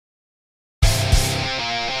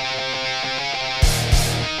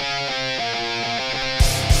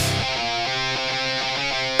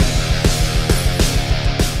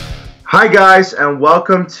Hi guys, and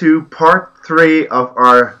welcome to part 3 of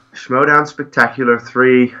our Schmoedown Spectacular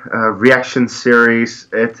 3 reaction series.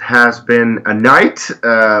 It has been a night.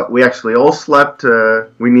 We actually all slept.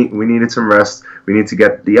 We needed some rest. We need to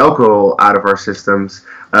get the alcohol out of our systems.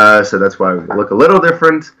 So that's why we look a little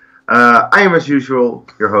different. I am, as usual,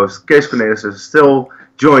 your host, Kees Cornelissen, still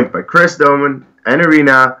joined by Chris Doman and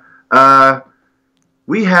Irina.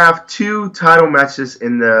 We have 2 title matches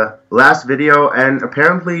in the last video, and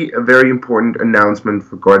apparently a very important announcement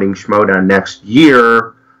regarding Schmoedown next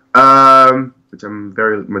year, which I'm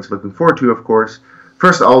very much looking forward to, of course.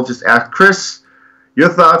 First, I'll just ask Chris your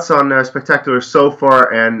thoughts on Spectacular so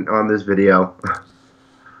far and on this video.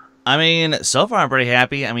 I mean, so far I'm pretty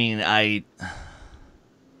happy. I mean,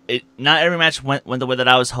 not every match went the way that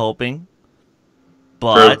I was hoping,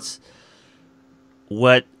 but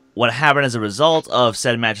what happened as a result of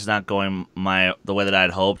said matches not going the way that I'd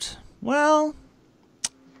hoped? Well,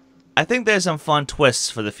 I think there's some fun twists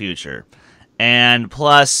for the future, and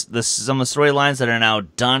plus some of the storylines that are now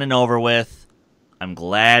done and over with. I'm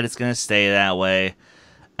glad it's gonna stay that way,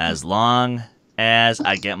 as long as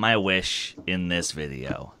I get my wish in this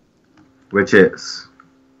video. Which is?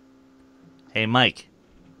 Hey Mike.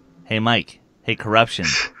 Hey Mike. Hey Corruption.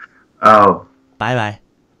 Oh. Bye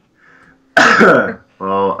bye.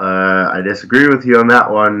 Well, I disagree with you on that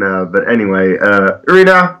one, but anyway,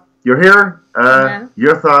 Irina, you're here.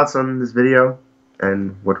 Your thoughts on this video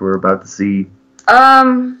and what we're about to see?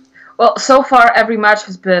 Well, so far every match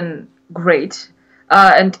has been great,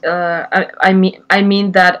 and I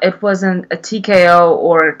mean that it wasn't a TKO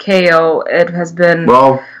or a KO. It has been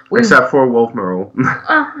except for Wolf Merle.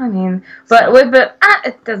 I mean, but we've been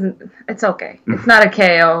it's okay. It's not a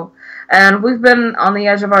KO. And we've been on the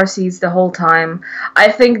edge of our seats the whole time.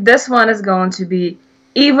 I think this one is going to be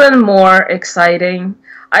even more exciting.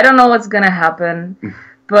 I don't know what's going to happen,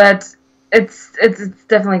 but it's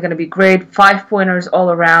definitely going to be great. 5-pointers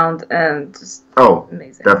all around, and just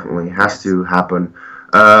amazing. Definitely has to happen.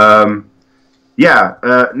 No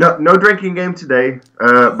drinking game today,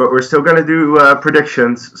 but we're still going to do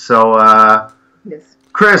predictions. So, yes.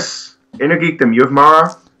 Chris, Inner Geekdom, you have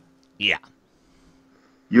Mara? Yeah.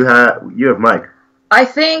 You have Mike. I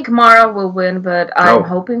think Mara will win, but I'm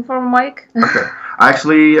hoping for Mike. Okay. I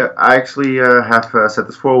actually have said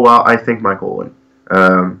this for a while. I think Mike will win.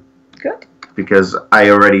 Good. Because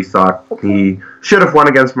I already thought he should have won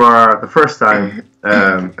against Mara the first time,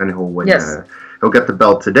 and he'll win. Yes. He'll get the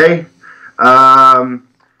belt today. And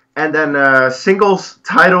then singles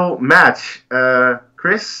title match.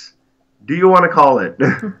 Chris, do you want to call it?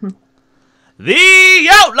 The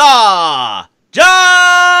Outlaw!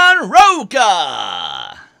 John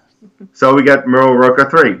Roca! So we get Merle Roca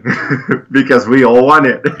 3, because we all won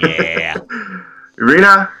it. Yeah.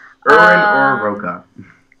 Irina, Irwin, or Roca?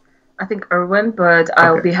 I think Irwin, but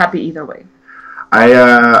I'll be happy either way.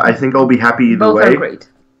 I think I'll be happy either way. Both are great.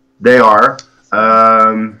 They are.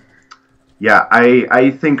 I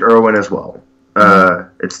think Irwin as well.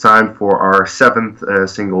 It's time for our 7th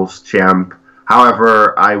singles champ.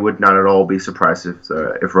 However, I would not at all be surprised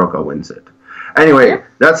if Roca wins it. Anyway,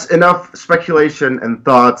 that's enough speculation and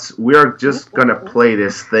thoughts. We're just gonna play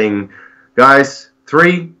this thing. Guys,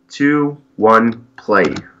 3, 2, 1,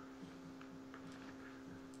 play.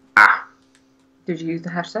 Did you use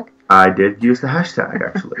the hashtag? I did use the hashtag,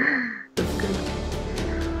 actually.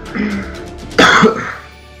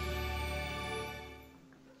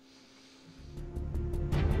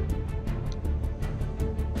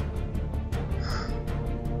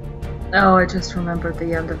 Oh, I just remembered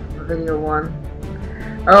the end of video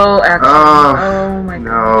 1. Oh, actually. Oh my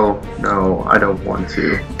god. No, I don't want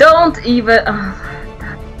to. Don't even.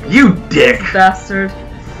 You dick! Bastard.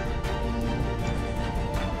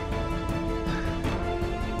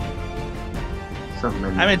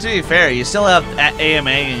 I mean, to be fair, you still have AMA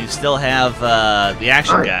and you still have the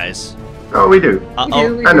Action Guys. Oh, we do.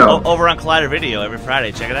 I know. Over on Collider Video every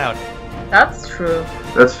Friday. Check it out. That's true.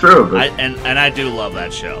 That's true. But and I do love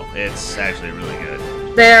that show. It's actually really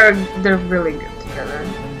good. They're really good together.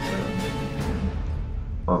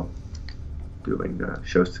 Well, doing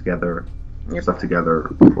shows together, stuff together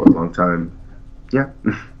for a long time. Yeah.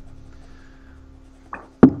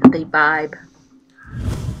 They vibe.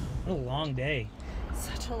 What a long day.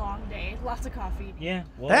 Such a long day. Lots of coffee. Yeah,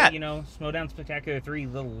 well, you know, Schmoedown Spectacular 3,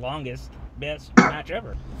 the longest, best match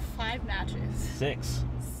ever. 5 matches. 6.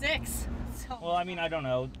 6. So well, I mean, I don't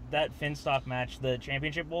know. That Finstock match, the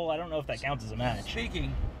Championship Bowl, I don't know if that counts as a match.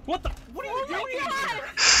 Speaking. What are you doing here?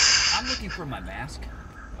 I'm looking for my mask,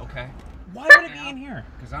 okay? Why would it be in here?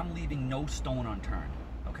 Because I'm leaving no stone unturned,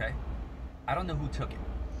 okay? I don't know who took it.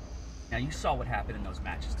 Now you saw what happened in those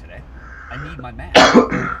matches today. I need my mask.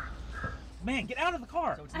 Man, get out of the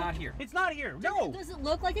car. So it's not here. It's not here. No. Does it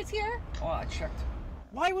look like it's here? Oh, I checked.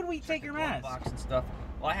 Why would we take your the glove mask? box and stuff.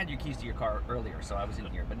 Well, I had your keys to your car earlier, so I was in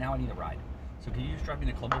here. But now I need a ride. So can you just drive me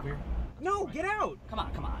to the club over here? No, get out. Come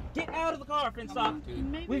on, come on. Get out of the car, Finstock.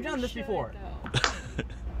 Maybe We've done we this should, before. though.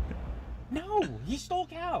 No, he stole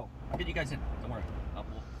Cal. I'll get you guys in. Don't worry. We'll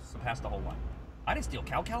surpass the whole line. I didn't steal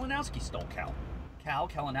Cal. Kalinowski stole Cal. Cal,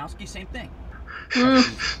 Kalinowski, same thing. Come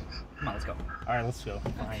on, let's go. All right, let's go.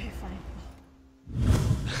 Okay, fine.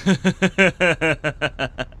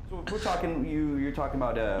 So we're talking. You're talking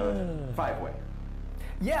about five-way.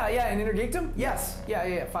 Yeah, an Intergeekdom? Yes.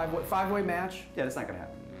 Yeah. Five-way match. Yeah, that's not gonna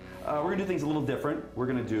happen. We're gonna do things a little different. We're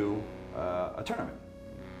gonna do a tournament.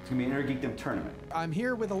 It's gonna be an Intergeekdom tournament. I'm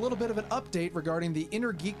here with a little bit of an update regarding the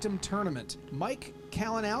Intergeekdom tournament. Mike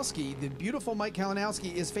Kalinowski, the beautiful Mike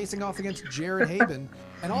Kalinowski, is facing off against Jared Haben,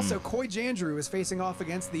 and also Coy Jandrew is facing off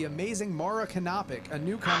against the amazing Mara Kanopik, a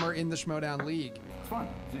newcomer in the Schmoedown League. It's fun.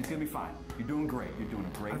 It's gonna be fine. You're doing great. You're doing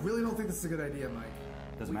a great. I really don't think this is a good idea, Mike.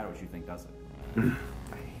 Doesn't matter what you think, does it?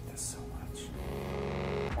 I hate this so much.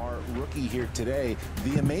 Our rookie here today,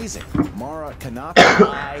 the amazing Mara Kanopik.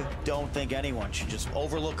 I don't think anyone should just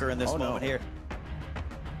overlook her in this moment here.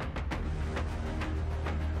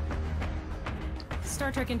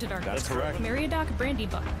 Star Trek Into Darkness. That's correct. Meriadoc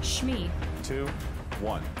Brandybuck. Shmi. 2,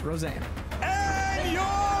 1. Roseanne. And your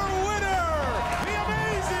winner, the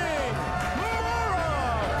amazing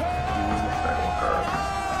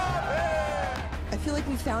I feel like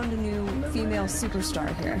we found a new female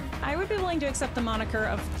superstar here. I would be willing to accept the moniker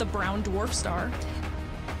of the Brown Dwarf Star.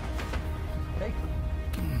 Hey.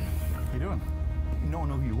 How you doing? No one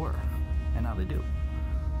knew who you were, and now they do,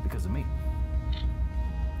 because of me.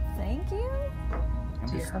 Thank you. I'm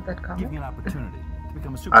Do you just have that comment? giving you an opportunity to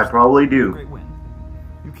become a superstar. I probably do. Great win.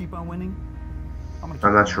 You keep on winning. I'm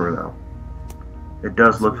not sure though. It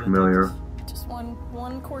does look familiar. Just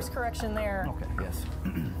one course correction there. Okay. Yes.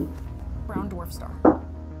 Brown Dwarf Star.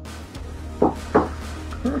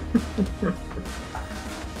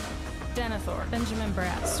 Denethor. Benjamin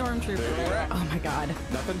Bratt. Stormtrooper. Oh my god.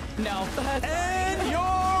 Nothing? No. And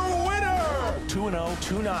your winner! 2-0,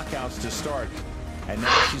 2 knockouts to start. And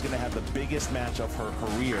now she's going to have the biggest match of her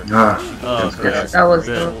career. Oh, That was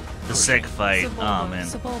the sick fight. Oh, man.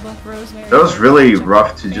 Sebulba, Rosemary. That was really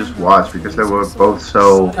rough to just watch because they were both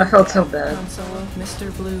so. I felt so bad. Han Solo,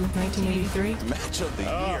 Mr. Blue, 1983. Match of the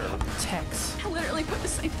year. Tex. I literally put the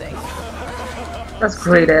same thing. That's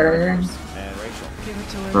great editing. And Rachel. Give it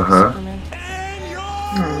to her. Uh-huh. Superman.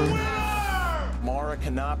 Mara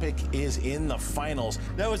Kanopik is in the finals.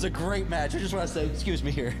 That was a great match. I just want to say, excuse me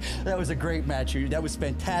here. That was a great match. That was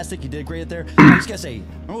fantastic. You did great there. I just gotta say,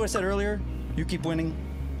 remember what I said earlier? You keep winning,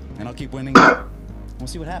 and I'll keep winning. We'll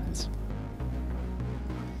see what happens.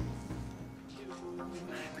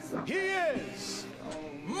 He is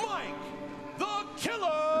Mike the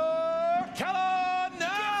Killer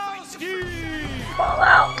Kalinowski.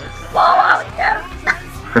 Fallout, yeah.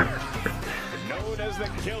 Known as the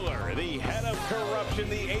Killer, the head of corruption,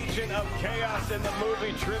 the agent of chaos in the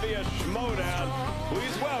movie Trivia Schmoedown.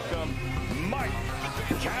 Please welcome Mike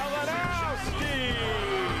Kalinowski.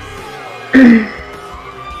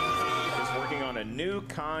 Is working on a new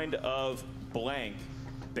kind of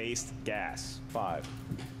blank-based gas. 5,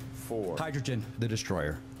 4. Hydrogen, the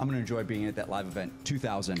Destroyer. I'm going to enjoy being at that live event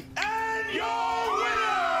 2000. And your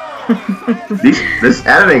winner! This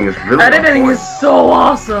editing is really. Editing is so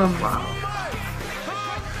awesome. Wow.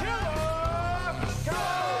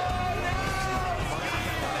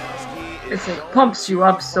 It pumps you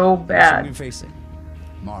up so bad. New facing.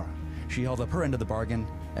 Mara. She held up her end of the bargain,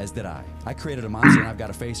 as did I. I created a monster and I've got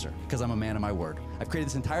to face her, because I'm a man of my word. I've created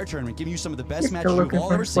this entire tournament, giving you some of the best matches you've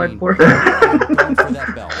all ever seen. For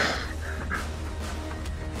that belt.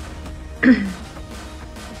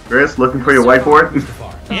 Chris, looking for your whiteboard?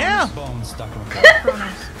 Yeah.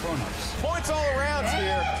 Points all around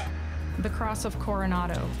here. The Cross of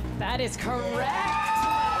Coronado. That is correct.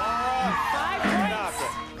 5 points.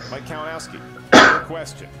 Mike Kalinowski.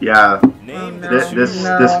 Question. Yeah. Name This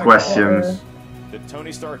question. that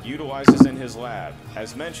Tony Stark utilizes in his lab,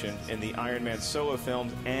 as mentioned in the Iron Man solo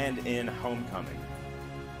films and in Homecoming.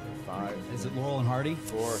 5. Is it Laurel and Hardy?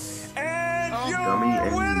 4. And your Dummy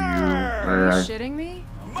and winner! Are you shitting me?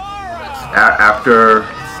 After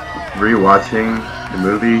rewatching the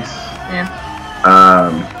movies, Yeah.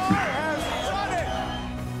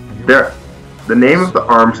 the name of the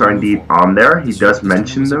arms are indeed on there. He does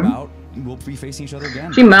mention them. We'll be facing each other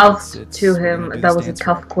again. She mouthed to him. That was a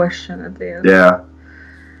tough question at the end. Yeah.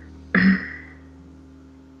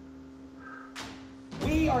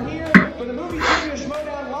 We are here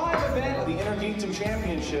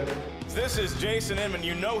this is Jason Inman.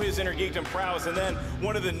 You know his inner geekdom prowess, and then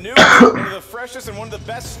one of the newest, one of the freshest, and one of the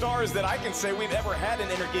best stars that I can say we've ever had in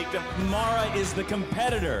inner geekdom. Mara is the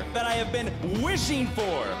competitor that I have been wishing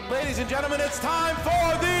for. Ladies and gentlemen, it's time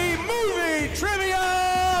for the Movie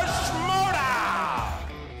Trivia Schmoedown!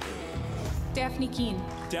 Daphne Keene.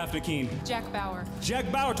 Daphne Keene. Jack Bauer. Jack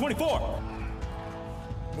Bauer, 24.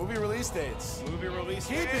 Movie release dates. Movie release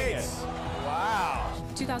dates. Wow.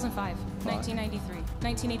 2005, 1993,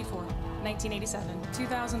 1984, 1987,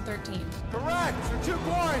 2013. Correct for 2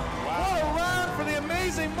 points. What a round for the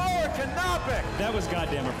amazing Mara Knopic. That was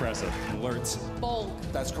goddamn impressive. Alerts. Bulk.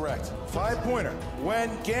 That's correct. 5-pointer. When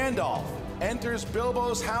Gandalf enters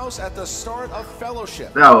Bilbo's house at the start of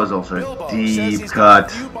Fellowship. That was also Bilbo a says deep he's got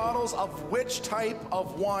cut. a few bottles of which type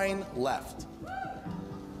of wine left?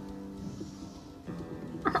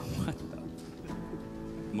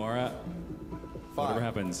 Mara, 5, whatever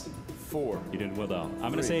happens, 4. you did well though.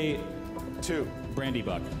 I'm gonna say 2. Brandy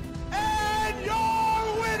Buck. And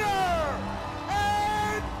your winner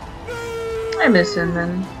and I miss him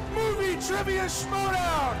then. Movie Trivia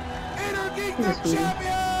Schmoedown, Inner He's a Geekdom sweetie.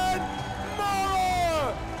 Champion,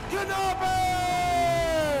 Mara Knopic!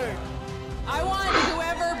 I want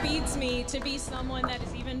whoever beats me to be someone that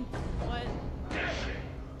is even what?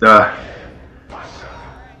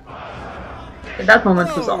 That moment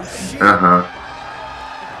was awesome.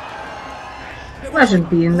 Imagine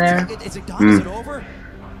being there. Is it done? Is it over?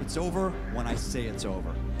 It's over when I say it's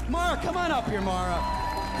over. Mara, come on up here, Mara.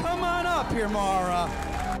 Come on up here, Mara.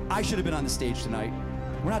 I should have been on the stage tonight.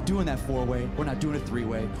 We're not doing that 4-way. We're not doing a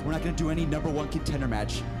 3-way. We're not going to do any #1 contender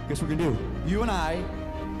match. Guess what we're going to do? You and I,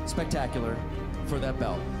 spectacular, for that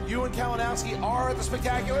belt. You and Kalinowski are at the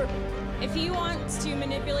Spectacular. If he wants to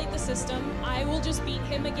manipulate the system, I will just beat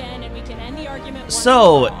him again and we can end the argument once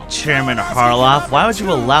So, and for all. Chairman Harloff, why would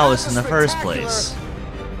you allow this in the first place?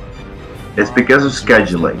 It's because of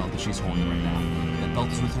scheduling.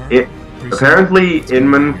 It apparently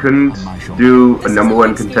Inman couldn't do a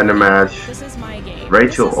 #1 contender match. This is my game.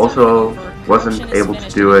 Rachel This is also over. wasn't Production is able to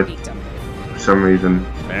finished do and it beat him. for some reason.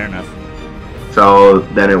 Fair enough. So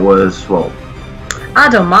then it was, well, I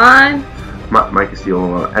don't mind. Mike is the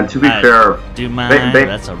only one. And to be I fair, do mine,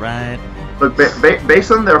 that's alright. Look,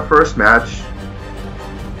 based on their first match,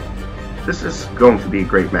 this is going to be a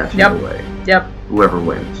great match Yep. either way. Yep. Whoever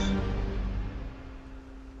wins.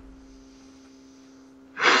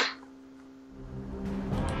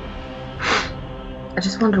 I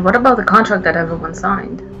just wonder, what about the contract that everyone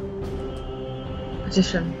signed?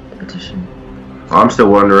 Petition. The petition. I'm still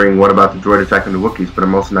wondering what about the droid attack on the Wookiees, but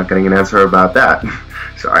I'm also not getting an answer about that.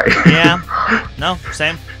 Sorry. Yeah. No,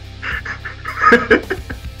 same.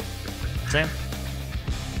 Same.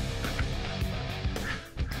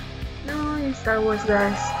 No, you Star Wars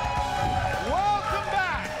guys. Welcome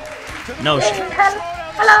back to the No Movie shit. Trivia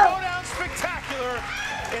Hello. Schmoedown Spectacular.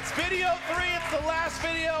 It's video 3, it's the last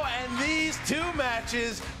video, and these 2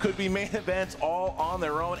 matches could be main events all on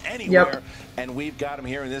their own anywhere. Yep. And we've got him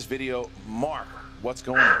here in this video. Mark, what's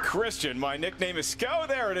going on? Christian, my nickname is Sco.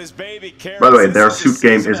 There it is, baby. By the way, This their is the suit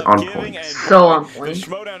game season is of on giving point. and So on buying. point. The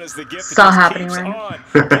Schmoedown is the gift It's that all just happening keeps right now. on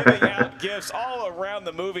giving out gifts all around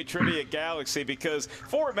the movie trivia galaxy because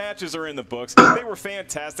 4 matches are in the books. They were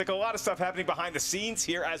fantastic. A lot of stuff happening behind the scenes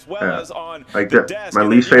here as well as on Like the the, desk. my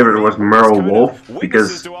And least then you favorite was read Merle kind of Wolf witnesses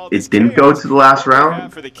because to all this it didn't go chaos to the last we have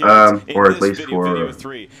round, for the kids in or at this least video for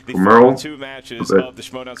 3. The Merle. final 2 matches But of the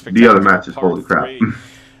Schmoedown the Spectacular other matches, Part holy crap. 3.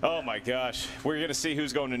 Oh my gosh, we're going to see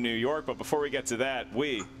who's going to New York, but before we get to that,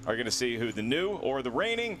 we are going to see who the new or the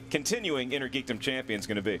reigning, continuing Inner Geekdom champion is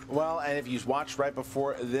going to be. Well, and if you watched right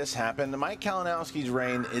before this happened, Mike Kalinowski's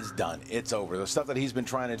reign is done. It's over. The stuff that he's been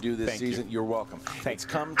trying to do this season, you're welcome. It's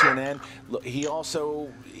come to an end. Look, he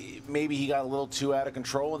also, maybe he got a little too out of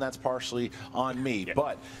control, and that's partially on me. Yeah.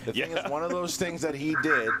 But the thing is, one of those things that he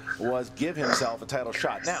did was give himself a title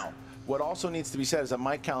shot. Now, what also needs to be said is that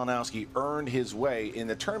Mike Kalinowski earned his way in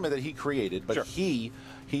the tournament that he created, but he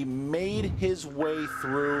made his way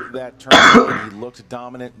through that tournament, and he looked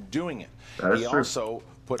dominant doing it. That is he true. also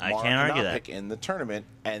put I Mara can't argue Knopic that. in the tournament,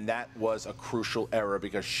 and that was a crucial error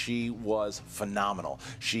because she was phenomenal.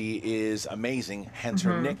 She is amazing, hence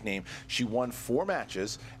her nickname. She won 4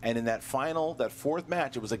 matches, and in that 4th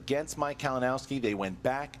match, it was against Mike Kalinowski. They went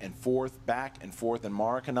back and forth, and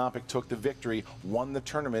Mara Knopic took the victory, won the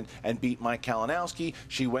tournament, and beat Mike Kalinowski.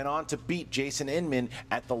 She went on to beat Jason Inman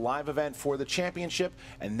at the live event for the championship,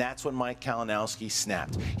 and that's when Mike Kalinowski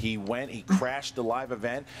snapped. He crashed the live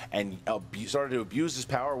event and started to abuse his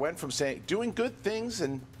power, went from doing good things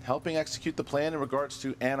and helping execute the plan in regards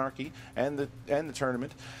to Anarchy and the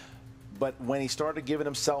tournament, but when he started giving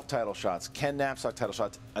himself title shots, Ken Knapsack title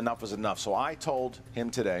shots, enough was enough. So I told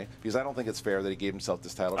him today, because I don't think it's fair that he gave himself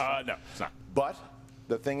this title shot. No, it's not. But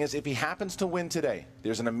the thing is, if he happens to win today,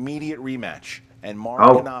 there's an immediate rematch, and Mark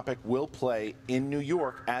Knopik will play in New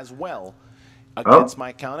York as well against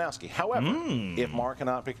Mike Kalinowski. However, if Mark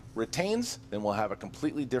Knopik retains, then we'll have a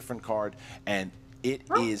completely different card, and it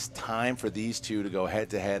is time for these two to go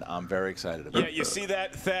head-to-head. I'm very excited about it. Yeah, you see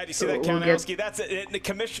that, Thad? You see that, Kalinowski? That's the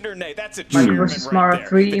Commissioner Nate. That's a chairman versus right there.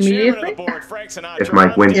 3 the immediately? chairman of the board, Frank Sinatra. If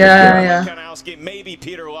Mike wins, Kalinowski, maybe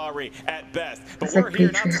Peter Lowry at best. But It's we're like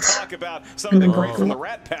here not to Patriots. talk about some of the great from the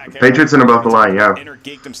Rat Pack. Patriots and above the line, yeah. Inner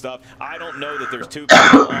geekdom stuff. I don't know that there's two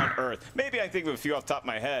people on Earth. Maybe I think of a few off the top of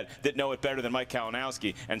my head that know it better than Mike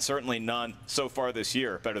Kalinowski, and certainly none so far this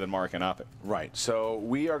year better than Mark Knopik. Right. So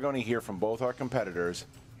we are going to hear from both our competitors.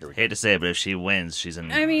 Hate to say it, but if she wins, she's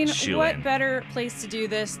in. I mean, shoe-in. what better place to do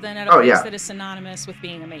this than at a place that is synonymous with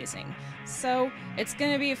being amazing? So it's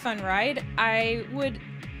going to be a fun ride. I would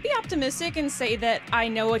be optimistic and say that I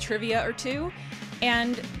know a trivia or two.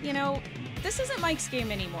 And, you know, this isn't Mike's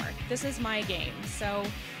game anymore. This is my game. So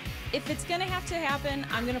if it's going to have to happen,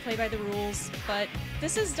 I'm going to play by the rules. But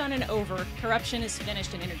this is done and over. Corruption is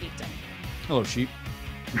finished in Inner Geekdom. Hello, sheep.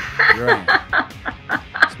 Here I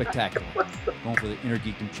am. Spectacular. Going for the Inner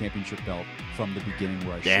Geekdom Championship belt from the beginning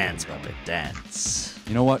where I Dance, should have puppet, dance.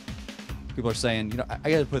 You know what? People are saying, you know, I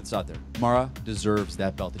got to put this out there. Mara deserves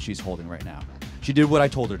that belt that she's holding right now. She did what I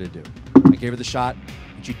told her to do. I gave her the shot,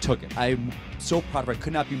 and she took it. I'm so proud of her. I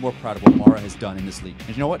could not be more proud of what Mara has done in this league.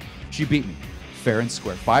 And you know what? She beat me fair and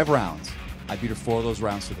square. 5 rounds. I beat her 4 of those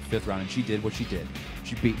rounds to the 5th round, and she did what she did.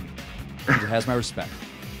 She beat me. She has my respect.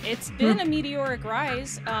 It's been a meteoric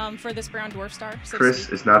rise for this brown dwarf star. So Chris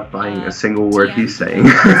is not buying a single word he's saying.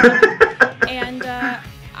 And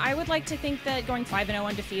I would like to think that going 5-0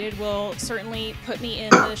 undefeated will certainly put me in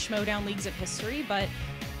the Schmoedown leagues of history, but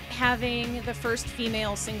having the first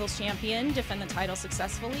female singles champion defend the title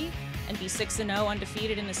successfully and be 6-0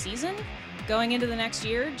 undefeated in the season, going into the next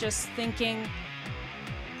year, just thinking,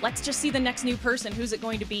 let's just see the next new person. Who's it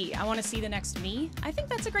going to be? I want to see the next me. I think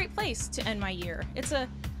that's a great place to end my year.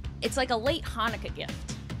 It's like a late Hanukkah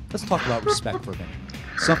gift. Let's talk about respect for a minute.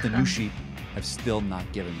 Something you sheep have still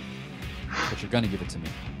not given me. But you're going to give it to me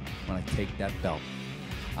when I take that belt.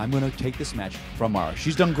 I'm going to take this match from Mara.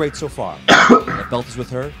 She's done great so far. That belt is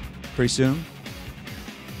with her pretty soon.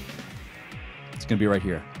 It's going to be right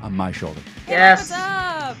here on my shoulder. Yes. Hey,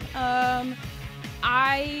 what's up?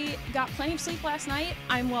 I got plenty of sleep last night.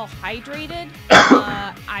 I'm well hydrated.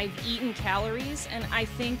 I've eaten calories, and I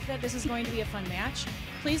think that this is going to be a fun match.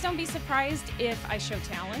 Please don't be surprised if I show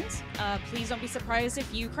talent. Please don't be surprised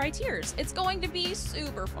if you cry tears. It's going to be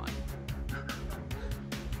super fun.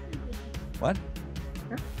 What?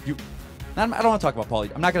 I don't want to talk about Paulie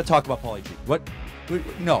G. I'm not going to talk about Paulie G. What?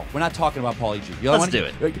 No, we're not talking about Paulie G. Let's do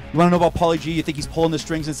it. You want to know about Paulie G? You think he's pulling the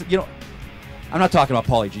strings? And, you know, I'm not talking about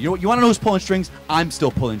Paulie G. You want to know who's pulling strings? I'm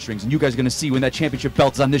still pulling strings, and you guys are going to see when that championship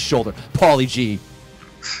belt's on this shoulder. Paulie G.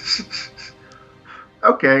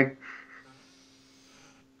 Okay.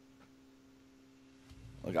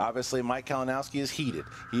 Look, obviously, Mike Kalinowski is heated.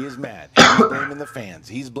 He is mad. He's blaming the fans.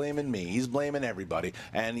 He's blaming me. He's blaming everybody.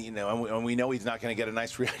 And you know, and we know he's not going to get a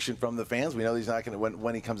nice reaction from the fans. We know he's not going to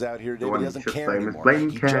when he comes out here today. But he doesn't care anymore.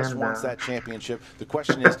 He just wants that championship. The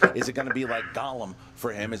question is it going to be like Gollum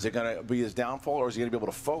for him? Is it going to be his downfall, or is he going to be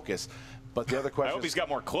able to focus? But the other question. I hope he's got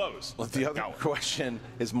more clothes. Well, the other question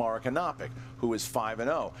is Mark Knopik, who is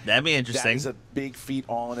 5-0. That'd be interesting. That is a big feat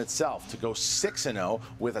all in itself. To go 6-0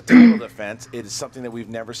 with a title defense, it is something that we've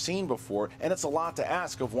never seen before, and it's a lot to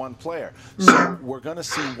ask of one player. So we're going to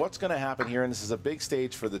see what's going to happen here, and this is a big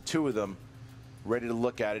stage for the two of them. Ready to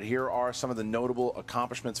look at it. Here are some of the notable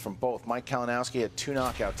accomplishments from both. Mike Kalinowski had 2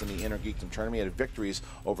 knockouts in the Inner Geekdom tournament. He had victories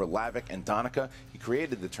over Lavick and Donica. He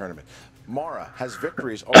created the tournament. Mara has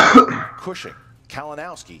victories over Cushing,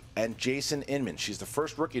 Kalinowski, and Jason Inman. She's the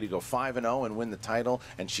first rookie to go 5-0 and win the title,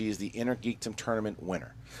 and she is the Inner Geekdom tournament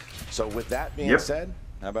winner. So with that being said,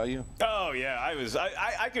 how about you? Oh, yeah.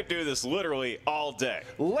 I could do this literally all day.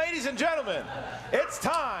 Ladies and gentlemen, it's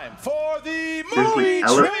time for the Movie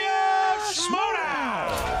Trivia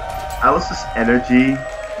Schmoedown. Alice's energy.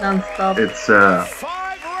 Non-stop. It's 5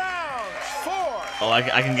 rounds, 4. Oh,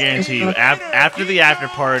 I can guarantee you, after the after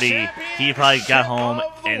party, he probably got home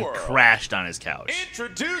and crashed on his couch.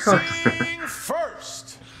 Introducing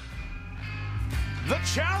first, the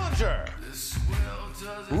challenger,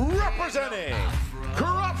 representing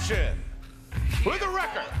Corruption, with a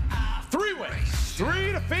record 3 wins,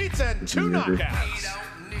 3 defeats, and 2 knockouts.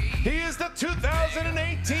 He is the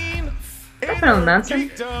 2018 Inner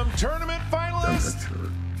Geekdom tournament finalist,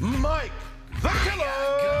 Mike the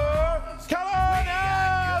Killer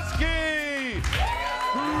Kalinowski.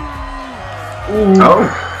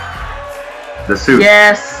 Oh, the suit.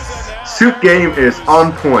 Yes. Suit game is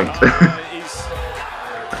on point.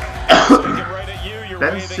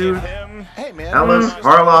 Ben Suit, Hey man, Ellis,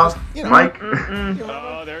 Harloff, Mike.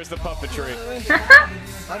 Oh, there's the puppetry.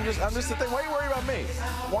 I'm just the thing. Why are you worried about me?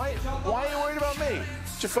 Why are you worried about me?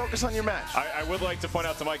 You focus on your match. I would like to point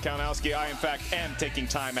out to Mike Kalinowski, I in fact am taking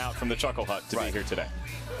time out from the Chuckle Hut to be here today.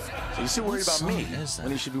 So you still worried about me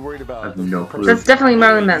when you should be worried about. I have no clue. That's definitely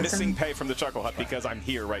Marilyn Manson. Missing pay from the Chuckle Hut because I'm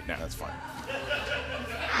here right now. That's fine.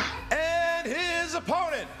 And his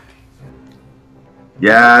opponent.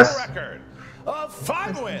 Yes. Record of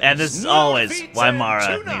 5 wins. And this is always why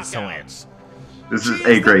Mara needs to win. This is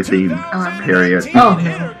a great theme. Period. Oh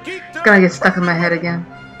no. It's gonna get stuck in my head again.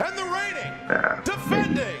 And the reigning,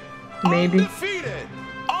 Defending, maybe. undefeated,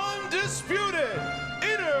 undisputed,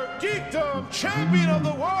 Inner Geekdom champion of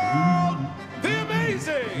the world, the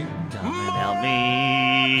amazing Come and help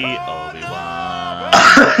me, Obi-Wan.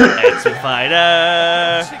 X-Men Fighter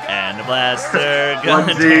and the Blaster gun.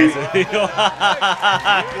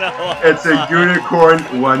 It's a unicorn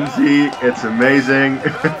onesie. It's amazing.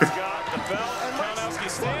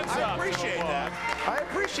 I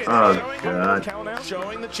appreciate Oh, that. God.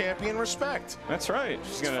 Showing the champion respect. That's right.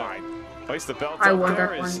 She's going to place the belt I up want there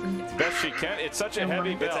that as one. best she can. It's such a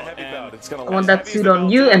heavy belt. It's gonna I want that suit on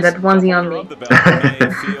you and that onesie on me. The belt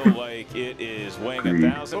may feel like it is weighing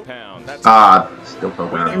 1,000 pounds. Still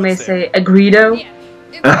poking You out. may say Agreedo.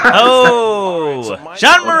 Oh,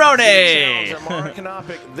 Sean Maroney. Mark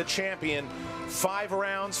Knopic, the champion. 5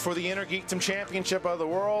 rounds for the Inner Geekdom Championship of the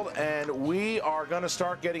world, and we are going to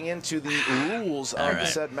start getting into the rules of the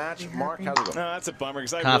said match. Mark, how's it going? No, that's a bummer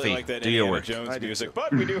because I Coffee, really like that do your Indiana work. Jones music.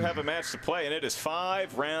 But we do have a match to play, and it is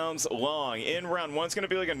 5 rounds long. In round 1, it's going to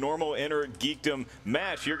be like a normal Inner Geekdom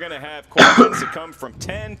match. You're going to have questions that come from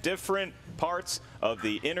 10 different parts of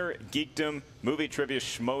the Inner Geekdom Movie Trivia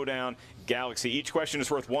Schmoedown Galaxy. Each question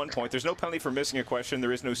is worth 1 point. There's no penalty for missing a question.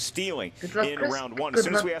 There is no stealing in round 1. As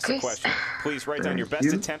soon as we ask the question, please write down your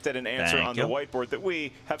best attempt at an answer on the whiteboard that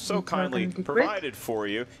we have so kindly provided for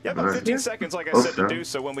you. You have about 15 seconds, like I said, to do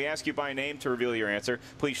so. When we ask you by name to reveal your answer,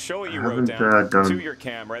 please show what you wrote down to your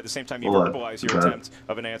camera at the same time you verbalize your attempt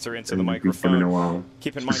of an answer into the microphone.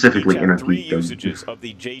 Keep in mind, you each have 3 usages of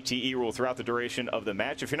the JTE rule throughout the duration of the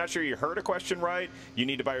match. If you're not sure you heard a question right, you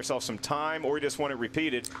need to buy yourself some time, or you just want it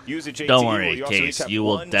repeated, use a JTE Don't rule. worry, You also Case. each have You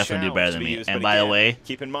will 1 definitely do better than challenge to me. use. And But by the again, way,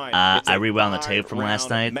 keep in mind, it's I a rewound the tape from last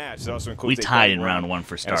 5-round night. match. It also We includes a tied in double round round 1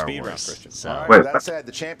 for and a Star speed round, Wars. Christian. So All Wait, right, that said,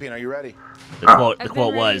 the champion, are you ready? the quote I've been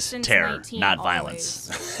ready was since terror, 19 not always.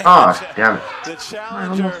 violence. Oh, damn it. The I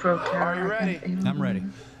challenger, almost wrote terror. are you ready? I'm ready.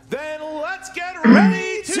 Then let's get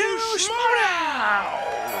ready to Schmoedown!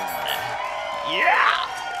 Yeah.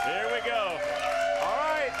 Here we go. All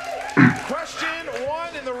right, question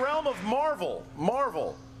 1 in the realm of Marvel.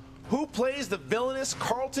 Marvel, who plays the villainous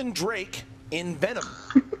Carlton Drake in Venom?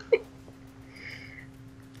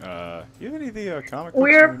 You have any of the comic books?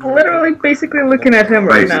 We're literally basically looking at him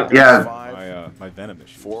right now. Yeah. My Venom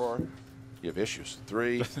issue. 4, you have issues.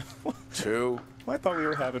 3, 2. Well, I thought we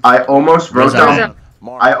were having. I almost wrote down.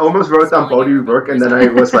 Mark. I almost wrote down Bodhi Rook, and then I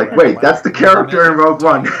was like, wait, that's the character in Rogue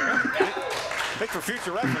One. I think for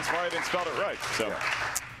future reference, why I didn't spell it right. So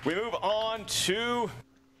we move on to.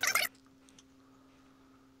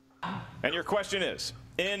 And your question is,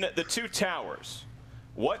 in the 2 towers,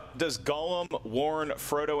 what does Gollum warn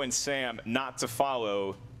Frodo and Sam not to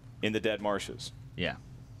follow in the Dead Marshes? Yeah.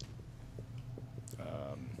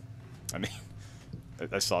 I mean,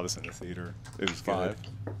 I saw this in the theater. It was 5.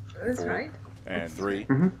 That's right. And 3,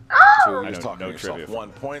 2. I He's know, talking no to yourself. trivia.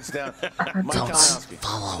 1 points down. Mike Kalinowski.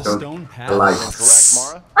 Stone The lights. That's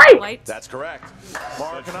correct, Mara. Lights. That's correct.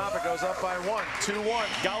 Mara Knopic goes up by 1, 2-1.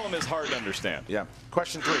 Gollum is hard to understand. Yeah.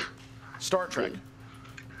 Question 3. Star Trek.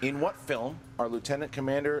 In what film are Lieutenant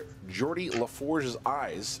Commander Geordi LaForge's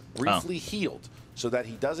eyes briefly healed so that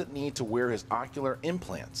he doesn't need to wear his ocular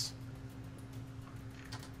implants?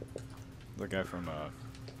 The guy from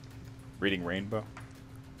Reading Rainbow.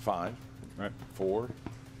 5, Right. 4,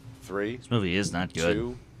 3, This movie is not good.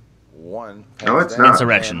 2, 1. No, it's Down. not.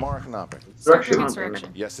 Insurrection. And Mark Knopic. Insurrection.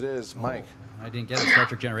 Yes, it is. Mike. I didn't get it. Star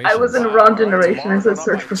Trek Generations. I was in the wrong generation. I said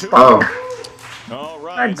search for Spock. Oh, All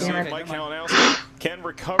right, God so damn it. Mike Kalinowski can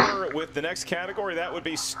recover with the next category. That would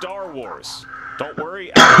be Star Wars. Don't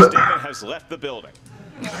worry, Alex Damon has left the building.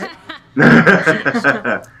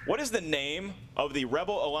 What is the name of the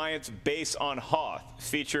Rebel Alliance base on Hoth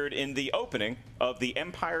featured in the opening of The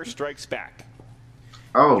Empire Strikes Back?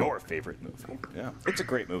 oh. Your favorite movie. Yeah, it's a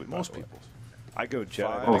great movie. Most people. I go Jet.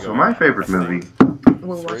 Also, my favorite movie.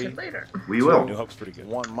 We'll watch it later. We will. New Hope's pretty good.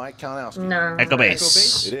 1, Mike Kalinowski. No. Echo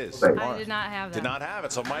Base. It is. I did not have that. Did not have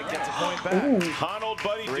it, so Mike gets a point back. Honnold,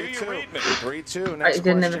 buddy, do you read me? 3-2. I Next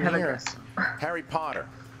didn't question even have a here. guess. Harry Potter.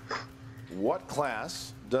 What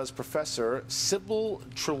class does Professor Sybil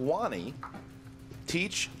Trelawney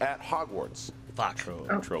teach at Hogwarts? Fuck.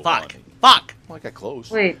 Trelawney. Fuck. Fuck. Well, I got close.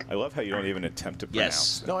 Wait. I love how you don't even attempt to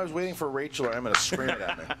pronounce Yes. No, I was waiting for Rachel or Emma to scream it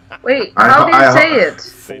at me. Wait, how do you say it?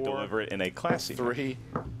 They deliver it in a classy. 3,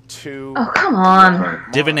 2. Oh, come on.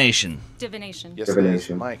 Divination. Divination. Yes,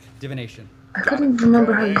 Divination. It is. Mike. Divination. I couldn't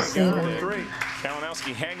remember how you say Number that. 3.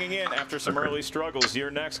 Kalinowski hanging in after some early struggles.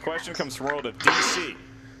 Your next question comes from the world of DC.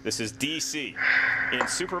 This is DC. In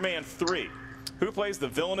Superman 3, who plays the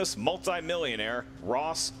villainous multimillionaire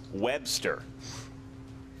Ross Webster?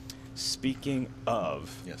 Speaking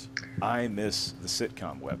of, Yes. I miss the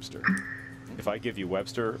sitcom Webster. If I give you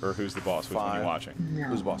Webster or Who's the Boss, which one are you 5. watching? No.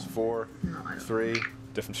 Who's the boss? 4, 3,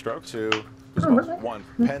 Different strokes? 2. Who's the boss? 1.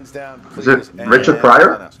 Pens down, please. Is it and Richard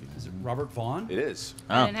Pryor? Kalinowski. Is it Robert Vaughn? It is.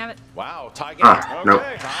 I didn't have it. Wow, tie game. Ah, no,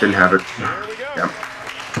 didn't have it. Here we go.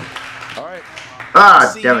 Yep. All right.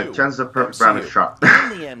 Ah, MCU. damn it! Chance of Brown shot.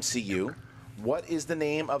 In the MCU, what is the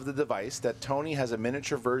name of the device that Tony has a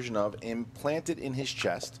miniature version of implanted in his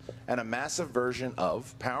chest and a massive version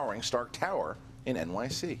of powering Stark Tower in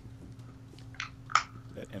NYC?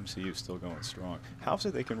 That MCU is still going strong. How is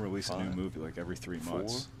it they can release a new movie like every 3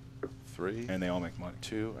 months? 3, And they all make money.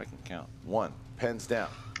 2, I can count. 1, pens down,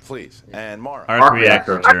 please. And Mara. Arc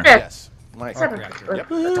reactor. Yes. Mike. Arc reactor.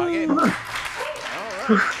 Yep, a tie game. All right.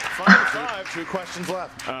 5-5, 2 questions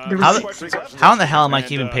left. How in the hell am I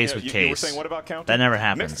keeping pace with you were Case? saying what about counting? That never Mixed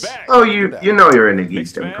happens. bag. Oh, you know you're in a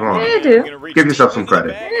geekdom. Come on. Yeah, you do. You're gonna reach Give yourself deep some into the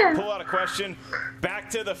credit. bag and Pull out a question. Back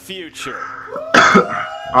to the future.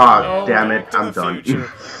 Ah, damn it! Back to I'm the done.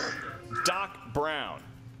 future. Doc Brown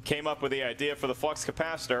came up with the idea for the flux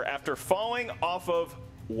capacitor after falling off of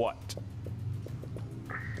what?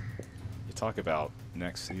 You talk about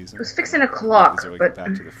next season. It was fixing a clock, Is there like but a Back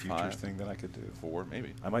to the Future 5, thing that I could do? 4,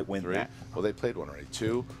 maybe. I might win 3. that. Well, they played one already.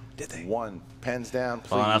 2. Did they? 1, pens down, please.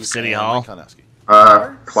 Falling off City and Hall. Mike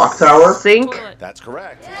Kalinowski. Clock tower. sink. Toilet. That's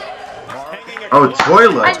correct. Hanging a Oh, clock.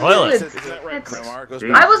 toilet. I Toilet. knew it. Is that right? It's- Now Mara goes I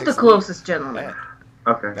back, was takes the lead. closest gentleman. Man.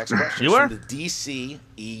 Okay. Next question You is were? from the DC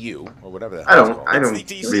EU, or whatever that I is don't. called. I don't It's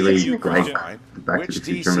the DC really EU like question. the Back Which to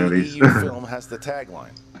the Future DC movies. EU film has the tagline,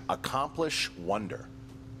 "Accomplish Wonder"?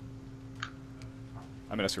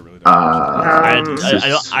 I'm gonna ask you a really dumb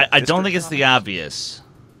question. I don't think it's the obvious.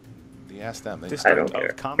 They asked them. They District don't care.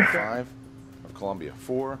 of Comica. 5 of Columbia.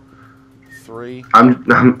 4, 3. I'm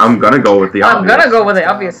gonna go with the I'm obvious. gonna go with the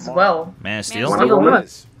obvious as well. Man of Steel? Wonder Woman.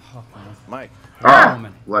 Mike. Oh,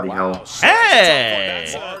 bloody hell!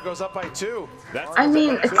 Hey! Mara goes up by 2. I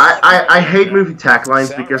mean, it's, I hate movie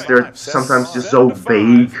taglines because they're sometimes just so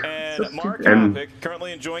vague And Mark and Kopic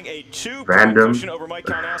currently enjoying a 2-point random. cushion over Mike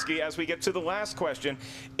Kalinowski as we get to the last question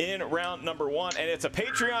in round number 1. And it's a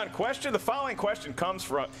Patreon question. The following question comes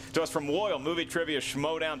to us from loyal Movie Trivia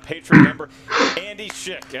Schmoedown Patreon member Andy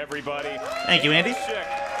Schick, everybody. Thank you, Andy.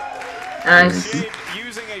 Schick. nice.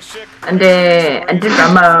 Using a Schick. And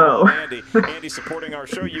Damo. Andy supporting our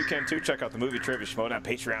show. You can too. Check out the Movie Trivia Schmoedown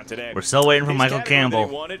Patreon today. We're still waiting for He's Michael got everything Campbell.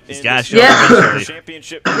 they wanted He's in got to this show Yes. up eventually.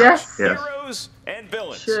 championship Yes. Yes. heroes and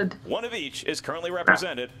villains. Should. One of each is currently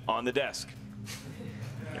represented on the desk.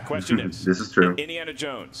 The question is, This is true. in Indiana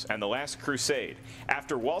Jones and the Last Crusade,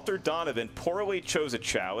 after Walter Donovan poorly chose a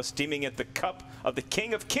chalice, deeming it the cup of the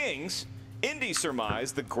King of Kings, Indy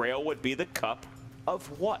surmised the Grail would be the cup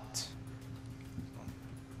of what?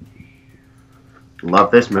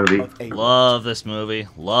 Love this movie. Love this movie.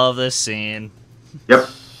 Love this scene. Yep.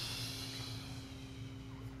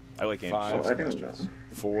 I like Andy. 5, I don't know.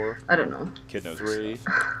 4, I don't know. Kid knows 3.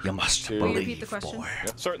 You must Two. Will you believe, repeat the question? boy.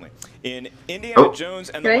 Certainly. In Indiana Oh. Jones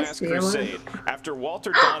and the Can I Last see one? Crusade, after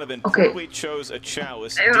Walter Donovan Okay. poorly chose a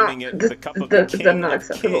chalice, I don't- deeming it this- the cup of this the is King not of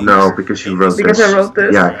acceptable. Kings, No, because you wrote Because this. I wrote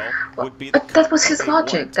this. Yeah. would be the But that was cup his of a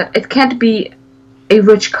logic. what? That it can't be a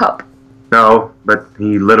rich cup. No, but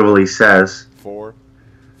he literally says 4,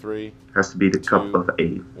 3, has to be the cup Two. of a.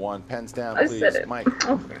 1. Pens down, I please. said it. Mike.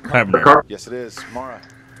 Oh. Carpenter. Yes, it is. Mara.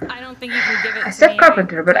 I don't think you can give it I to said me.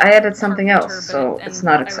 carpenter, but I added something Carpenter, else, but so and it's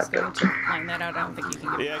not I was acceptable. going to line that out. I don't think you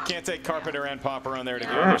can give Yeah, I can't take Carpenter and Popper on there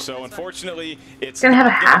together. So unfortunately, it's Gonna have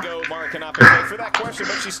not a half. going to go Mara Canopic for that question,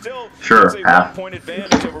 but she still Sure, has a half. 1-point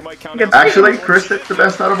advantage over Mike Kalinowski. Actually, Chris did the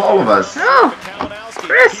best out of all of us. Oh,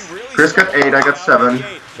 Chris. Chris got 8, I got 7.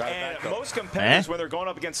 And that most competitors, when they're going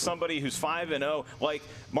up against somebody who's 5-0, like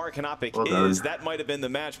Mark Hanapik is, that might have been the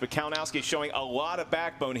match. But Kalinowski showing a lot of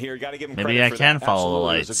backbone here. You got to give him credit for that. Maybe I can follow the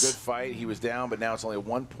lights. It was a good fight. He was down, but now it's only a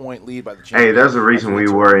 1-point lead by the champion. Hey, there's a reason we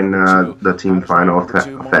were in the team final of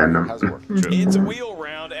Fandom. It's a wheel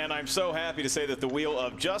round, and I'm so happy to say that the wheel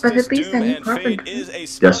of Justice, Doom, and Fate is a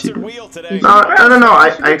sponsored wheel today. No.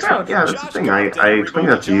 I explained. Yeah, that's the thing. I explained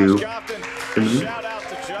that to you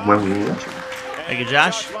when we were watching. Thank you,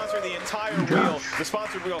 Josh. The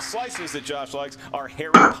sponsored wheel slices that Josh likes are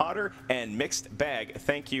Harry Potter and mixed bag.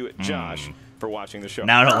 Thank you, Josh, for watching the show.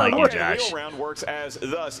 Now I don't like you, Josh. The wheel round works as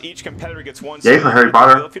thus. Each competitor gets one. Yay for Harry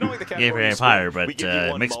Potter. Yay for Harry Potter, but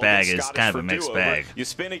mixed bag is kind of a mixed bag. You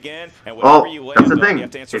spin again, and whatever you land that's the on, thing. you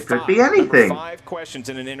have to answer It could be anything. 5 questions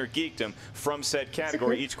in an inner geekdom from said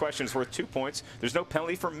category. Each question is worth 2 points. There's no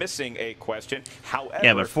penalty for missing a question. However,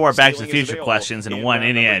 yeah, but 4 Back to the Future questions and 1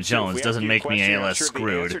 Indiana Jones doesn't make me any less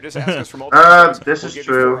screwed. This is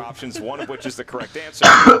true. Options, one of which is the correct answer.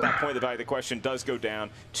 At that point, the value of the question does go down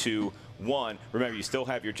to 1. Remember, you still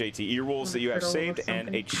have your JTE rules that you have saved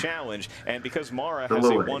and a challenge. And because Mara has a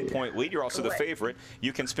 1-point lead, you're also the favorite.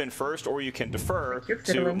 You can spin first or you can defer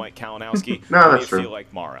to Mike Kalinowski. No, that's true. true. Feel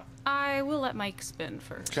like Mara. I will let Mike spin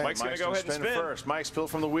first. Okay, Mike's going to go ahead and spin first. Mike, spill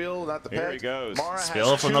from the wheel, not the peg. Here he goes.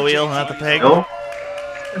 Spill from the wheel, not the peg. Oh.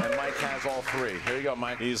 And Mike has all 3. Here you go,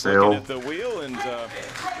 Mike. He's looking at the wheel and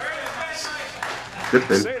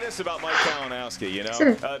say this about Mike Kalinowski, you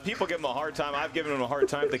know. People give him a hard time. I've given him a hard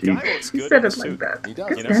time. The guy looks good in the suit. He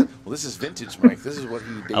does. You know? Well, this is vintage, Mike. This is what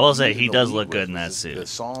he did. I will say he does look good in that suit. The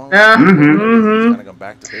song.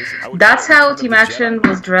 That's how Team Action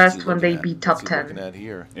was dressed when they beat Top 10.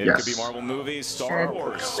 It could be Marvel movies, Star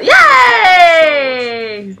Wars.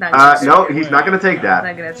 Yay! He's not no, he's not going to take that.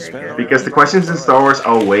 Not gonna take it. Because the questions in Star Wars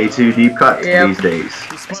are way too deep cut these days.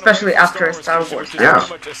 Especially after a Star Wars match. Yeah.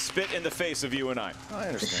 Much a spit in the face of you and I.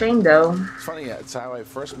 It's a shame, though. It's funny, it's how I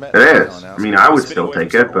first met It is. I mean, I would still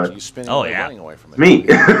take it, but oh yeah, me.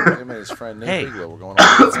 Him and his friend Nick Bigelow were going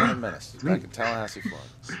on 10 minutes. He's back in Tallahassee, Florida.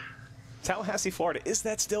 Tallahassee, Florida. Is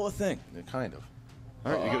that still a thing? Yeah, kind of.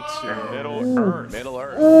 All right, you go to Middle Earth. Middle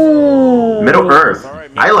Earth. Ooh. Middle Earth.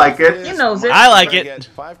 I like it. He knows it. I like it.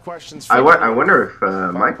 5 questions. I wonder if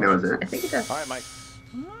Mike knows it. I think he does. All right, Mike.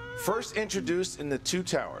 First introduced in the Two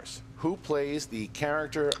Towers, who plays the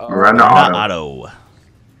character of Miranda Otto?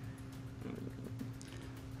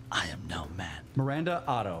 I am no man. Miranda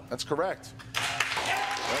Otto. That's correct.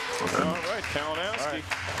 All right, Kalinowski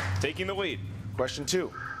taking the lead. Question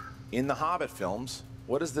 2. In the Hobbit films,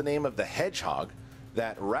 what is the name of the hedgehog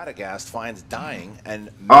that Radagast finds dying and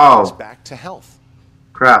brings back to health?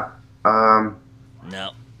 Crap.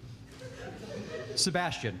 No.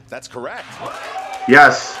 Sebastian. That's correct.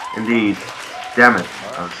 Yes, indeed. Damn it.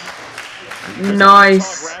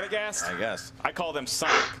 Nice. Radagast? I guess. I call them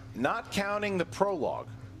Sonic. Not counting the prologue,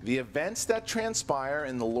 the events that transpire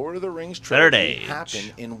in the Lord of the Rings trilogy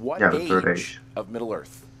happen in what age of Middle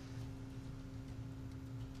Earth?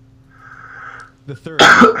 The third.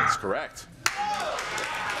 That's correct.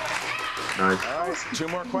 Nice. All right, 2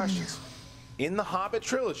 more questions. In the Hobbit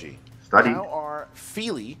trilogy, Study. how are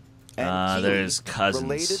Fili and Kili there's cousins.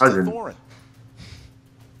 related Cousin. to Thorin?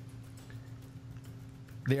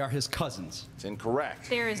 They are his cousins. It's incorrect.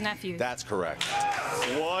 They're his nephews. That's correct.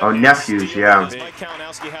 Oh, nephews, yeah. Mike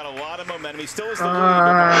Kalinowski had a lot of momentum. He still is the lead,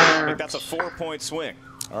 but Mark, that's a 4-point swing.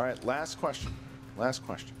 All right, last question. Last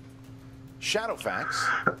question.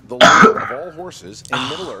 Shadowfax, the leader of all horses in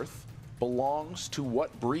Middle Earth, belongs to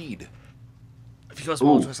what breed? If he goes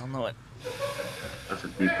multiple choice, I'll know it. That's a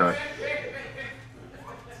deep cut.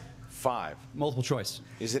 5. Multiple choice.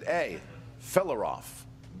 Is it A, Felaroff,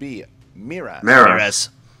 B, Miraz, Maris.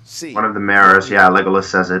 C, One of the Maris, yeah, Legolas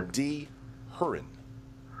says it. D, Hurin?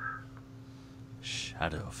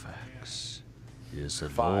 Shadowfax is the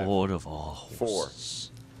 5, lord of all 4,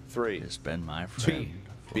 horses. 3. Has been my friend.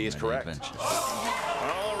 B is correct.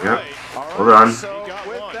 Yep. Hold on. So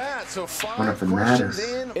with that, so One of 5 the questions maddest.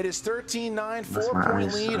 in. It is 13-9, Unless my 4-point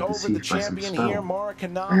eyes lead are over the deceived by some champion spell. here. Mara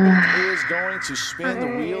Konami is going to spin the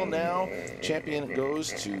wheel now. Champion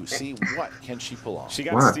goes to see what can she pull off. She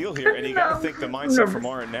got steal here, and you got to think the mindset for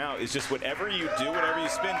Mara now is just whatever you do, whatever you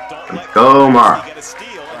spin, don't let go, Mara. Get a steal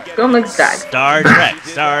and get Go mix that. Star Trek,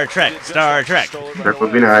 Star Trek, Star Trek. Trek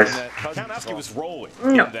would be nice. Kalinowski was rolling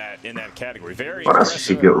in that category. Very What else is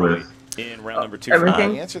she good with? in round number 2.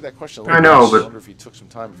 Everything. I answered that question a I little know, bit. but I wonder if he took some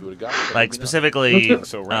time if he would have got it. Like specifically,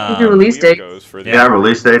 So The release date. goes for Yeah,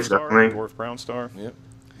 release dates, definitely. Dwarf Brown Star. Yep.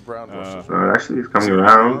 Brown versus Actually, it's coming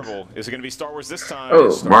around. Marvel. Is it going to be Star Wars this time? Oh,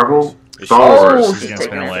 Star Marvel? Wars. Star Wars. Oh, she's gonna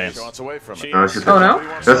spin away. She wants away from it. No,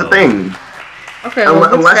 Oh, that's a thing. Okay, well,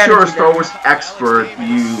 good unless you're a strategy Star then. Wars expert,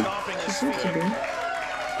 you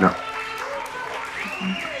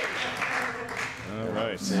All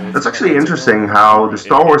right. That's actually interesting how the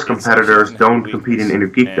Star Wars competitors don't compete in Inner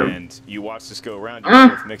Geekdom. And you watch this go around, you go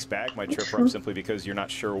with mixed bag. Might trip her up simply because you're not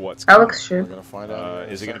sure what's coming. Alex should. We're gonna find out.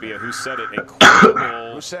 Is it going to be a who said it? A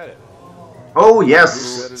quotable. Who said it? Oh Who yes,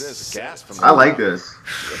 said it is? Gasp from I like this.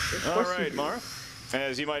 All right, Mara.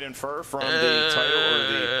 As you might infer from the title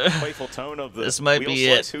or the playful tone of the This might wheel be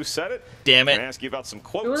slice, it. Who said it? Damn it. I'm going to ask you about some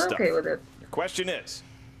quote He was stuff. okay with it. Your question is,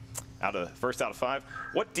 first out of 5,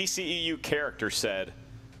 what DCEU character said,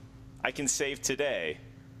 "I can save today,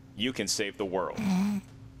 you can save the world"?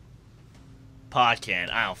 Podcan.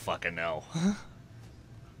 I don't fucking know.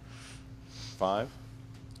 5,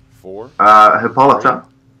 4, Hippolyta.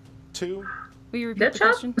 2. Will you repeat the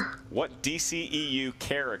question? What DCEU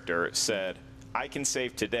character said, "I can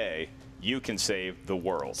save today, you can save the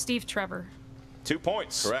world"? Steve Trevor. 2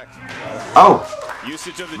 points. Correct. Oh,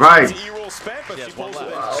 Usage of the right. DCE rule spent, but she pulls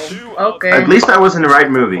it. Okay. At least I was in the right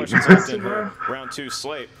movie. Questions left in her round 2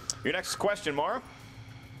 slate. Your next question, Mara.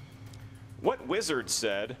 What wizard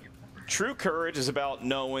said, "True courage is about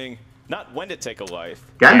knowing not when to take a life,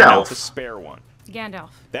 Gandalf. but to spare one"? Gandalf.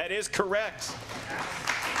 That is correct.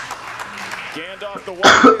 Gandalf the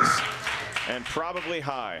Wise and probably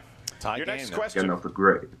high. Your next question. Gandalf the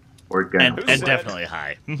Great. Or And, Gandalf. and definitely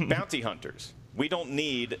high. Bounty hunters. We don't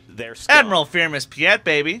need their stuff. Admiral Firmus Piet,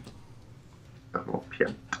 baby. Admiral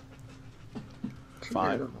Piet.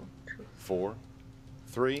 5, 4,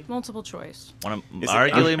 3. Multiple choice. One of, Is it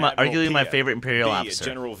arguably, A, Admiral arguably my Piet, favorite Imperial B, officer.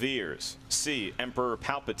 General Veers, C, Emperor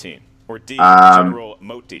Palpatine, or D, Um, General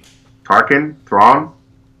Moti? Tarkin. Thrawn.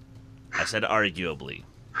 I said arguably.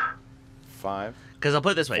 5. Because I'll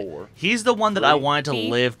put it this way. 4, He's the one that I wanted to B.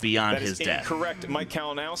 live beyond That is his death. incorrect. Mike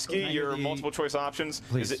Kalinowski, your multiple choice options.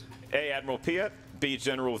 Please. Is it A, Admiral Piet, B,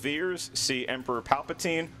 General Veers, C, Emperor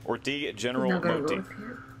Palpatine, or D, General Not gonna Moti? go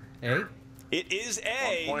with A? It is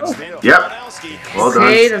A. Point steal. Yep. Kalinowski. Well done.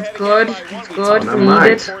 Okay, that's good. That's good. Well, We never need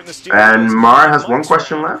mind. it. And Mara has one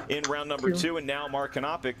question left. In round number 2, and now Mark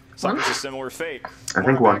Kanopic One? suffers a similar fate. I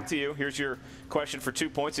think Mara, one. back to you. Here's your question for 2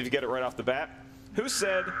 points if you get it right off the bat. Who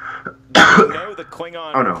said, "Do you know the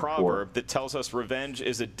Klingon Oh, no, proverb 4. that tells us revenge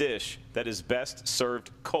is a dish that is best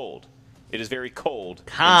served cold? It is very cold. in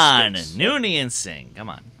Khan, space." Noonien Singh. Come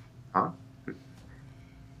on. Huh?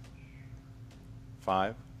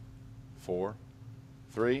 5, 4,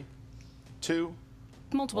 3, 2.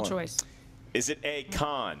 Multiple One. choice. Is it A,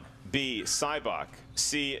 Khan, B, Cybok,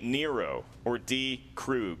 C, Nero, or D,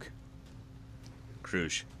 Krug?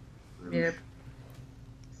 Kruge. Yep.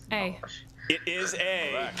 A. It is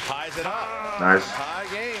A. Ties it up. Nice. Tie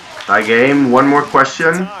game. Tie game. One more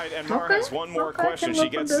question. Tied, and Mara Okay, has one more okay, I question. can She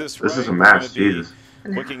work gets with this This right. is a We're match, gonna be Jesus.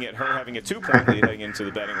 Looking at her having a 2-point lead heading into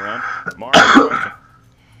the betting round. Mara, your question.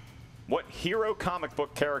 What hero comic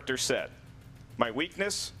book character said, "My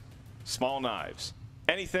weakness, small knives.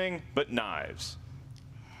 Anything but knives"?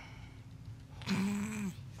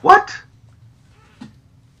 What?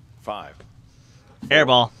 5,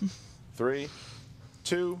 Airball. 3,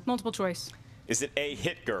 2. Multiple choice. Is it A,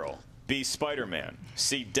 Hit Girl, B, Spider-Man,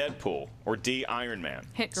 C, Deadpool, or D, Iron Man?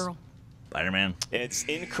 Hit girl. Spider-Man. It's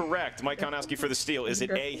incorrect. Mike Kalinowski for the steal. Is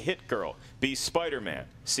it A, Hit Girl, B, Spider-Man,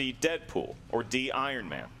 C, Deadpool, or D, Iron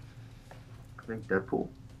Man? I think Deadpool.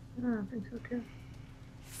 I don't think so too.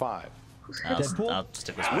 5. I'll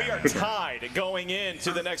stick with We are Spider-Man. tied going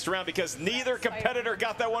into the next round because neither competitor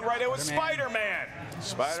got that one right. It was Spider-Man.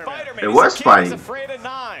 Spider-Man. It He's was a kid, he's Spidey. afraid of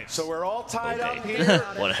knives. So we're all tied up Okay. here.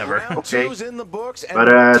 Whatever. Round Okay. 2's in the books. And But,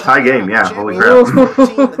 we're tie tied game, up. yeah, holy Champion crap.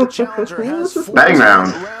 14, the challenger has 4. Betting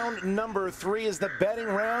round. Round number 3 is the betting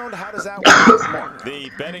round. How does that work, Mark?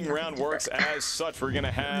 The betting round works as such. We're going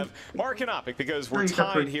to have Mark Kanopic because we're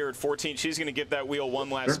tied here at 14. She's going to give that wheel one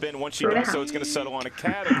last spin. Once she does so, it's going to settle on a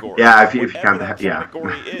category. Yeah, if you Whatever count that that, yeah.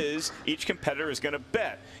 category is, each competitor is going to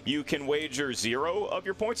bet. You can wager 0 of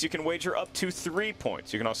your points. You can wager up to 3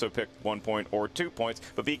 points. You can also pick 1 point or 2 points,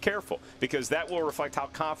 but be careful because that will reflect how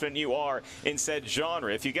confident you are in said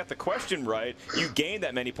genre. If you get the question right, you gain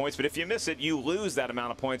that many points, but if you miss it, you lose that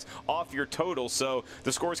amount of points off your total. So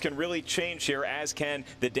the scores can really change here, as can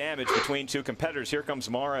the damage between two competitors. Here comes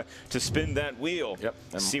Mara to spin that wheel. Yep.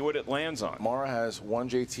 And see what it lands on. Mara has 1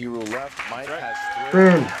 JT rule left. Mike has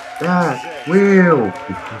 3. Spin that wheel.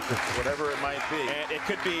 Whatever it might be. And it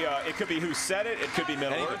could be Who Said It. It could be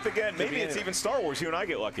Middle Earth again. Maybe it's even Star Wars. You and I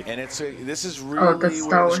get lucky. And this is that's really Star where the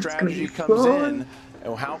Wars. It's gonna strategy be comes fun. in,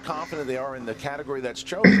 and how confident they are in the category that's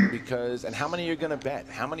chosen. And how many you're going to bet?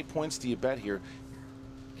 How many points do you bet here?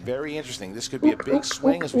 Very interesting. This could be a big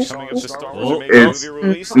swing as we saw Coming in up to Star Star Wars. Wars, maybe a It's movie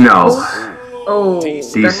release. no. Oh,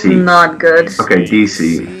 DC. that's not good. Okay,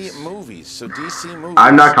 DC. DC movies. So DC movies.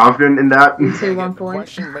 I'm not confident in that. Say 1 point.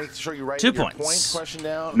 Question, make sure you write 2 your points. point question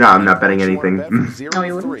down. No, I'm not betting anything. No,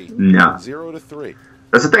 you wouldn't? No. 0 to 3.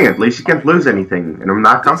 That's the thing. At least you can't lose anything, and I'm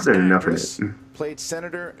not confident enough in it. Played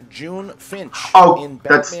Senator June Finch. Oh, in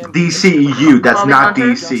that's Batman DCEU. That's Holly not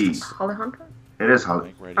Hunter? DC. Holly Hunter? It is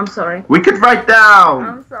Holly. I'm sorry. We could write down.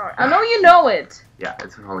 I'm sorry. I know you know it. Yeah,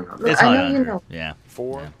 it's Holly Hunter. It's I Holly know you Hunter. know. Yeah.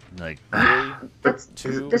 4, Like, 3,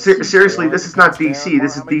 2. Seriously, this is not DC.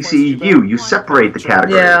 This is DCEU. You separate the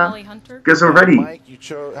category. Yeah. Holly Hunter. Because already. Mike, you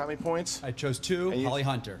chose how many points? I chose 2. Holly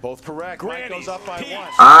Hunter. Both correct. Mike goes up by 1.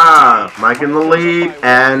 Ah, Mike in the lead,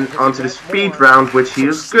 and onto the speed round, which he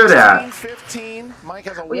is good at. 15. Mike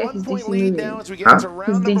has a Oh, yeah, he's 1-point DC lead movie. now as we get Huh? into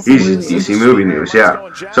round He's number DC He's movie. DC movie news, yeah.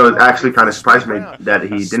 So it actually kind of surprised me that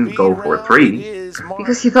he didn't go for 3.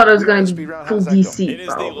 Because he thought it was going to be full It DC, is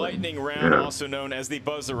the probably. lightning round, Yeah. also known as the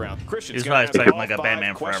buzzer round. Christian's he's gonna probably have expecting all like a 5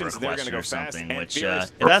 Batman Forever questions. They're question gonna or go fast something, and which,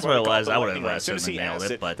 furious. if that's what it We're was, I called would the have lightning round. As soon as he nailed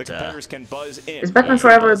asks it, but, the competitors can buzz in. Is Batman Once they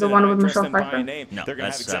Forever buzz the in, one I with address Michelle them by Pfeiffer? name. No, They're gonna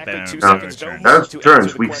have that's, exactly Batman 2 Returns. seconds. That was to Turns.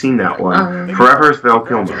 answer the We've seen that question. one. Forever is Val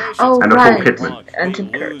Kilmer. Oh, And Nicole right. Kidman. And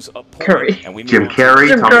Jim Lose a point, Curry. and we move Jim on to Carrey,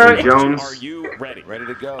 Jim Tommy Curry. Lee Jones. Are you ready? Ready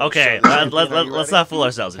to go. okay, So the champion, are you let's ready? not fool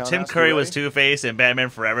ourselves. If Tim Counthouse, Curry you was ready? Two-Face in Batman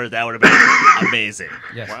Forever, that would have been amazing.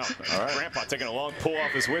 Yes. Wow. All right. Grandpa taking a long pull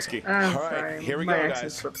off his whiskey. I'm All right, sorry. here we My go, accent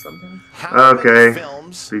guys. slips sometimes. How many Okay.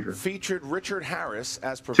 films Feature. featured Richard Harris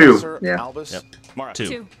as 2. Professor Yeah. Albus? Yep. Mara. 2.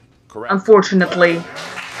 2. Correct. Unfortunately.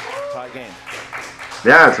 Tie game.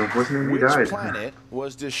 Yeah, it's unfortunate he Which died. planet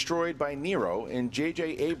was destroyed by Nero in J.J.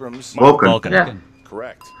 Abrams' Vulcan. Vulcan. Yeah.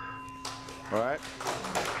 Correct. All right.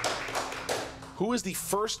 Who is the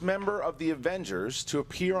first member of the Avengers to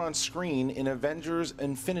appear on screen in Avengers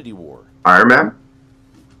Infinity War? Iron Man?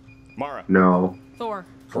 Mara. No. Thor.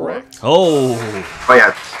 Correct. Oh. Oh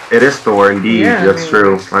yeah, it is Thor indeed. Yeah. That's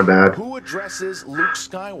true. My bad. Who addresses Luke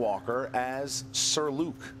Skywalker as Sir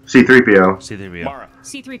Luke? C-3PO. C-3PO. Mara.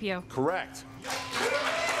 C-3PO. Correct.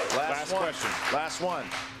 Last question. Last one.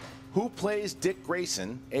 Who plays Dick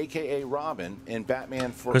Grayson, a.k.a. Robin, in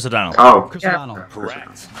Batman for... Chris O'Donnell. Oh. Chris Yeah. O'Donnell.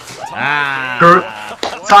 Correct. Ah.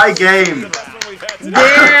 Tie game.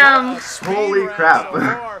 Damn! Holy crap.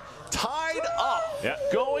 Tied up. Yeah.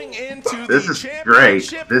 Going into This the is great.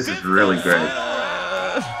 championship This is really fifth.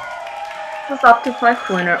 great. It's up to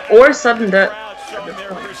 5-pointer or sudden death.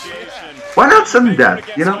 Why not sudden death?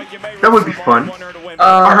 You know, that would be fun.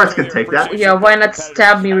 Our hearts can take that. Yeah, why not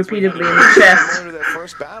stab me repeatedly in the chest? Their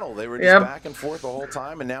first battle. They were just Yep. back and forth the whole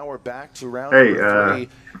time, and now we're back to round Hey, number 3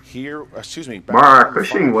 here. Excuse me. back Mara to round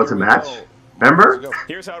Cushing 5. was a Here we match. go. Remember?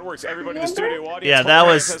 Here's how it works. Everybody in the studio audience. Yeah, hold that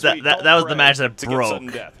your was hands as we that don't was the pray match that to get broke sudden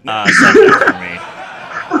death. Sunday for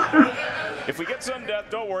me. If we get sudden death,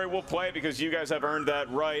 don't worry, we'll play because you guys have earned that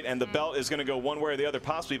right, and the belt is going to go one way or the other,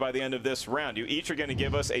 possibly by the end of this round. You each are going to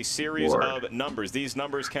give us a series of numbers. These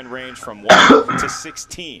numbers can range from 1 to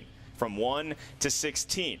 16. From 1 to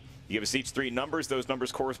 16. You give us each 3 numbers. Those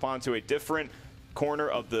numbers correspond to a different corner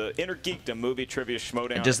of the Inner Geekdom Movie Trivia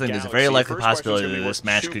Schmoedown. I just think there's a Galaxy. very likely First question's possibility gonna be that this worth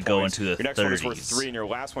match 2 could go points. into the Your next one is worth 30s. 3, and your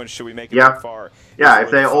last one, should we make it Yeah. that far? Yeah, is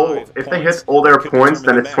if they worth all 5 if they points. hit all their Could points,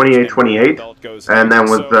 then determine it's the match, 28-28, and belt goes and then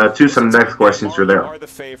with so 2 some next questions, you're there. are the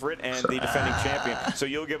favorite and the defending champion. So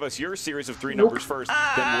you'll give us your series of 3 numbers first,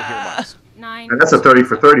 then we'll hear mine. 9. And that's a 30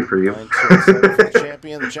 for 30 for you. 9, 2, 7 for the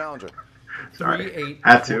champion, the challenger. Sorry. 3, 8,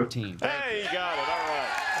 Had to. 14. Hey, you got it. All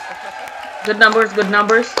right. Good numbers, good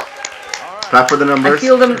numbers. Clap for the I numbers.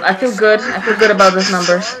 feel them. I feel good. I feel good about those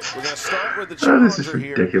numbers. We're going to start with the Oh, this is challenger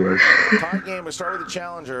here. ridiculous. Tie game, we start with the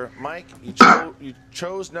challenger. Mike, you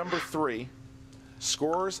chose number 3,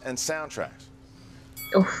 scores and soundtracks.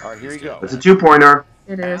 Oof, All right, here you go. It's a 2-pointer.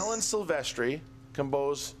 it is. Alan Silvestri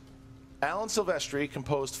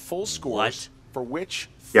composed full scores for which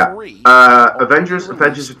Yeah. 3? Avengers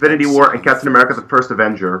Infinity War, and Captain America the First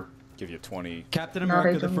Avenger. Give you 20. Captain Not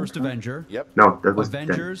America, the even First one. Avenger. Yep. No, that was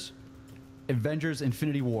Avengers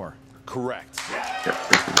Infinity War. Correct.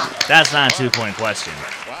 That's not a 2-point question.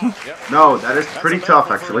 Wow. Yep. No, that is pretty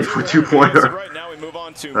tough actually for 2-pointer. Right now we move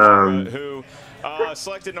on to Mara, who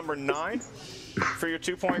selected number 9 for your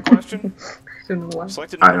 2-point question.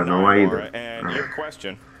 Selected I number don't know 9, why Mara, either. and your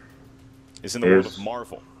question is in the world of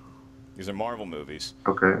Marvel. These are Marvel movies.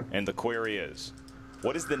 Okay. And the query is,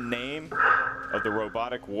 what is the name of the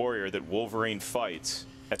robotic warrior that Wolverine fights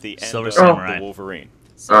at the end Silver of Samurai. the Wolverine?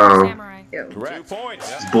 Oh. Samurai. Correct. 2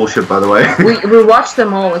 points. It's bullshit, by the way. We watched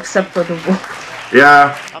them all except for the wolf.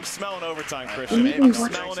 Yeah. I'm smelling overtime, Christian. We I'm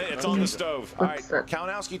watched smelling it. It's on the stove. All right,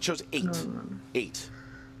 Kalinowski chose 8. 8.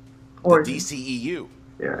 Origin. DCEU.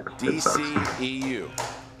 Yeah. that sucks. DCEU.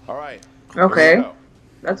 All right. Okay. Here we go.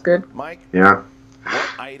 That's good. Mike, Yeah.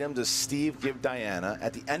 what item does Steve give Diana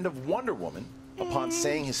at the end of Wonder Woman upon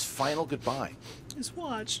saying his final goodbye? His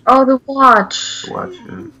watch. Oh, the watch. Watch.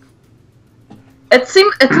 Yeah.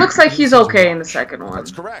 It looks like he's okay in the second one.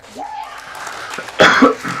 That's correct. All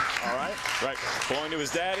right. Right. Belonging to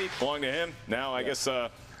his daddy, belonging to him. Now, I guess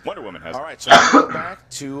Wonder Woman has it. All right, so now we go back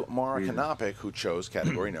to Mara Kanopik, who chose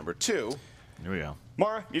category number 2. Here we go.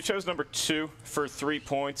 Mara, you chose number 2 for 3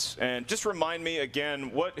 points. And just remind me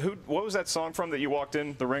again, what was that song from that you walked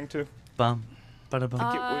in the ring to? Bum. Ba-da-bum.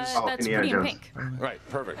 That's Indiana Pretty in Jones. Pink. Right,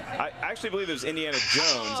 perfect. I actually believe it was Indiana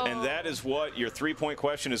Jones, and that is what your 3-point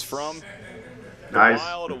question is from. The Nice.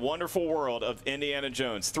 wild, wonderful world of Indiana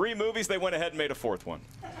Jones. 3 movies, they went ahead and made a 4th one.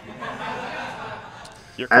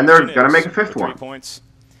 Your And they're question gonna is, make a 5th for 3 one. points.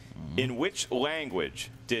 In which language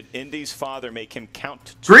did Indy's father make him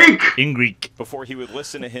count to Greek. In Greek. before he would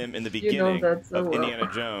listen to him in the You know beginning that so of well. Indiana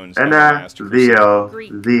Jones? And and the Master Crusade?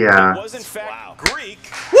 Greek. It was in fact Greek.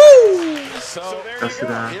 So there That's you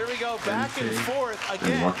go. it, Here we go, back and forth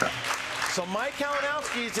again. Mukha. So Mike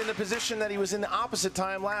Kalinowski is in the position that he was in the opposite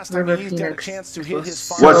time last River time. He's got a Phoenix chance to hit his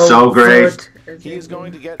was final. Was so great. good. He is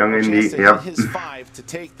going to get Young a chance Indy, to yep. hit his 5 to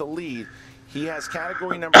take the lead. He has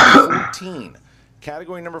category number 14.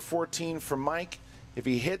 Category number 14 for Mike. If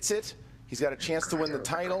he hits it, he's got a chance to win the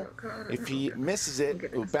title. If he misses it,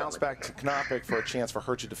 it will bounce back to Knopik for a chance for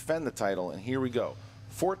her to defend the title. And here we go.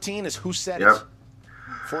 14 is Who Said Yep. It.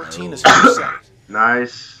 14 is Who Said It.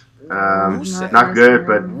 Nice. Who said Not good,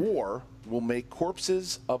 but War will make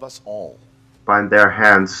corpses of us all. by their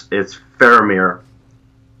hands, it's Faramir.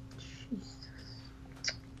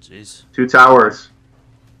 Jeez. 2 Towers.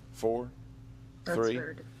 4, That's 3.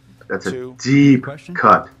 weird. That's a 2. deep Question?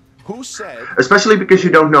 cut. Who said? Especially because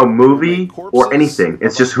you don't know movie or anything.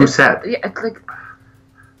 It's just who said. Yeah, it's like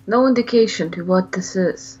no indication to what this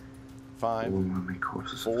is. 5, Ooh, how many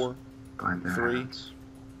corpses 4, by their 3, hands?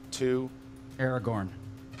 2. Aragorn.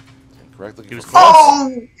 Correct. Looking He was for close.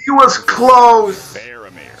 Oh, he was close.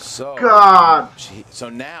 Faramir. So, God. so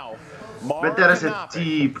now, Mara But that is a Knopik,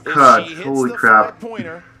 deep if cut. she hits Holy the crap.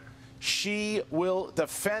 5-pointer, she will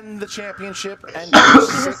defend the championship and She go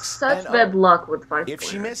has 6 such and bad 0. luck with 5 If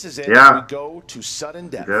she misses it, Yeah. we go to sudden He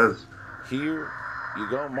death. does. Here you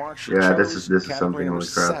go, Mark. She Yeah, chose this is category something. number Holy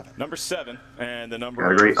crap. 7. Number 7, and the number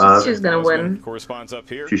Category of of. She's gonna win. corresponds up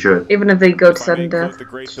here. She should. Even if they go to If I may sudden quote death. the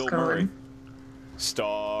great she's Bill gonna Murray. win.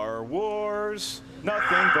 Star Wars,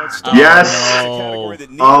 nothing but Star Yes! Wars. A category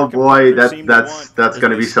that neither Oh boy, competitor seemed to want. that's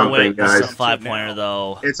gonna be something, Wait, this is guys. a 5-pointer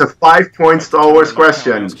though. It's a 5-point Star Wars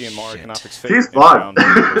question. Kalinowski and Mara Knopik's fate She's in fucked. round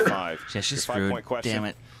number 5. Yeah, she's Your 5-point screwed. question Damn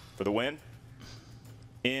it. for the win.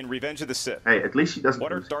 In Revenge of the Sith, Hey, at least she doesn't.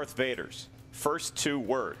 what are lose. Darth Vader's first 2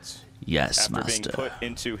 words Yes, after being master. put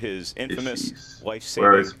into his infamous Jeez. life-saving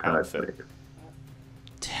Where is Pat? outfit?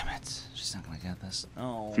 Damn it. She's not gonna get this.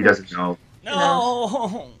 No. She doesn't know.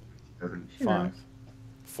 No. Doesn't. 5,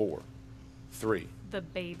 4, 3, The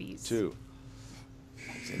babies. 2.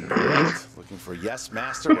 Looking for yes,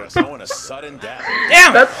 master. We're going to sudden death.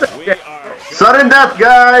 Damn. We are Sudden death,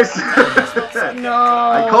 guys. No.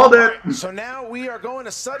 I called it. So now we are going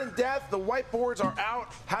to sudden death. The whiteboards are out.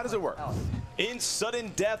 How does it work? in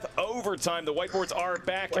sudden death overtime. The whiteboards are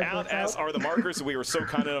back out, as are the markers that we were so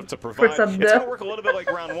kind enough to provide. It's sudden going to death. work a little bit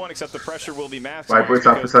like round one, except the pressure will be maximized. Whiteboards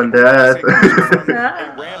out for because sudden death.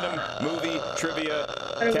 a random movie trivia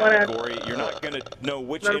don't wanna- category. You're not going to know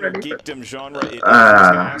which Not inner ready for- geekdom genre it is. Just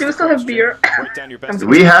gonna ask Do we the still have question, beer? Write down your best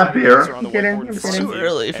We have answer beer. on the I'm kidding, whiteboard in I'm front kidding. of Too you,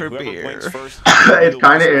 early and for whoever beer. blinks first It will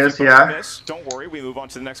kinda lose. is, If you both yeah. miss, don't worry, we move on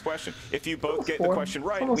to the next question. If you both get the Four. question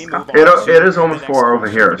right, Almost we move got on. it. to It is the almost next 4 over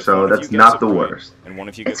question. here, If so one of that's you not gets the it right, worst. and one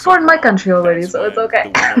of you It's gets 4 in it my wrong, country already, that's so it's when okay.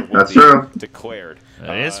 the winner will That's be true. declared.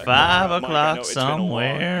 It's Mike, 5 I know o'clock it's been a long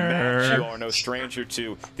match. somewhere. You are no stranger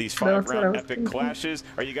to these That's what I 5-round was epic thinking. clashes.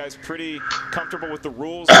 Are you guys pretty comfortable with the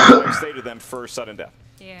rules? I've stated them for sudden death.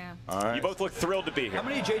 Yeah. All right. You both look thrilled to be here. How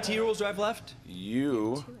many JT rules do I have left?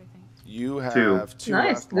 You have Two. two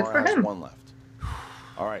Nice, left. good Mara for has him. 1 left.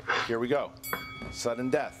 All right, here we go. Sudden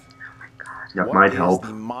death. That What might is help.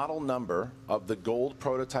 the model number of the gold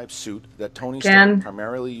prototype suit that Tony Again. Stark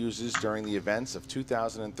primarily uses during the events of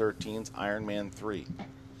 2013's Iron Man 3?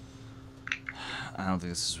 I don't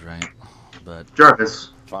think this is right, but Jarvis,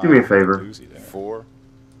 do me a 5, favor. 4,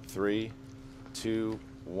 3, 2,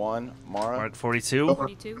 1. Mara. Mark 42.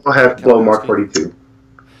 42. Go ahead, blow Mark 42.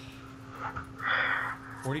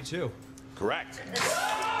 42. Correct.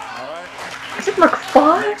 All right. Is it Mark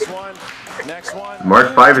 5? Next one. Next one.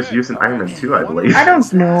 Mark 5 is used in Iron Man 2, I believe. I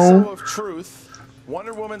don't know. Lasso of Truth.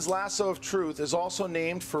 Wonder Woman's lasso of truth is also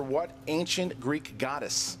named for what ancient Greek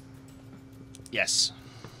goddess? yes.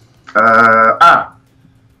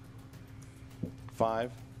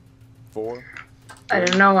 5, 4. I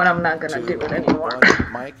don't know what I'm not gonna do it anymore.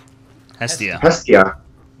 Mike? Hestia. Hestia.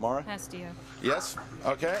 Mara? Hestia. Yes?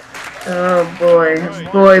 Okay. Oh boy,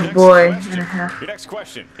 boy. Your next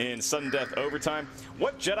question in sudden death overtime.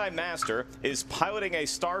 What Jedi Master is piloting a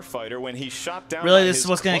starfighter when he shot down Really, by this his is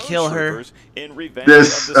what's gonna clone kill her? troopers in Revenge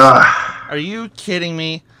This, of the Sith? Are you kidding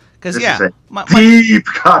me? Because This yeah, is a deep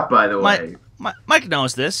cut, by the way. Mike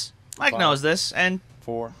knows this. Mike knows this, and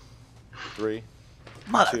 4, 3, 2,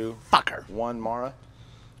 motherfucker. 1. Mara?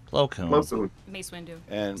 Plo Koon. Mace Windu.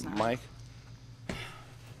 And Mike?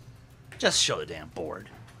 Just show the damn board.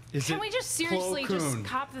 Can we just seriously just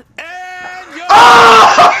cop the...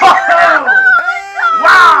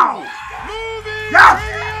 Wow!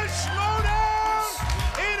 Yes!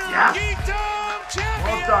 Yes!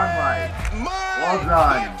 Well done, Mike. Well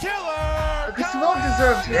done. It's well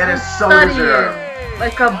deserved. It is so Studying deserved.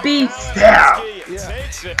 like a beast. Damn!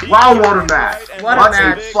 Wow, what a match. What a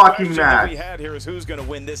match. fucking All we match. had here is who's going to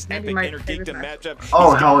win this epic my intergeekdom matchup.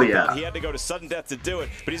 Oh, He's hell got the yeah. belt. He had to go to sudden death to do it,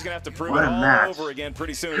 but he's going to have to prove What it a all match. over again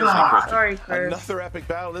pretty soon. God. Sorry, Chris. Another epic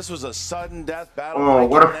battle. This was a sudden death battle. Oh, Mike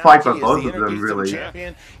what a fight by Kalinowski is both the of them, Intergeekdom really.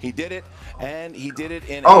 Champion. He did it, and he did it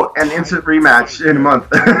in Oh, an instant rematch in a month.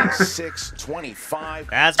 26-25.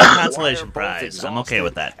 That's my consolation prize. I'm okay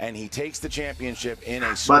with that. And he takes the championship in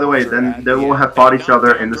a By the way, sculpture then at they the will end. have fought each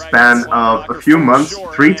other in the span of a few months,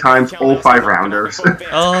 3 times, all 5 rounders.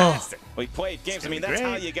 Oh. We played games. I mean, that's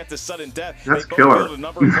how you get to sudden death. That's They both killer. fielded a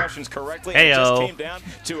number of questions correctly. And it just Heyo. came down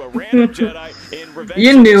to a random Jedi in Revenge.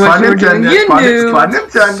 You knew what Pun you were doing. intended, You knew. pun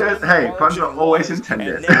intended. Hey, puns are always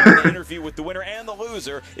intended. And now the interview with the winner and the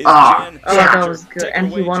loser is Ah, Jen. Oh, that was good. Take And it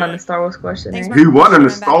he away, won on Jen. the Star Wars question. Thanks, Eh? Mark. He won on the I'm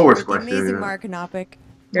back Star here Wars with the question, Amazing yeah. Mark Canopic.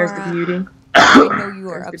 There's the Mara, beauty. I know you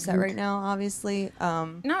are There's the upset beauty. right now, obviously.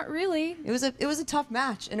 Not really. It was a tough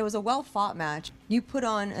match, and it was a well fought match. You put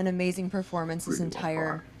on an amazing performance this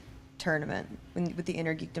entire tournament with the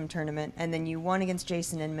Intergeekdom tournament, and then you won against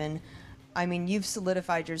Jason Inman. I mean, you've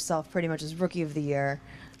solidified yourself pretty much as Rookie of the Year.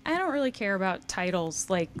 I don't really care about titles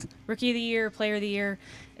like Rookie of the Year, Player of the Year.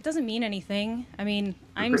 It doesn't mean anything. I mean,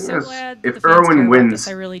 I'm thing so is, glad that if the fans care Irwin about wins this.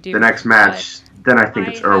 I really do. the next match, then I think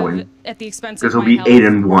it's have, Irwin. at the expense Because of he'll my be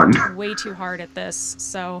health, 8-1. worked way too hard at this,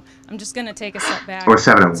 so I'm just gonna take a step back. Or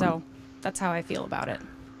 7-1. So that's how I feel about it.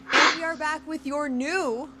 And we are back with your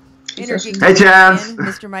new She said she- Intergeekdom Hey, Chance. champion,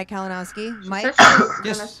 Mr. Mike Kalinowski. Mike,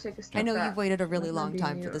 Yes. I know you've waited a really long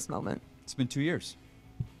time for this moment. It's been 2 years.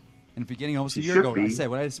 In the beginning, almost a She year should ago, be. I said,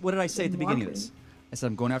 what did I say at the beginning of this? I said,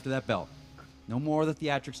 I'm going after that belt. No more of the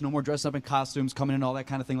theatrics, no more dressing up in costumes, coming in, all that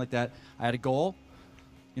kind of thing like that. I had a goal.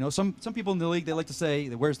 You know, some people in the league, they like to say,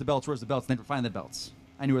 where's the belts, and never find the belts.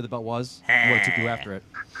 I knew where the belt was, and what it took to go after it.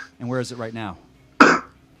 And where is it right now?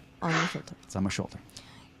 On your shoulder. It's on my shoulder.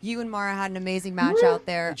 You and Mara had an amazing match out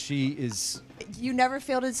there. She is... You never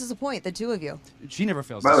failed to disappoint, the two of you. She never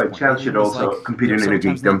fails. By the way, to Chance should also compete in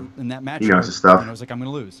Intergeekdom. Intergeekdom. In that match, He knows his stuff. I was like, I'm going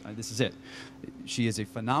to lose. This is it. She is a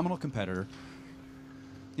phenomenal competitor.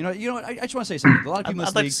 You know what? I just want to say something. A lot of people in I'd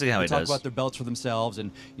this like to league see how they he talk does. about their belts for themselves, and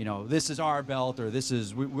you know, this is our belt, or this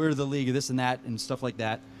is we're the league, or this and that, and stuff like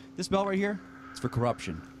that. This belt right here, it's for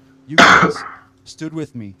corruption. You guys stood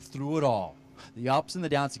with me through it all, the ups and the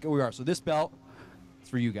downs. Here we are. So this belt, it's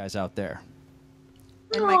for you guys out there.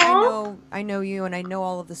 And Mike, I know you, and I know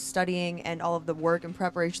all of the studying and all of the work and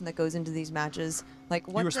preparation that goes into these matches. Like,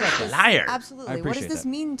 what does respect this, that. Liar. Absolutely. I What does appreciate this that.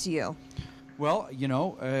 mean to you? Well, you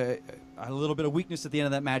know, a little bit of weakness at the end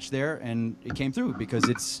of that match there, and it came through because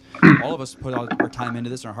it's all of us put our time into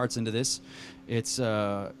this and our hearts into this. It's,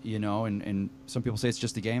 you know, and some people say it's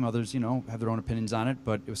just a game. Others, you know, have their own opinions on it,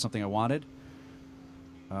 but it was something I wanted.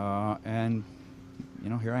 And, you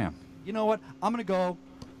know, here I am. You know what? I'm going to go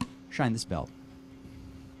shine this belt.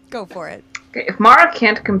 Go for it. Okay, if Mara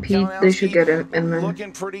can't compete, they should get Inman.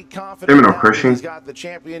 Looking pretty confident. Inman or now. Cushing? He's got the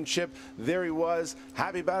championship. There he was.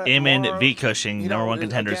 Happy about it. Inman Mara, v. Cushing, you know, #1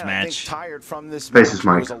 contenders again, I think match. tired from this Faces match.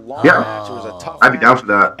 Mike. It was a long Yeah. match. It was a tough I'd be down for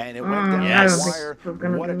match, that. and it went down Yes. the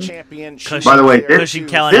wire. What a champion. By the way, Cushing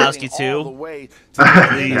Kalinowski all the too. way to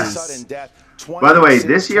Please. sudden death. By the way,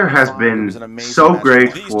 this year has been so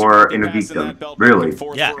great for Intergeekdom. Really.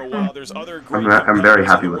 Yeah. I'm very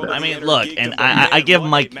happy with it. I mean, look, and I give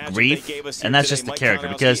Mike grief, and that's just the character,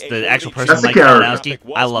 because the actual person, That's the Mike character.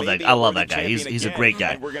 Kalinowski, I love that guy. He's a great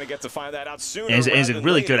guy. We're going to get to find that out sooner. And he's a rather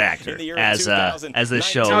really than good later actor, in the year as 2019. this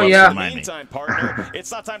show Oh, loves yeah. to remind me. Meantime, partner,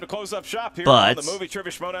 it's not time to close up shop here But- on the Movie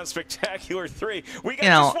Trivia Schmoedown Spectacular 3. We got You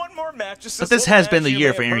know, just one more match. Just but this has been the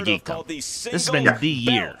year for Intergeekdom. Intergeekdom. This has been the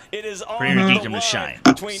year It is for on Intergeekdom. Geekdom to shine.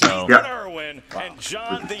 So Irwin and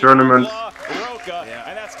John the tournament. Roca,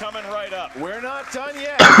 and that's coming right up. We're not done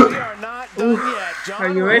yet. We are not done yet. John Are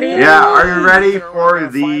you ready? Yeah, are you ready for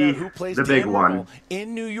the big one?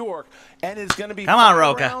 In New York, and it's going to be Come on, 5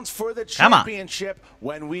 Roca. rounds for the Come on. championship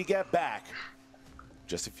when we get back.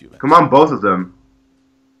 Just a few minutes. Come on, both of them.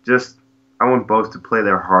 Just, I want both to play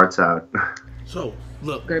their hearts out. So,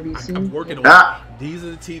 look, Gonna be soon. I'm working on Ah. these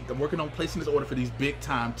are the I'm working on placing this order for these big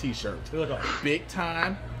time t-shirts. Big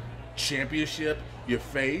time, championship, your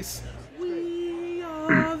face. We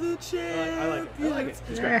are the champions. I like it. I like it.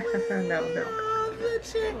 It's great. No.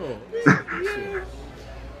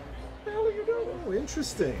 Oh,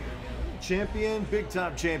 interesting. Champion, big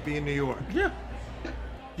time champion, New York. Yeah.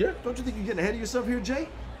 Yeah. Don't you think you're getting ahead of yourself here, Jay?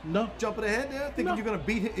 No. Jumping ahead there, thinking No. you're gonna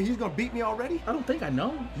beat him. He's gonna beat me already. I don't think I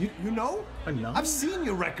know. You know? I know. I've seen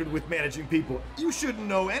your record with managing people. You shouldn't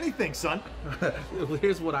know anything, son. Well,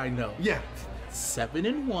 here's what I know. Yeah.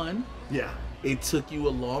 7-1. Yeah. It took you a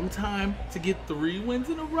long time to get 3 wins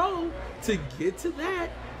in a row to get to that.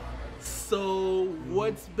 So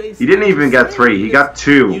what's basically He didn't even get 3. He got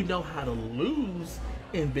 2. You know how to lose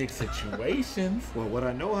in big situations. Well, what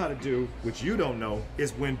I know how to do, which you don't know,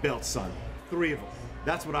 is win belts, son. 3 of them.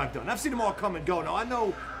 That's what I've done. I've seen them all come and go. Now I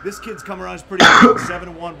know this kid's come around. He's pretty good.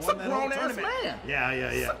 7-1. Won It's a that whole grown-ass tournament. man. Yeah.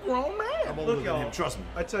 It's a grown man. I'm older Look, than y'all. him. Trust me.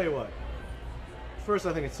 I tell you what. First,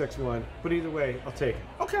 I think it's 6-1, but either way, I'll take it.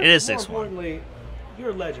 Okay. it is More 6-1. importantly, you're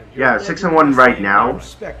a legend. Yeah, You're a 6-1 legend. right now, I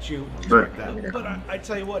respect you. but- But I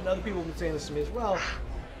tell you what, and other people have been saying this to me as well.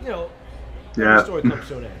 You know, Yeah. every story comes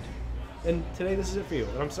to an end. And today, this is it for you.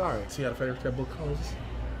 And I'm sorry. See how the favorite book closes?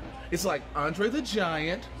 It's like Andre the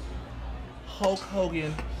Giant, Hulk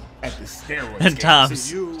Hogan at the steroids. And game. Tom's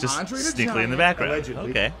So you, just Andre the sneakily in the Giant, background. allegedly.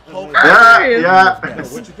 Okay. Hulk Yeah, Hogan. yeah.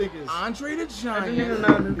 What you think is... Andre the didn't even know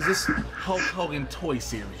Giant this. is this Hulk Hogan toy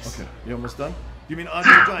series. Okay. You almost done? You mean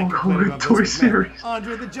Andre the Giant complaining about Toy Vince McMahon? series.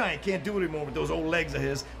 Andre the Giant can't do it anymore with those old legs of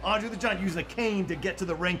his. Andre the Giant using a cane to get to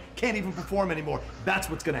the ring, can't even perform anymore. That's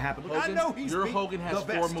what's gonna happen. Look, Hogan, I know he's your beat Hogan has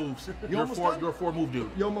the 4 best. moves. You You're almost a done? 4-move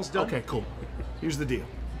dude. You almost done? Okay, cool. Here's the deal.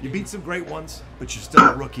 You beat some great ones, but you're still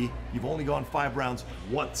a rookie. You've only gone 5 rounds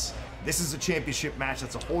once. This is a championship match.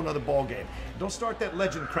 That's a whole nother ball game. Don't start that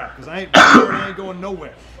legend crap, because I ain't going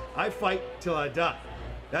nowhere. I fight till I die.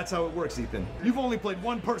 That's how it works, Ethan. You've only played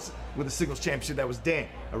one person with a singles championship. That was Dan.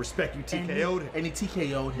 I respect you, TKO'd him. And he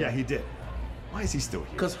TKO'd him. Yeah, he did. Why is he still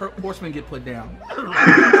here? Because horsemen get put down. You're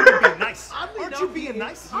being nice. Aren't you being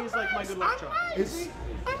nice? He is like my good luck charm. Is he?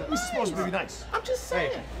 He's supposed to be nice. I'm just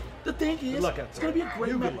saying. Hey. The thing is, luck out it's there. going to be a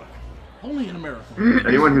great You good match. luck. Only in America.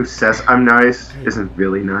 Anyone who says I'm nice isn't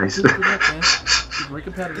really nice. Good luck, man. You're a great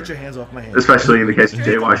competitor. Get your hands off my hand. Especially in the case of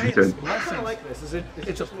Jay Washington. I kind of like this. Is it?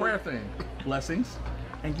 It's a prayer thing. Blessings.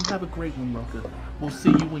 And you have a great one, Roca. We'll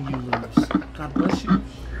see you when you lose. God bless you.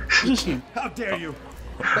 Thank you. How dare you?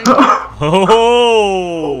 Thank you.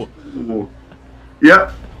 Oh! Ooh.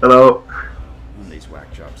 Yep. Hello. These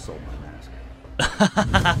whack jobs sold my mask.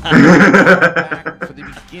 Back for the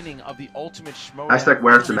beginning of the Ultimate Schmoedown. Hashtag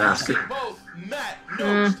where's the mask? Both Matt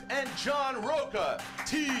Nost and John Roca,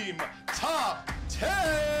 Team Top 10.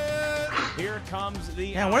 Here comes the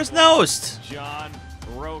Yeah, where's Nost? John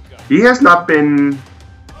Roca. He has not been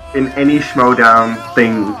in any Schmoedown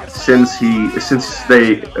thing since he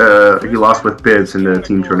lost with Bibbs in the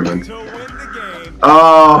team tournament.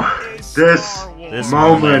 Oh, this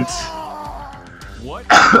moment. What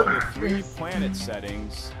are the 3 planet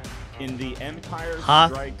settings in the Empire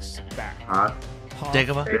Hoth. Strikes Back?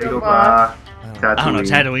 Dagobah? Dagobah. I don't know,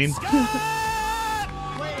 Tatooine.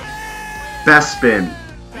 Bespin.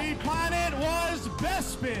 The planet was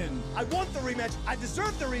Bespin. I want the rematch. I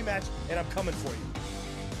deserve the rematch, and I'm coming for you.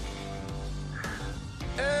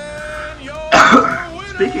 And your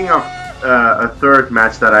Speaking of a third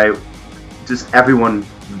match that everyone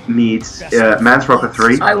needs, Mans Roca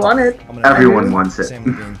 3. I want it. Everyone wants it. Sam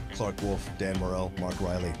Levine, Clark Wolf, Dan Morrell, Mark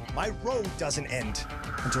Riley. My road doesn't end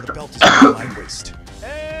until the belt is on my waist.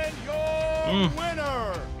 And your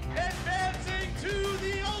winner, advancing to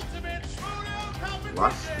the Ultimate Schmoedown competition.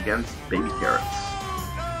 Lost against Baby Carrots.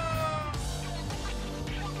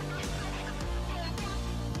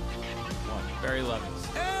 Barry Levins.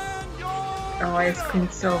 Oh, I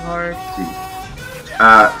screamed so hard.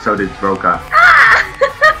 So did Roca.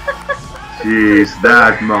 Jeez,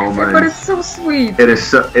 that moment. But it's so sweet. It is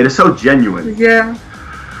so genuine. Yeah.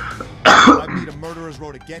 I beat a murderer's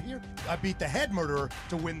row to get here. I beat the head murderer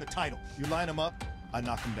to win the title. You line them up, I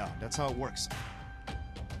knock them down. That's how it works.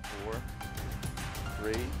 4,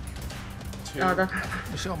 3, 2. Oh, that...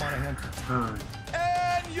 Michelle Monaghan.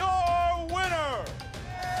 And your winner.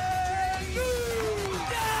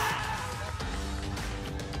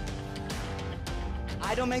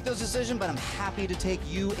 I don't make those decisions, but I'm happy to take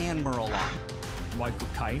you and Merle on. Michael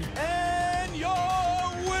Caine. And your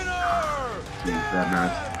winner! That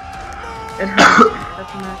match. It hurts.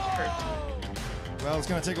 That match hurts. Well, it's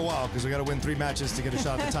going to take a while because we got to win 3 matches to get a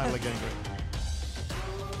shot at the title again.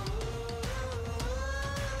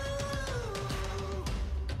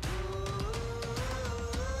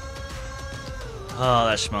 Oh,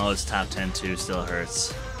 that Schmo's top 10 too still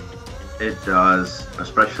hurts. It does,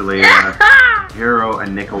 especially Hero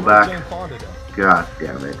and Nickelback. God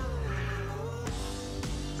damn it.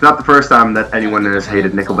 It's not the first time that anyone has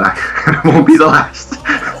hated Nickelback. It won't be the last.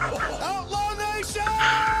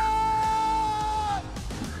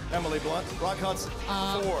 Emily Blunt, Rock Hudson,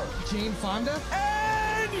 4. Jane Fonda.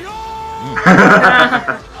 And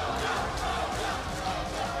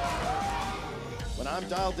When I'm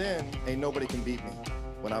dialed in, ain't nobody can beat me.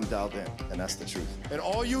 When I'm dialed in, and that's the truth. And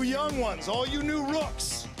all you young ones, all you new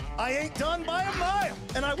rooks, I ain't done by a mile,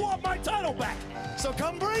 and I want my title back. So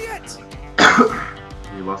come bring it.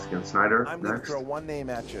 He lost against Snyder. I'm going to throw one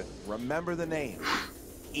name at you. Remember the name.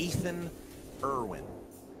 Ethan Irwin.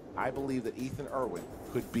 I believe that Ethan Irwin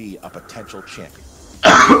could be a potential champion.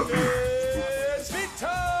 It's big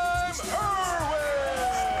time, Irwin!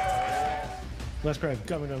 Les Craig,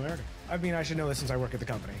 coming to America. I mean, I should know this since I work at the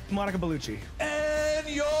company. Monica Bellucci. And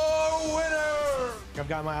your winner! I've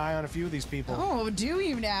got my eye on a few of these people. Oh, do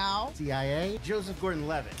you now? CIA, Joseph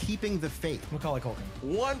Gordon-Levitt, Keeping the Faith. Macaulay Culkin.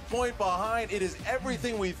 1 point behind. It is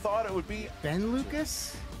everything we thought it would be. Ben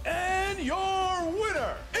Lucas. And your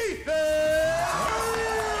winner, Ethan!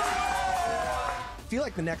 I feel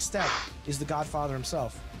like the next step is the Godfather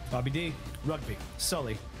himself. Bobby D, Rugby,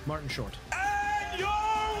 Sully, Martin Short. And your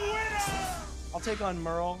winner! I'll take on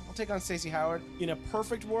Merle. I'll take on Stacey Howard. In a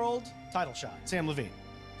perfect world, title shot. Sam Levine.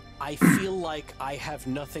 I feel like I have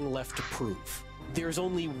nothing left to prove. There's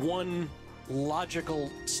only one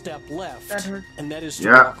logical step left, and that is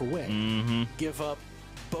to walk away. Give up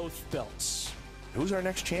both belts. Who's our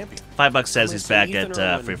next champion? $5 says he's back at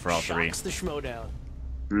Free for All 3. The Schmoedown.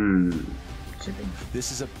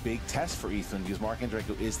 This is a big test for Ethan because Mark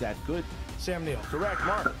Andreyko is that good. Sam Neill. Correct,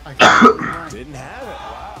 Mark. Didn't have it.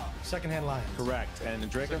 Wow. Secondhand Lions. Correct. And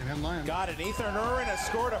Andreyko? Secondhand Lions. Got it. Ethan Irwin has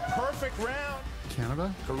scored a perfect round.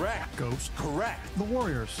 Canada. Correct. Ghost. Correct. The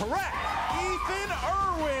Warriors. Correct. Ethan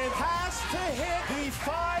Irwin has to hit the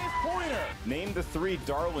 5-pointer. Name the 3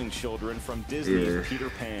 darling children from Disney's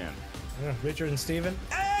Peter Pan. Richard and Steven.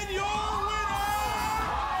 And your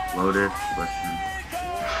winner! Loaded question.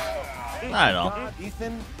 Not at all.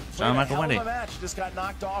 Ethan, John Michael Wendy. just got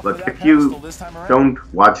knocked off Look, of that if you pedestal this time around. don't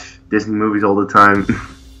watch Disney movies all the time,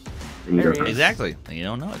 then you don't know. Exactly. You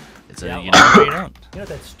don't know it. It's a you know or you don't. You know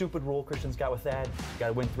that stupid rule Christian's got with Thad? You got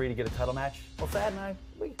to win 3 to get a title match. Well, Thad and I,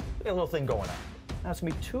 we got a little thing going on. Now it's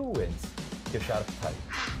gonna be 2 wins to get a shot at the title.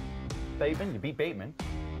 Bateman, you beat Bateman.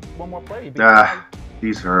 1 more player, you beat.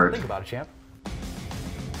 He's hurt. Think about it, champ.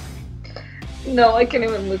 No, I can't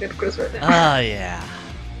even look at Chris right now. Oh yeah.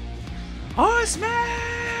 Horseman!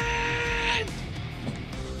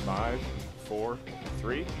 5, 4,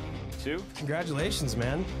 3, 2. Congratulations,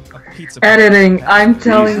 man. A pizza. Editing, I'm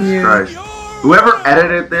telling you. Christ. Whoever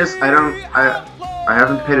edited this, I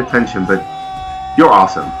haven't paid attention, but you're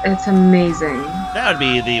awesome. It's amazing. That would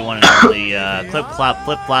be the one and only Clip Clop,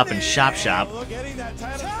 Flip Flop, and Shop Shop.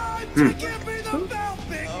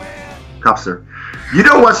 Copster. You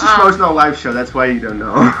don't watch the Schmoedown live show, that's why you don't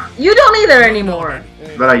know. You don't either anymore.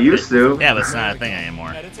 But I used to. Yeah, but it's not a thing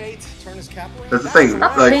anymore. That's the thing.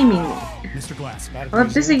 Stop like, shaming me. Mr. Glass. I'm a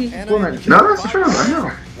busy woman. No, that's true. I know.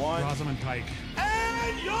 Rosamund Pike.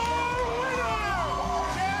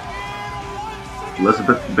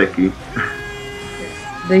 Elizabeth Becky.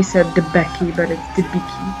 They said the Becky, but it's the Becky.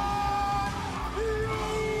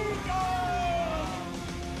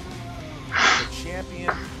 The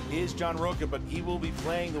champion is John Roca, but he will be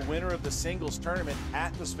playing the winner of the singles tournament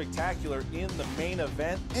at the Spectacular in the main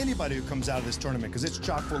event. Anybody who comes out of this tournament, because it's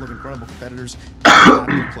chock full of incredible competitors,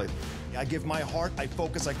 I play. I give my heart, I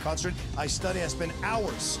focus, I concentrate, I study, I spend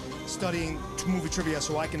hours studying movie trivia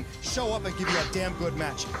so I can show up and give you a damn good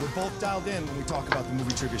match. We're both dialed in when we talk about the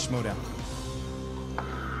Movie Trivia Schmoedown.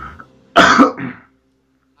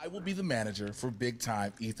 I will be the manager for big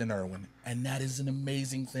time Ethan Irwin, and that is an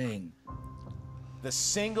amazing thing. The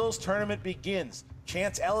singles tournament begins.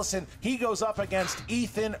 Chance Ellison, he goes up against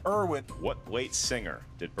Ethan Irwin. What late singer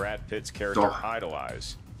did Brad Pitt's character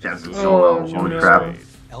idolize? Yes, so holy crap.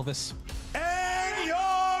 Elvis. And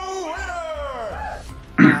your winner!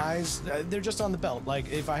 Guys, they're just on the belt. Like,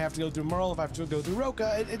 if I have to go through Merle, if I have to go through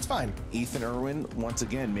Roca, it's fine. Ethan Irwin, once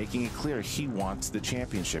again, making it clear he wants the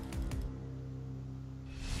championship.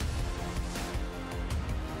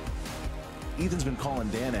 Ethan's been calling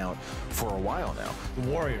Dan out for a while now. The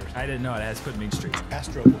Warriors. I didn't know it has put Mean Street.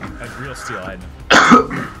 Astro. That's real steel. I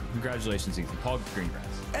know. Congratulations, Ethan. Paul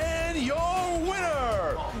Greengrass. And your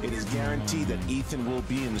winner! It is guaranteed that Ethan will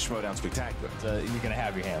be in the Schmoedown Spectacular. You're going to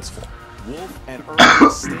have your hands full. Wolf and Irwin, the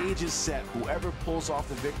stage is set. Whoever pulls off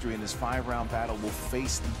the victory in this 5-round battle will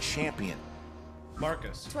face the champion.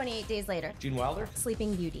 Marcus. 28 days later. Gene Wilder.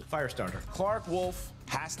 Sleeping Beauty. Firestarter. Clark Wolf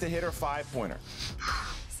has to hit her 5-pointer.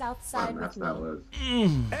 Southside with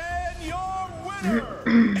me. And your winner,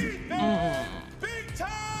 Ethan Big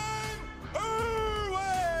Time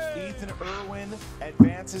Irwin! Ethan Irwin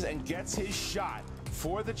advances and gets his shot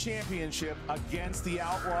for the championship against the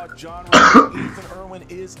outlaw John Roca. Ethan Irwin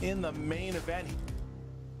is in the main event.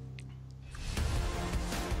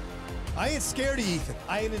 I ain't scared of Ethan.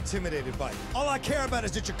 I ain't intimidated by you. All I care about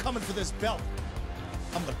is that you're coming for this belt.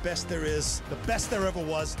 I'm the best there is, the best there ever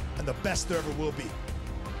was, and the best there ever will be.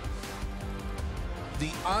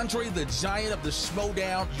 The Andre the Giant of the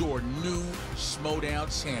Schmoedown, your new Schmoedown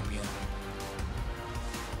champion.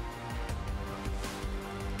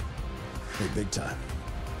 Hey, Big Time.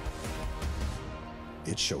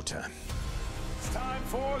 It's showtime. It's time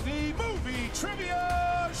for the Movie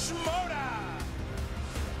Trivia Schmoedown.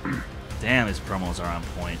 Damn, his promos are on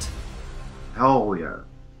point. Hell yeah.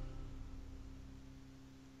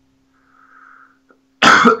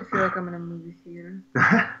 I feel like I'm in a movie theater.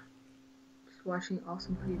 Just watching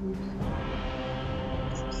awesome previews.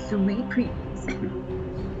 Some sweet previews.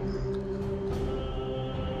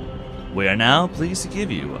 We are now pleased to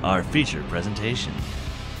give you our feature presentation.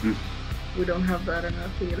 We don't have that in our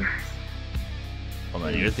theaters. Hold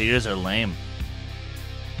on, your theaters are lame.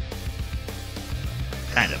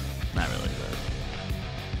 Kind of. Not really,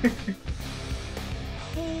 but...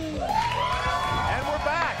 And we're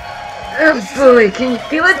back. Oh boy, can you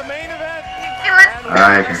feel it? The main event. Feel it?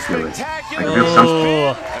 I can feel it. I can feel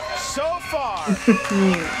something. So far,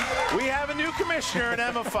 we have a new commissioner in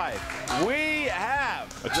Emma Fight. We have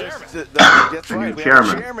a chairman. That's right. We have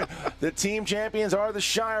a chairman. The team champions are the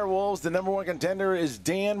Shire Wolves. The #1 contender is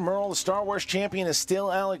Dan Merle. The Star Wars champion is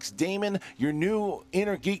still Alex Damon. Your new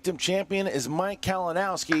Inner Geekdom champion is Mike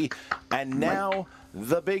Kalinowski. And now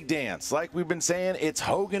the big dance. Like we've been saying, it's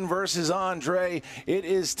Hogan versus Andre. It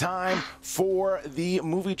is time for the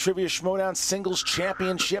Movie Trivia Schmoedown Singles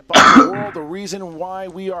Championship of the World. The reason why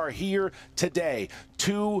we are here today.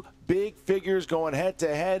 Two big figures going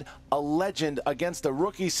head-to-head. A legend against a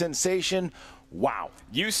rookie sensation. Wow.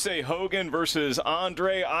 You say Hogan versus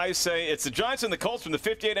Andre. I say it's the Giants and the Colts from the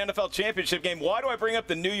 58 NFL Championship game. Why do I bring up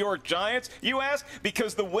the New York Giants, you ask?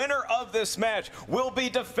 Because the winner of this match will be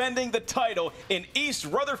defending the title in East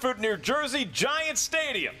Rutherford, New Jersey, Giant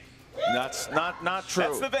Stadium. That's not true.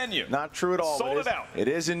 That's the venue. Not true at all. Sold it out. It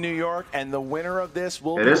is in New York, and the winner of this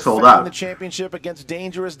will be sold defending out. the championship against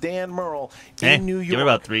Dangerous Dan Merle Hey, in New York. give it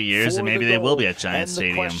about 3 years, and maybe they will be at Giant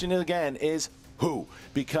Stadium. And the question again is who?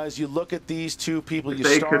 Because you look at these two people, you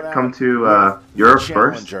They start could come out to with Europe the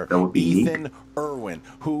first. challenger, That would be Ethan unique. Irwin,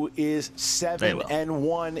 who is They will.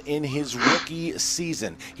 7-1 in his rookie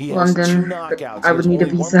season. He has London, 2 knockouts. I would He has need a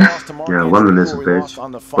only one visa. loss to Mark Yeah, Andrews London is a before he lost bitch.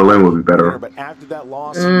 on the Berlin would be better. winner, but after that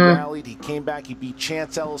loss, he rallied. He came back. He beat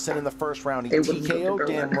Chance Ellison in the first round. He They wouldn't go to TKO'd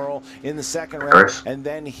Dan Berlin. Merle in the second round, Paris. and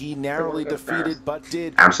then he narrowly They wouldn't go to defeated, but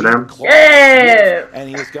did Amsterdam. Clark Yeah! Wolf, and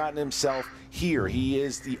he has gotten himself here. He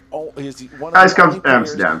is one Guys, of the come only to players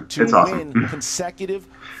Amsterdam. to It's awesome. win consecutive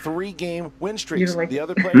 3-game win streaks. You don't like- The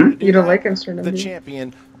other player to do You don't that, like Amsterdam, the do you?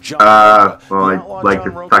 champion, John Well, Roca. I outlaw like John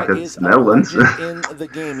the Roca fact that is it's Netherlands. a legend in the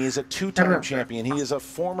game. He is a 2-time champion. He is a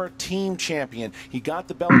former team champion. He got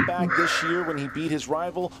the belt back this year when he beat his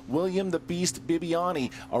rival, William the Beast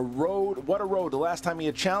Bibiani. What a road. The last time he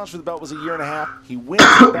had challenged for the belt was a year and a half. He wins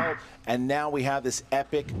the belt, and now we have this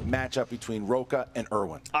epic matchup between Roca and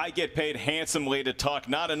Irwin. I get paid handsomely to talk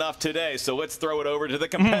not enough today, so let's throw it over to the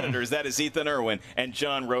competitors. That is Ethan Irwin and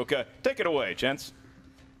John Roca. Take it away, gents.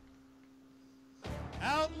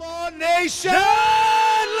 Outlaw Nation!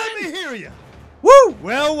 Let me hear you. Woo!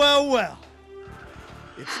 Well, well, well.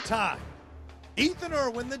 It's time. Ethan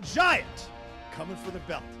Irwin, the Giant, coming for the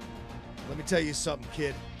belt. Let me tell you something,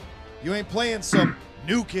 kid. You ain't playing some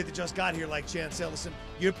new kid that just got here like Chance Ellison.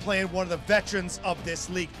 You're playing one of the veterans of this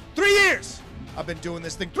league. 3 years I've been doing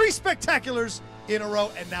this thing. 3 spectaculars in a row,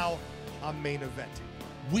 and now I'm main eventing.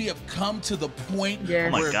 we have come to the point Yes.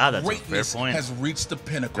 Oh my where God, that's a fair greatness point. has reached the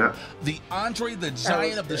pinnacle. Yeah. The Andre the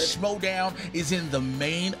Giant of the Schmoedown is in the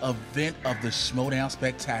main event of the Schmoedown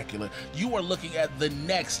Spectacular. You are looking at the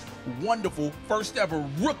next wonderful first ever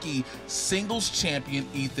rookie singles champion,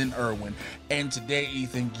 Ethan Irwin. And today,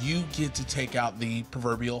 Ethan, you get to take out the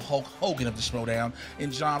proverbial Hulk Hogan of the Schmoedown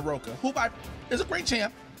in John Roca, who is a great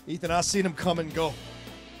champ. Ethan, I've seen him come and go.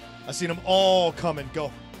 I've seen them all come and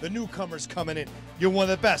go. The newcomers coming in. You're one of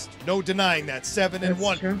the best. No denying that.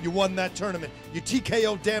 7-1. True. You won that tournament. You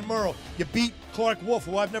TKO'd Dan Murrow. You beat Clark Wolf,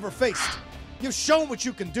 who I've never faced. You've shown what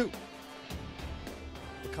you can do.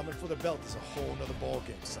 But coming for the belt is a whole nother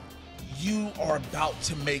ballgame, son. You are about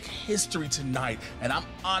to make history tonight, and I'm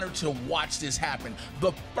honored to watch this happen.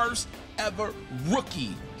 The first ever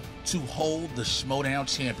rookie to hold the Schmoedown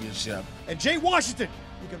Championship. And Jay Washington,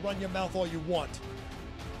 you can run your mouth all you want.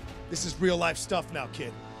 This is real life stuff now,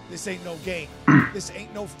 kid. This ain't no game. This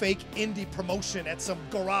ain't no fake indie promotion at some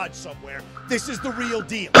garage somewhere. This is the real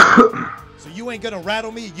deal. So you ain't gonna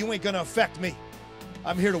rattle me, you ain't gonna affect me.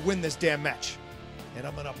 I'm here to win this damn match. And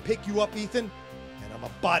I'm gonna pick you up, Ethan, and I'm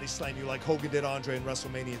gonna body slam you like Hogan did Andre in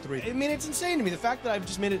WrestleMania 3. I mean, it's insane to me. The fact that I've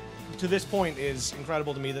just made it to this point is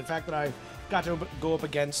incredible to me. The fact that I got to go up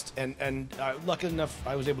against and lucky enough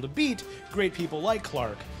I was able to beat great people like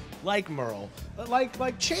Clark, like Merle,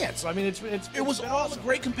 like Chance. I mean, it was all awesome. a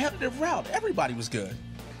great competitive route. Everybody was good.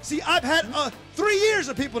 See, I've had 3 years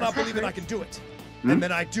of people not believing I can do it. And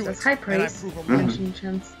then I do That's it. high And I praise. prove them wrong.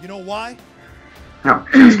 Chance. You know why? No,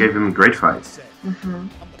 Chance gave him a great fight. I'm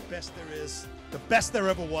the best there is, the best there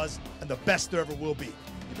ever was, and the best there ever will be. You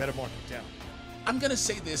better mark it down. I'm gonna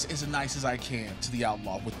say this as nice as I can to the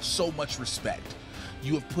Outlaw with so much respect.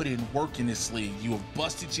 You have put in work in this league. You have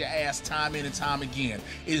busted your ass time in and time again.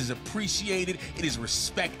 It is appreciated. It is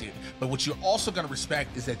respected. But what you're also going to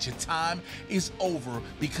respect is that your time is over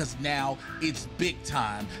because now it's big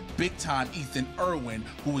time. Big time Ethan Irwin,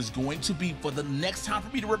 who is going to be, for the next time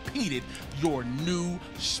for me to repeat it, your new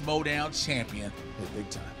Schmoedown champion. Hey, big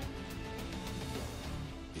time.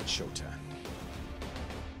 It's showtime.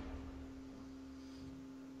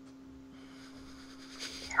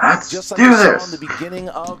 Let's Just like do we saw this. in the beginning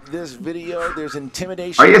of this video, there's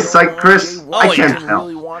intimidation. Are you going psyched, on. Chris? Jay I Washington can't tell.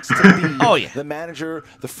 really wants to be Oh, yeah. the manager,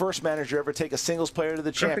 the first manager ever take a singles player to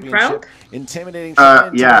the Perfect championship. round? Intimidating.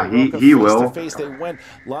 Yeah, he will. Face. They went.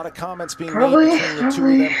 A lot of comments being Probably, made between the two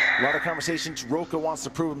of them. A lot of conversations. Roca wants to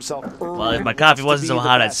prove himself. Well, if my coffee wasn't so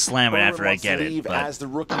hot, I'd slam it after I get it. But As the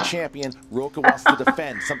rookie champion, Roca wants to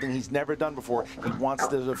defend something he's never done before. He wants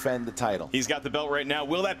to defend the title. He's got the belt right now.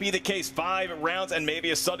 Will that be the case? 5 rounds and maybe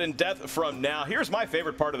a sudden death from now. Here's my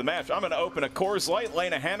favorite part of the match. I'm going to open a Coors Light, lay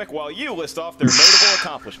in a hammock while you list off their notable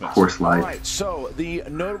accomplishments. Coors Light. All right, so the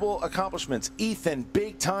notable accomplishments. Ethan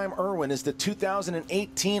Big Time Irwin is the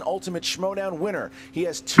 2018 Ultimate Schmoedown winner. He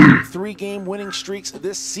has 2 3-game winning streaks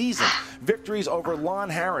this season. Victories over Lon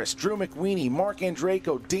Harris, Drew McWeeny, Mark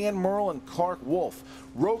Andreyko, Dan Murrell, and Clark Wolf.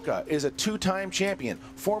 Roca is a 2-time champion,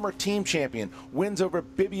 former team champion, wins over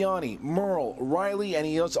Bibiani, Murrell, Riley, and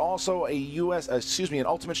he is also a an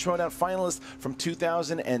Ultimate Schmoedown finalist from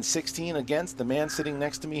 2016 against the man sitting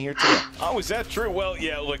next to me here today. Oh, is that true? Well,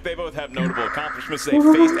 yeah, look, they both have notable accomplishments. They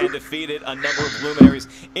faced and defeated a number of luminaries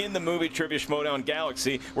in the Movie Trivia Schmoedown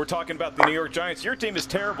galaxy. We're talking about the New York Giants. Your team is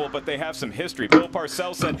terrible, but they have some history. Bill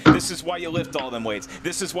Parcells said, this is why you lift all them weights.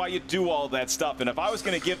 This is why you do all that stuff. And if I was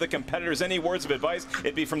going to give the competitors any words of advice,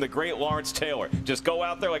 it'd be from the great Lawrence Taylor. Just go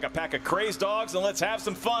out there like a pack of crazed dogs and let's have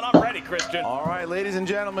some fun. I'm ready, Christian. All right, ladies and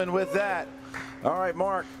gentlemen, with that, all right,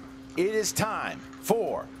 Mark, it is time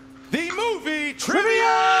for the Movie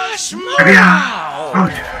Trivia Schmoedown. One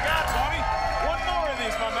more of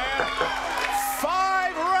these, my man.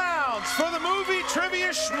 5 rounds for the Movie Trivia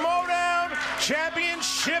Schmoedown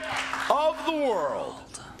Championship of the World.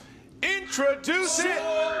 Introduce it.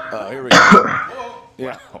 Oh, here we go.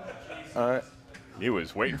 Yeah. All right. He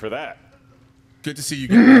was waiting for that. Good to see you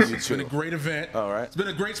guys. It's been a great event. All right. It's been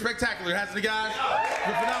a great spectacular, hasn't it, guys?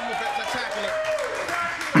 Been phenomenal spectacular.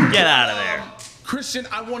 get out of there. Christian,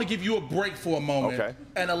 I want to give you a break for a moment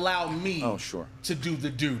and allow me to do the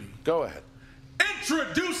duty. Go ahead.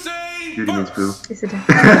 Introducing Duty means boo.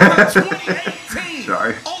 2018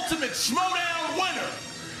 Sorry. Ultimate Schmoedown winner.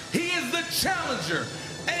 He is the challenger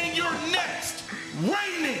and your next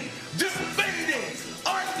reigning, defending,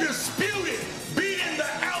 undisputed, being the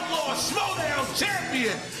Outlaw Schmoedown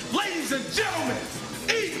champion. Ladies and gentlemen,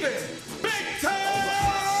 Ethan Big Time.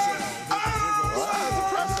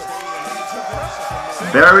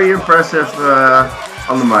 Very impressive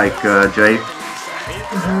on the mic, Jay.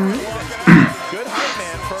 Good hype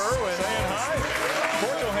man for Irwin. Saying hi.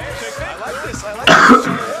 Cordial handshake. I like this. I like this.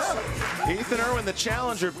 the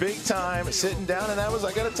challenger big time, sitting down, and that was,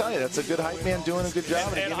 I got to tell you, that's a good hype man doing a good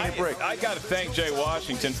job, and give me a break. I got to thank Jay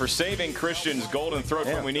Washington for saving Christian's golden throat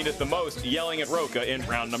when we need it the most, yelling at Roca in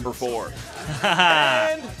round number 4.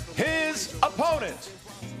 And his opponent,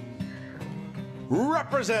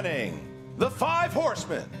 representing the 5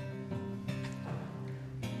 Horsemen,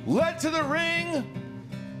 led to the ring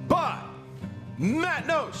by Matt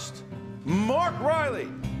Nost, Mark Riley,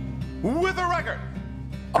 with a record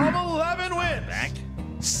of 11 wins,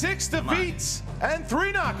 6 defeats, and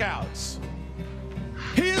 3 knockouts.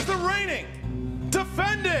 He is the reigning,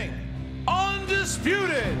 defending,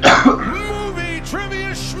 undisputed Movie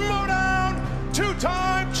Trivia Schmoedown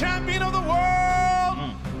 2-time champion of the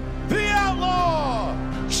world, the Outlaw,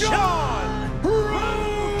 John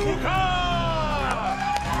Mukha.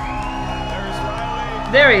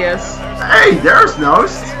 There he is. Hey, there's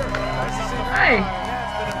Nost. Hey.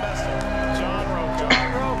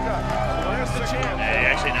 Hey,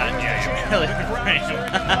 actually not. Yeah, you're really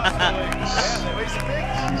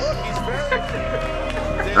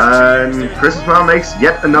And Chris's mom makes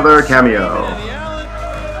yet another cameo.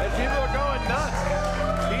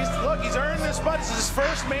 He's earned this spot. This is his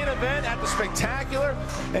first main event at the Spectacular,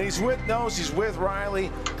 and he's with Nost, he's with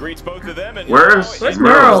Riley. Greets both of them. And Where's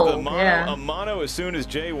Merle? A mono as soon as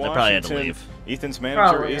Jay Washington. probably had to leave. Ethan's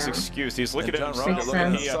manager Probably, is yeah. excused. He's looking And at John himself. Roca looking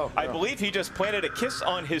at himself, I yeah. believe he just planted a kiss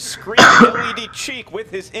on his screen LED cheek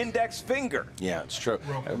with his index finger. Yeah, it's true.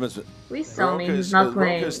 Please tell me he's not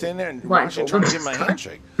playing Roca's standing there and blindfolded trying to give this him a time.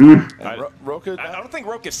 handshake. I Roca, don't think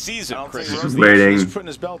Roca sees it, Chris. He's waiting. He's putting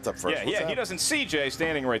his belt up first. Yeah, What's he that? doesn't see Jay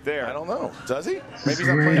standing right there. I don't know. Does he? Maybe he's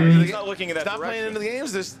not playing into the He's not looking in that He's not playing direction. into the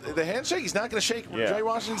games. The handshake. He's not going to shake Yeah. Jay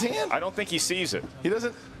Washington's hand. I don't think he sees it. He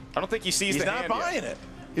doesn't. I don't think he sees He's the not hand buying yet. it.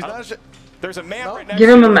 He's not. There's a man right next Give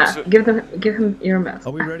to him a him. mat. Give him your mat.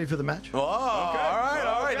 Are we ready for the match? Oh,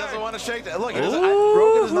 all right. Doesn't want to shake that. Look,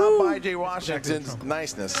 Roca does not buy Jay Washington's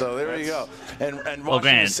niceness. So there you go. And Well,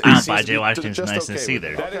 granted, Washington I don't seems buy to Jay be Washington's just niceness okay with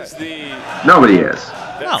either. it. That is the Nobody is.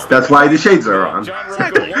 No. That's why the shades are on. John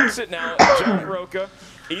Roca wants it now. John Roca,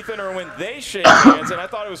 Ethan Irwin, they shake hands, and I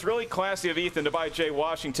thought it was really classy of Ethan to buy Jay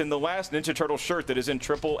Washington the last Ninja Turtle shirt that is in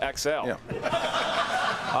triple XL. Yeah.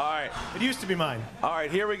 All right. It used to be mine. All right,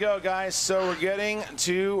 here we go, guys. So we're getting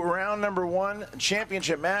to round number 1,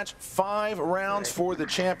 championship match. 5 rounds for the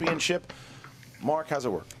championship. Mark, how's it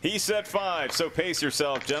work? He said 5, so pace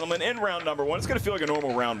yourself, gentlemen. In round number 1, it's going to feel like a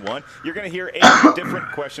normal round 1. You're going to hear 8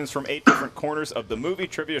 different questions from 8 different corners of the Movie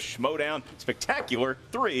Trivia Schmoedown Spectacular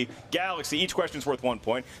 3 Galaxy. Each question's worth 1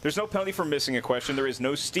 point. There's no penalty for missing a question. There is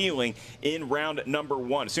no stealing in round number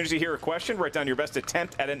 1. As soon as you hear a question, write down your best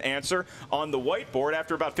attempt at an answer on the whiteboard.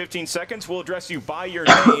 After about 15 seconds, we'll address you by your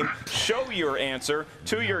name, show your answer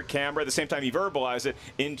to your camera. At the same time, you verbalize it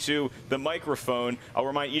into the microphone. I'll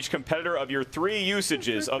remind each competitor of your 3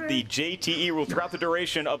 usages of the JTE rule throughout the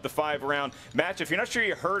duration of the 5-round match. If you're not sure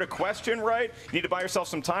you heard a question right, you need to buy yourself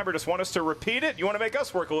some time or just want us to repeat it, you want to make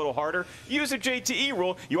us work a little harder, use a JTE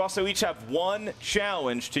rule. You also each have 1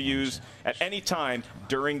 challenge to use at any time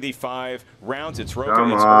during the 5 rounds. It's Roca,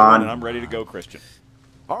 Come it's on. Irwin, and I'm ready to go, Christian.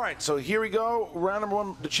 All right, so here we go. Round number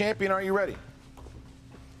 1, the champion, are you ready?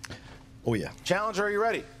 Oh, yeah. Challenger, are you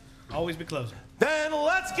ready? Always be closing. Then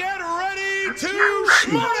let's get ready to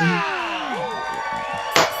Schmoedown!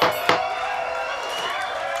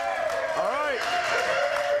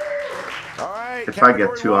 All right. If I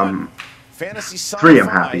get to Fantasy 3, I'm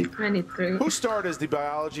happy. I need 3. Who starred as the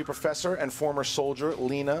biology professor and former soldier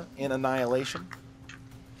Lena in Annihilation?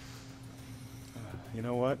 You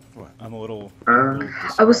know what? I'm a little...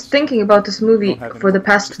 I was thinking about this movie for the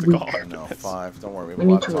past week. No, 5. Don't worry. We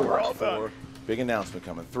need to watch. 4. Big announcement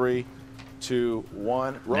coming. 3, 2,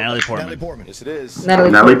 1. Natalie Portman. Natalie Portman. Yes, it is.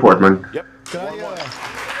 Natalie Portman. Yep.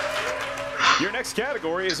 1-1. Your next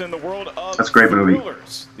category is in the world of That's a great movie.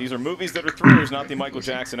 thrillers. These are movies that are thrillers, not the Michael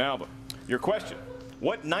Jackson album. Your question.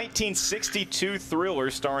 What 1962 thriller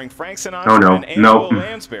starring Frank Sinatra and Angela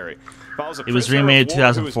Lansbury follows a It was prisoner remade of in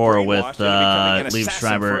war who is 2004 with brainwashed into becoming an Liev assassin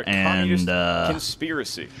Schreiber for a communist and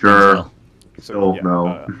conspiracy. Sure. So, yeah,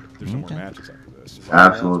 no. There's no more matches after this.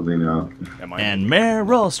 Absolutely no. And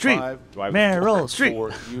Meryl Streep. 5, Meryl Streep.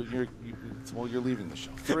 4. You're leaving the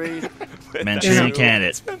show. 3. Manchurian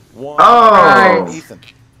Candidate. 1. Oh. Ethan.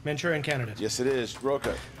 Manchurian Candidate. Yes, it is.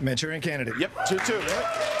 Roca. Manchurian Candidate. Yep. 2-2.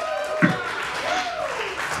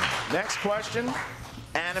 Next question.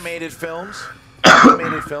 Animated films.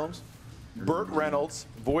 Animated films. Burt Reynolds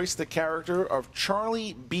voiced the character of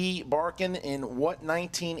Charlie B. Barkin in what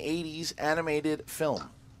 1980s animated film?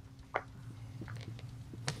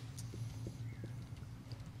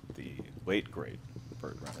 The late great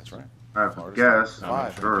Burt Reynolds, right? I guess.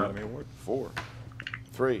 5. Sure. Academy Award. 4.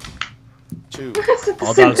 3, 2.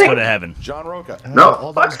 All dogs go to heaven. John Roca. No.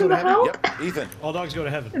 All dogs go to heaven. Yep. Ethan. All dogs go to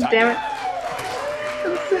heaven. Damn it.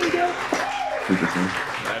 Interesting.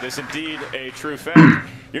 That is indeed a true fact.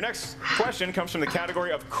 Your next question comes from the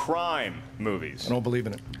category of crime movies. I don't believe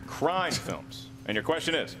in it. Crime films. And your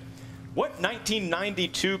question is, what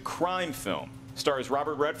 1992 crime film stars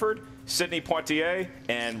Robert Redford, Sidney Poitier,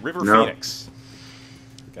 and River Phoenix?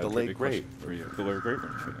 The Late Great. For you. The Late Great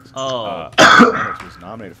River Phoenix. Oh. Phoenix was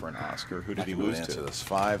nominated for an Oscar. Who did he lose to? This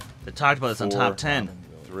 5. They talked about this on 4, Top 10.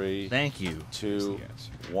 3. Thank you. 2,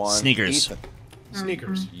 1. Sneakers. Ethan.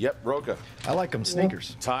 Sneakers. Yep, Roca. I like them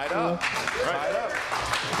sneakers. Tied up. Tied up.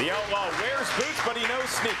 The outlaw wears boots, but he knows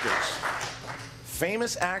sneakers.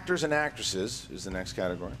 Famous actors and actresses is the next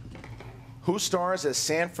category. Who stars as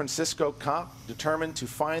San Francisco cop determined to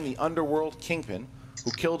find the underworld kingpin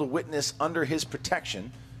who killed a witness under his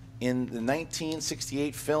protection in the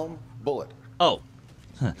 1968 film Bullet? Oh.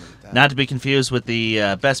 Not to be confused with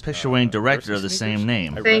the Best Picture winning director of the same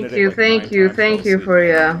name. Thank you for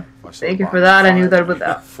that. I knew that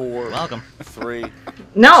without. 4, welcome. 3.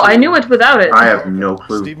 No, I knew it without it. I have no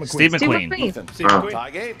clue. Steve McQueen. Ethan.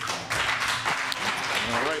 Tie game.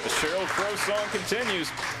 All right, the Sheryl Crow song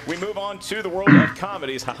continues. We move on to the world of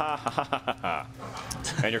comedies. Ha ha ha ha ha ha.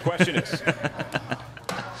 And your question is,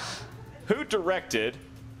 who directed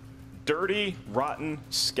Dirty Rotten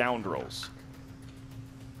Scoundrels?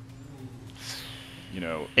 You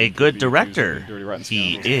know, A good director. Dirty Rotten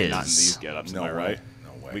He Scoundrels. is. Not in these get-ups, No am I way. right?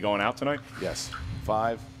 No way. We going out tonight? Yes.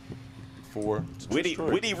 5, 4. Witty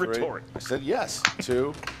 3. retort. I said yes.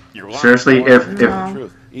 2. You're lying. Seriously, 1. if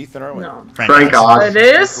Truth. Ethan Irwin. No. Frank Oz. It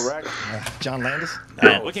is? Correct. John Landis?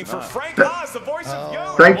 No, Looking it's for not. Frank Oz, the voice of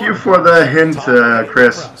Yoda. Thank you for the hint,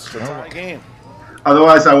 Chris. It's a tie game.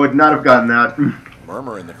 Otherwise, I would not have gotten that.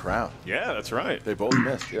 Murmur in the crowd. Yeah, that's right. They both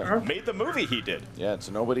missed, yeah. Made the movie he did. Yeah,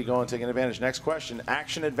 so nobody going taking advantage. Next question,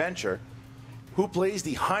 action adventure. Who plays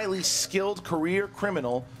the highly skilled career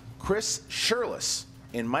criminal Chris Shirless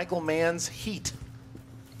in Michael Mann's Heat?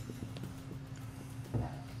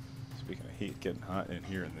 Speaking of heat, getting hot in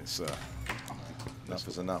here in this. Enough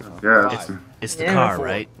is enough. Huh? Yeah, It's the car,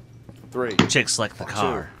 right? 3. Chicks like the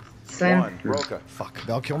car. 1. Roca. Fuck.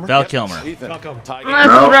 Val Kilmer? Val Kilmer. Ethan. Tie game. That's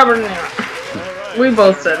Robert De Niro. We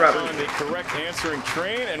both said Robert. On the correct answering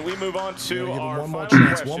train, and we move on to give him our one more final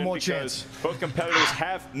chance, question one more because chance. both competitors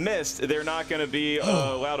have missed. They're not going to be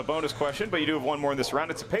allowed a bonus question, but you do have one more in this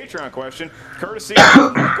round. It's a Patreon question, courtesy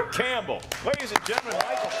of Michael Campbell. Ladies and gentlemen,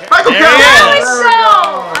 Michael Campbell. Michael Campbell!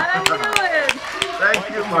 I knew it. Thank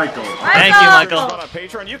you, Michael. Thank you, Michael. On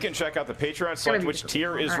Patreon, you can check out the Patreon, select which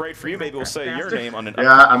tier is right for you. Maybe we'll say your name on an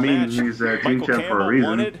Yeah, I upcoming mean, match. he's a team Michael champ for a Campbell reason.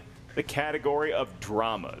 wanted the category of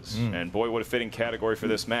dramas, and boy, what a fitting category for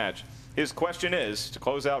this match. His question is, to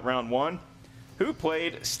close out round 1, who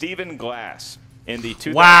played Stephen Glass in the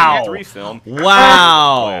 2003 film? Wow.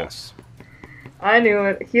 Glass. I knew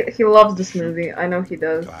it. He loves this movie. I know he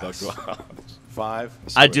does. 5.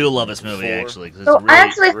 I do love this movie, 4. actually. 'Cause So it's really, I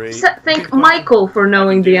actually thank Michael for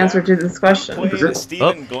knowing the answer to this question. Played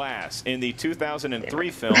Stephen Glass in the 2003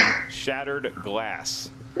 film Shattered Glass.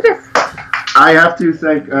 I have to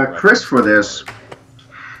thank Chris for this.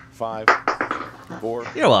 5, 4.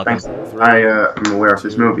 You're welcome. Thanks. I am aware of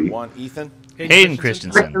this movie. 1. Ethan. Hayden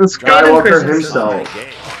Christensen. Anakin Skywalker himself.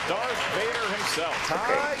 Darth Vader himself.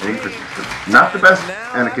 Hayden Christensen. Not the best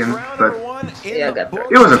Anakin, but Yeah, I got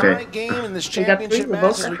it was okay. Game in this We got championship three, we're match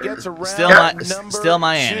both as we get to round Still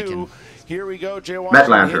my number 2. Anakin. Here we go. Jay Matt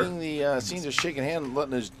Washington Lanter. hitting the scenes of shaking hand,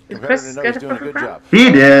 letting his Chris competitor know get he's a doing a good purple job.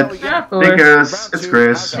 He did, Yeah, of course. because it's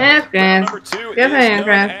Chris. Yes, Chris. Number 2 Good is hand,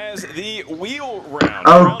 known Chris. as the wheel round.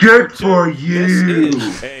 Oh, Round good number 2, for you. This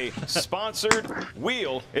is a sponsored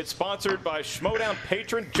wheel. It's sponsored by Schmoedown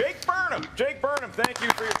patron Jake Burnham. Jake Burnham, thank you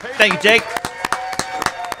for your patron. Thank you, Jake.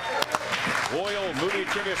 Loyal Movie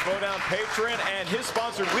Trivia Schmoedown patron, and his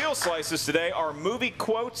sponsored wheel slices today are movie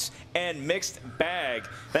quotes and mixed bag.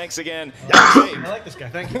 Thanks again. I like this guy.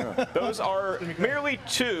 Thank you. Those are merely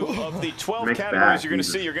 2 of the 12 Mixed categories bag, you're going to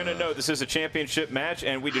Jesus. see. You're going to know this is a championship match,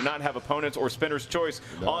 and we do not have opponents or spinner's choice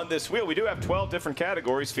on this wheel. We do have 12 different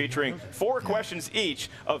categories featuring 4 questions each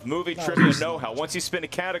of movie trivia know-how. Once you spin a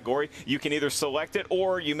category, you can either select it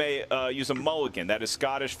or you may use a mulligan. That is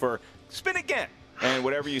Scottish for spin again. and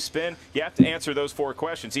whatever you spin, you have to answer those 4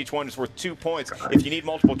 questions. Each one is worth 2 points. If you need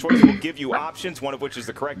multiple choice, we'll give you options, one of which is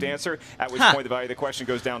the correct answer, at which point the value of the question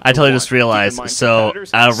goes down to I totally 1. just realized. Keep in mind, So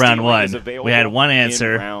competitors, out of round stealing one, is we had one available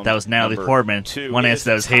answer in round that was Natalie number Portman, 2. one It answer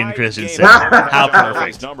that was is Hayden tied Christensen. game. How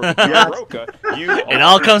perfect. Number, John Roca, you It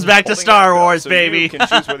all comes back to holding Star that belt, Wars, so baby. You can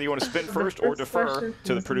choose whether you want to spin first or defer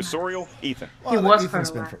to the producerial Ethan. He was Ethan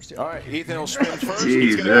spin first. All right, Ethan will spin first.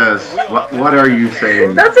 Jesus, what are you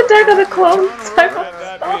saying? That's Attack of the Clones.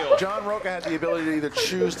 John Roca had the ability to either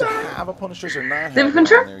choose to have a punish choice or not have David one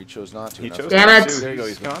Fincher? there. He chose not to. He chose Damn not it. to. There you go.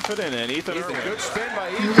 He's confident, and Ethan Irwin. Good spin by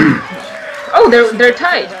Ethan. Oh, they're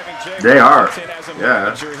tight. They are.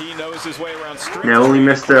 Yeah. He knows his way around streets. They only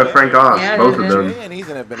missed Frank Oz, Yeah, both they of did. them. Jay and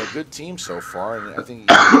Ethan have been a good team so far, and I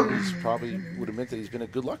think he's probably would admit that he's been a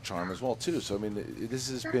good luck charm as well too. So I mean, this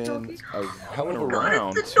has been a hell of a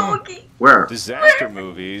round. Where? Disaster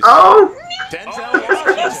movies. Oh! Denzel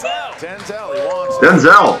Washington. Denzel, he wants it.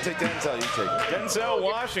 Denzel. I'll take Denzel, you take it. Denzel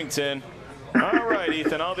Washington. All right,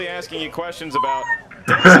 Ethan, I'll be asking you questions about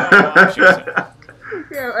Denzel Washington.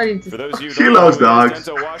 Yeah, I need to. For those of you who She don't loves know who he is,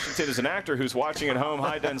 dogs. Denzel Washington is an actor who's watching at home.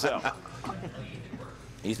 Hi, Denzel.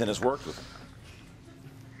 Ethan has worked with him.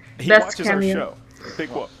 He Best watches cameo. our show. Big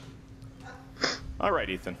whoop. All right,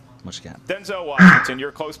 Ethan. What you got? Denzel Washington,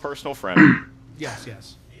 your close personal friend. Yes,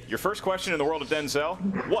 yes. Your first question in the world of Denzel,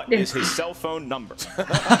 what is his cell phone number? Wait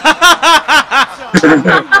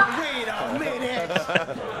a minute.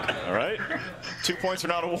 All right. 2 points are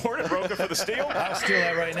not awarded. Roca for the steal. I'll steal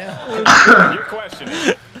that right now. Your question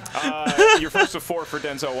is, your first of 4 for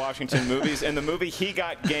Denzel Washington movies. In the movie He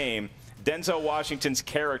Got Game, Denzel Washington's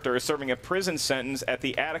character is serving a prison sentence at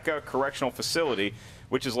the Attica Correctional Facility,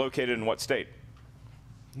 which is located in what state?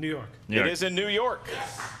 New York. It is in New York.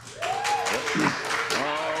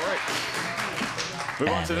 All right. Move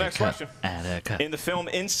on to the next question. Attica. In the film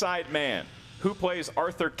Inside Man, who plays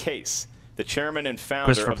Arthur Case, the chairman and founder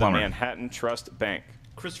Christopher of Plummer. the Manhattan Trust Bank?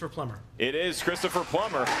 Christopher Plummer. It is Christopher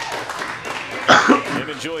Plummer. Him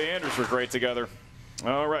and Julie Andrews were great together.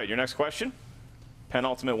 All right, your next question.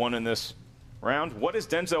 Penultimate one in this round. What is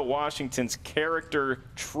Denzel Washington's character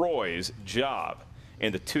Troy's job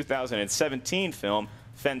in the 2017 film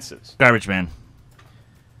Fences? Garbage man.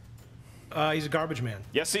 He's a garbage man.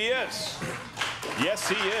 Yes, he is. Yes,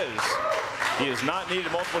 he is. He has not needed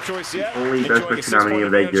multiple choice yet. Only Enjoying best a person nominee 6-point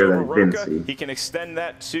of that advantage year over that I didn't Roca. see. He can extend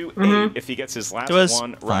that to 8 if he gets his last It was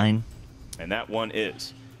one right. fine. And that one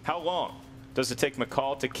is, how long does it take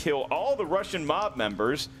McCall to kill all the Russian mob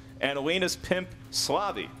members and Alina's pimp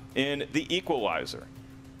Slavy in The Equalizer?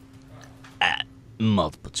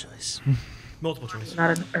 Multiple choice. Multiple choice.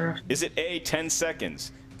 Not an error. Is it A, 10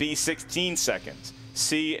 seconds, B, 16 seconds,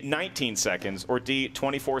 C, 19 seconds, or D,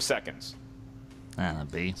 24 seconds?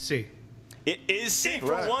 B. C. It is C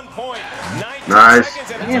for 1 point. 19 Nice.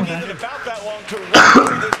 seconds, and it took Ethan about that long to run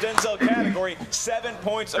through this Denzel category. 7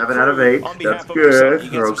 points. 7 out of 8. On behalf That's of yourself. good, He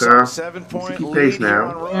gets Roca. himself a 7-point Keep lead pace here on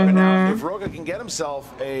now. Roca. Now, if Roca can get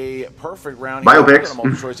himself a perfect round, Bio he's picks. got a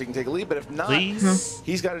multiple choice, he can take a lead. But if not, Please.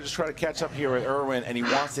 he's got to just try to catch up here with Irwin, and he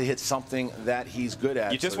wants to hit something that he's good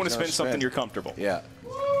at. You just so want to he's spin gonna something you're comfortable. Yeah.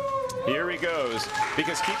 Here he goes.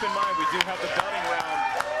 Because keep in mind, we do have the dunning round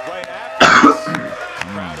right after this.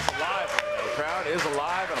 Crowd is alive. The crowd is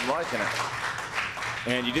alive, and I'm liking it.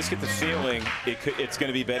 And you just get the feeling it's going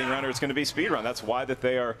to be betting round or it's going to be speed round. That's why that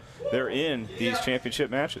they're in these championship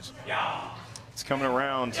matches. It's coming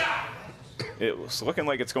around. It's looking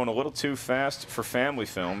like it's going a little too fast for family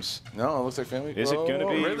films. No, it looks like family. Is it going to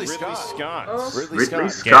be Ridley Scott? Scott? Ridley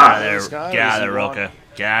Scott. Get out of there. Ridley Scott Get out is of there, the one. Roca.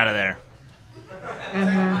 Get out of there.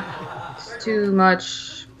 It's too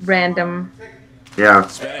much random. Yeah,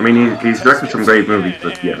 I mean, he's directed some great movies,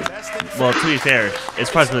 but yeah. Well, to be fair,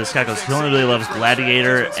 it's probably this guy goes, he only really loves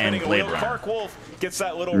Gladiator and Blade Runner. Clark Wolf gets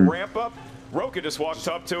that little ramp up. Roca just walked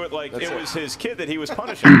up to it like it was his kid that he was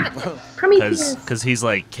punishing. Because he's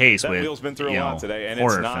like Case That with wheel's been through a you lot know, today, and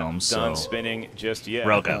horror it's not films. done So spinning just yet.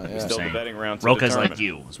 Roca, It's still the saying. betting round to Roca's determine. like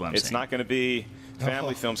you, is what I'm It's saying. not going to be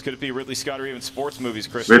family films. Could it be Ridley Scott or even sports movies,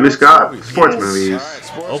 Chris? Ridley Scott, sports movies.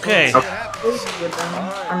 Okay.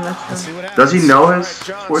 I'm not sure. Does he know his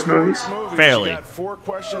sports movies? Fairly.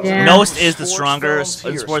 Yeah. Nost is the stronger in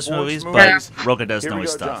sports movies, but Roca does Here know we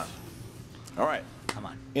his go, stuff. John. All right. Come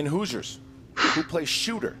on. In Hoosiers, who plays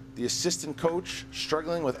Shooter, the assistant coach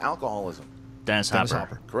struggling with alcoholism? Dennis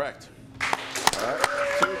Hopper. Correct. All right.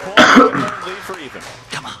 2 points. Lead for Ethan.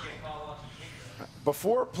 Come on.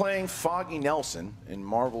 Before playing Foggy Nelson in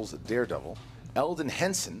Marvel's Daredevil, Eldon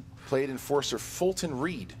Henson played Enforcer Fulton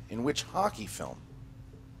Reed in which hockey film?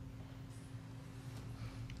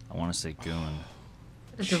 I want to say Goon.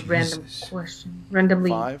 It's a random question.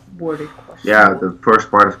 Randomly worded question. Yeah, the first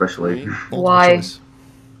part especially. Why?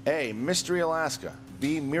 A. Mystery Alaska.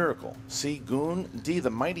 B. Miracle. C. Goon. D. The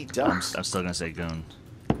Mighty Ducks. I'm still gonna say Goon.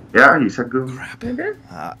 Yeah, you said Goon.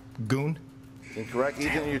 Goon. Incorrect.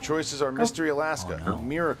 Ethan, your choices are Mystery Alaska,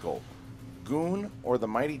 Miracle, Goon, or the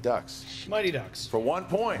Mighty Ducks. Mighty Ducks. For 1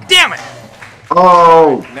 point. Damn it!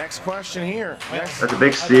 Oh! Next question here. That's a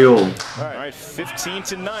big steal. All right,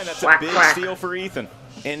 15-9. That's a big steal for Ethan.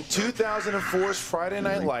 In 2004's Friday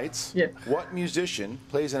Night Lights, what musician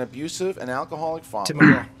plays an abusive and alcoholic father? Tim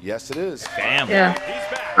McGraw. Yes, it is. Damn. Yeah.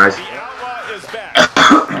 He's back. Nice. The Outlaw is back.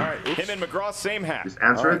 All right, him and McGraw, same hat. Just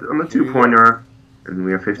answer it on the 2-pointer, and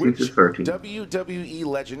we are 15 to 13. WWE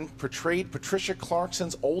legend portrayed Patricia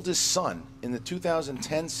Clarkson's oldest son in the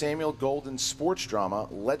 2010 Samuel Golden sports drama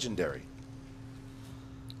Legendary?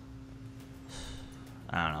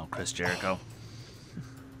 I don't know, Chris Jericho.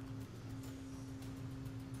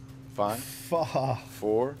 5,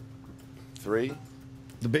 4, 3.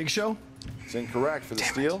 The Big Show? It's incorrect for the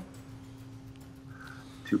steal.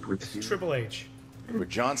 2 points. Triple H. For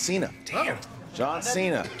John Cena. Damn. John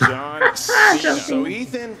Cena. John Cena. So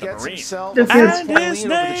Ethan gets himself This a is 6-point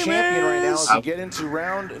lead over the champion right now as we get into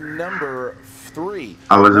round number 3.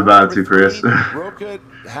 I was about to, Chris. Roka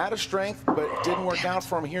had a strength, but it didn't work out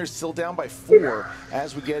for him here. Still down by 4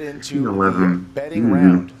 as we get into 11. the betting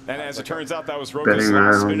round. And as it turns out, that was Roka's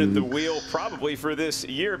last spin at the wheel probably for this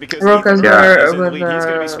year because Roka's Ethan better is in the with lead. He's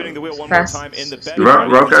going to be spinning the wheel one fast more time in the betting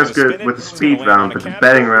round. Roka's good with the speed round, but the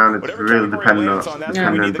betting round, it's really dependent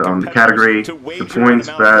on the category, the points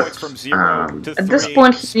bets. At this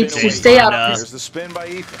point, he needs to stay up. Here's the spin by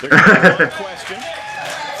Ethan.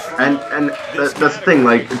 And that's the thing,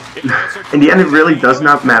 like, in the end, it really does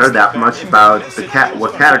not matter that much about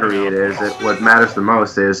what category it is. What matters the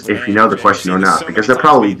most is if you know the question or not, because they're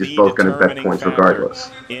probably just both going to bet points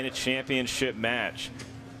regardless. In a championship match.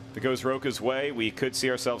 If it goes Roka's way, we could see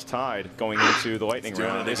ourselves tied going into the lightning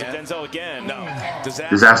round. Is it Denzel again? No.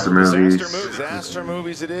 Disaster movies. Disaster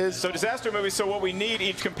movies it is. So disaster movies, so what we need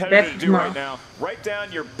each competitor to do right now, write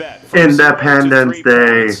down your bet. Independence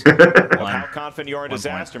Day. How confident you are in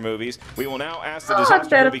disaster movies. We will now ask the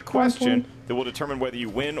disaster movie question that will determine whether you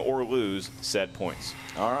win or lose said points.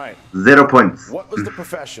 All right. 0 points. What was the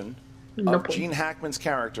profession of Gene Hackman's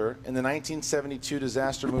character in the 1972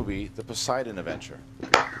 disaster movie, The Poseidon Adventure?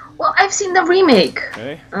 Well, I've seen the remake.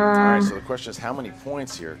 Okay. All right, so the question is how many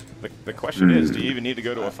points here? The question is, do you even need to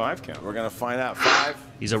go to a 5 count? We're going to find out. 5.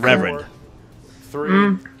 He's a reverend. 4,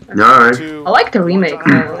 3. No. 2. I like the remake.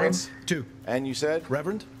 2. And you said?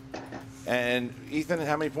 Reverend. And Ethan,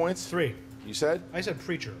 how many points? 3. You said? I said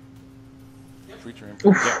Preacher. Preacher and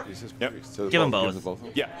Preacher. Yeah, he says Yep. so Give them both.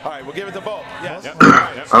 Yeah. All right, we'll give it to both. Yes.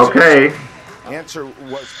 Yep. Okay. Answer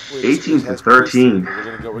was 18 to 13.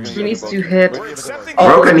 He needs to hit.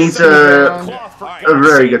 Roka needs a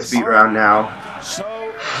very good speed round now.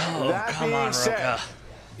 So that being said,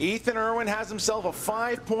 Ethan Irwin has himself a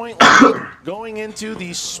 5-point lead going into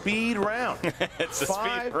the speed round. It's a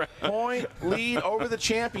speed round. 5-point lead over the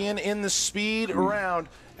champion in the speed round.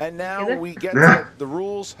 And now we get to the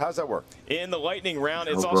rules. How's that work? In the lightning round,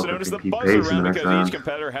 it's also known as the buzzer round because each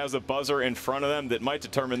competitor has a buzzer in front of them that might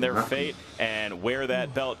determine their fate and where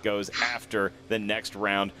that belt goes after the next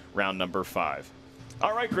round, round number 5.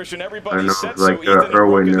 All right, Christian, everybody's set. So Ethan and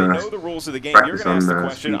Roka, they know the rules of the game. You're going to ask the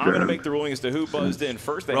question. I'm going to make the ruling as to who buzzed in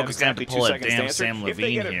first. They have exactly 2 seconds to answer. If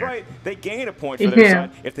they get it right, they gain a point for their side.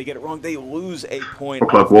 If they get it wrong, they lose a point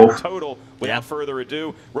off their total. Without further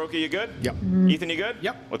ado, Roka, you good? Yep. Ethan, you good?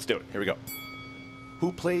 Yep. Let's do it. Here we go.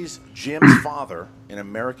 Who plays Jim's father in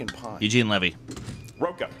American Pie? Eugene Levy.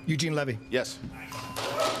 Roka. Eugene Levy. Yes.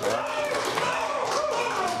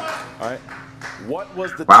 All right. What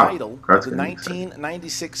was the title of the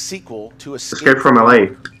 1996 sequel to Escape from LA?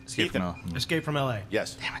 Escape from LA.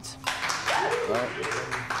 Yes. Damn it.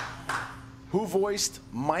 Who voiced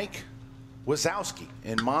Mike Wazowski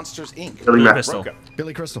in Monsters, Inc.? Billy Crystal.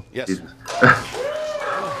 Billy Crystal. Yes.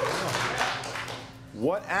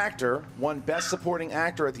 What actor won Best Supporting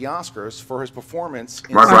Actor at the Oscars for his performance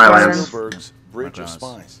in Steven Spielberg's Bridge of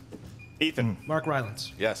Spies? Ethan. Mark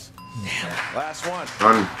Rylance. Yes. Last one.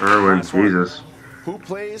 Son Irwin, Jesus. Who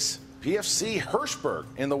plays PFC Hirschberg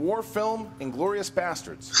in the war film Inglourious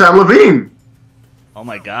Bastards? Sam Levine. Oh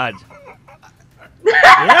my God.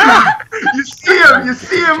 Yeah. You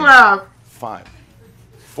see him laugh. 5,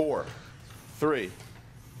 4, 3,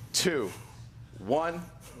 2, 1.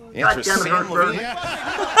 Answer Sam Levine.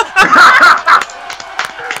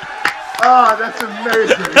 Oh, that's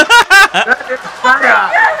amazing.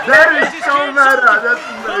 That is so meta. That's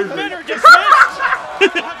amazing.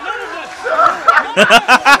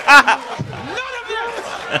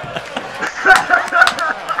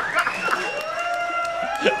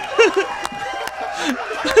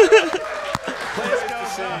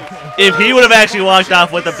 If he would have actually walked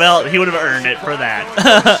off with the belt, he would have earned it for that.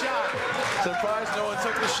 Surprised no one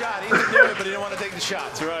took the shot. He knew it, but he didn't want to take the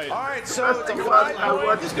shots. Right. All right, so it's a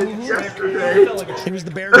 5-point. He was the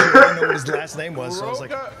bear. I didn't know what his last name was. So I was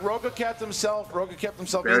like, Roca kept himself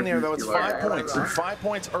in there, though. It's 5 points. 5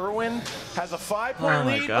 points. Irwin has a 5-point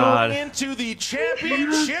lead going into the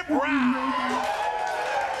championship round.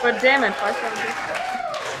 But damn it, 5 points.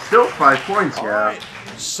 Still 5 points, yeah. Right.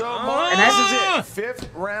 So Mark, this is it. 5th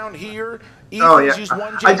round here. Oh yeah,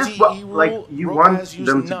 I just like you want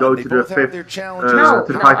them to go to the 5th. No,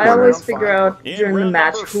 to the 5 point. I always figure out during the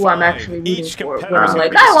match who I'm actually rooting for. Where I'm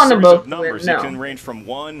like, I want them both to win. No. You can range from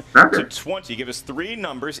 1 to 20. Give us 3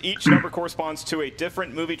 numbers. Each number corresponds to a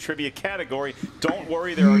different movie trivia category. Don't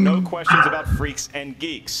worry, there are no questions about freaks and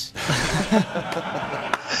geeks.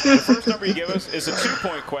 The first number you give us is a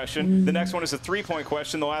 2-point question. The next one is a 3-point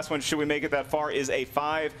question. The last one, should we make it that far, is a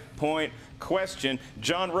 5-point question.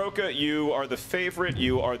 John Roca, you are the favorite.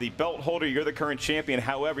 You are the belt holder. You're the current champion.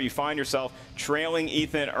 However, you find yourself trailing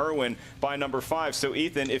Ethan Irwin by number 5. So,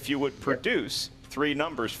 Ethan, if you would produce 3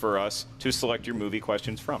 numbers for us to select your movie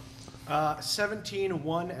questions from. 17,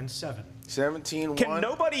 1, and 7. 17, 1. Can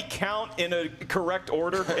nobody count in a correct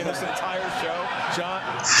order in this entire show? John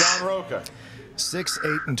Roca. 6, 8,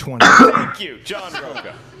 and 20. Thank you, John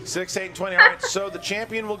Roca. 6, 8, and 20. All right, so the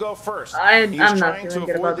champion will go first. I'm not trying to feeling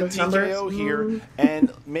avoid the good about those TKO here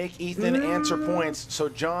and make Ethan answer points. So,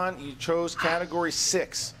 John, you chose category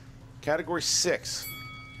 6. Category 6.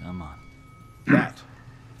 Come on. That.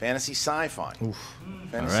 Fantasy sci-fi.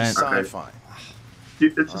 Fantasy sci-fi.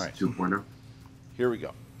 Dude, it's just a 2-pointer. Here we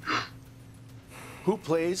go. Who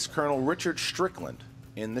plays Colonel Richard Strickland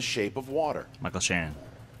in The Shape of Water? Michael Shannon.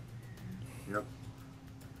 Yep.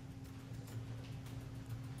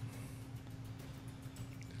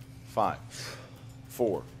 5,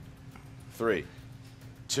 4, 3,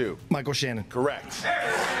 2. Michael Shannon. Correct.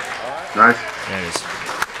 Nice. There it is.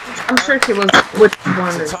 I'm sure he was which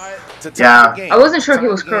one is. Yeah. I wasn't sure he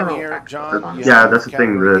was Colonel. Yeah, that's the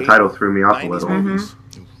thing. The title threw me off a little.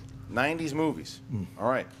 90s movies. All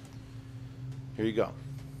right. Here you go.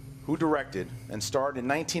 Who directed and starred in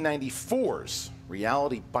 1994's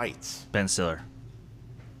Reality Bites? Ben Stiller.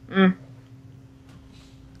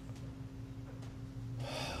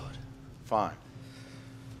 5,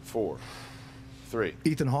 4, 3.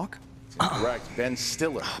 Ethan Hawke? Correct. Ben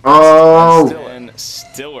Stiller. Oh. Ben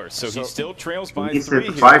Stiller. So he still trails by He's 3 at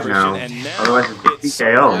here, 5 Christian, now. and now Otherwise it's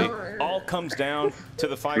TKO. all comes down to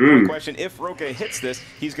the 5-point question. If Roca hits this,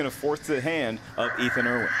 he's going to force the hand of Ethan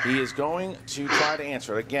Irwin. He is going to try to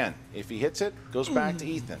answer it again. If he hits it, goes back to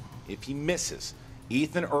Ethan. If he misses,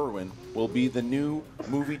 Ethan Irwin will be the new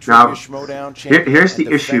Movie Trivia Schmoedown champion. Here's the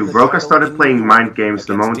issue. Roca started playing mind games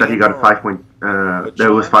the moment that he got a 5-point.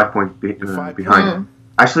 There was 5 points behind him.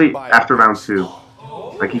 Actually, after round 2,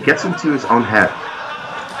 like he gets into his own head.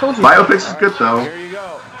 Biopics is good though. Here you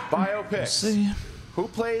go. Biopics. Who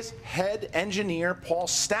plays head engineer Paul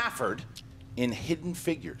Stafford in Hidden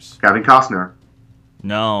Figures? Kevin Costner.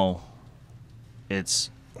 No. It's...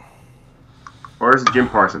 Or is it Jim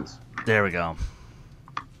Parsons? There we go.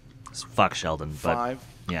 It's fuck Sheldon, but... 5,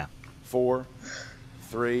 yeah. 4,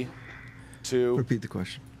 3, 2. Repeat the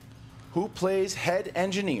question. Who plays head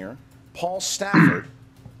engineer Paul Stafford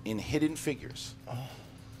in Hidden Figures?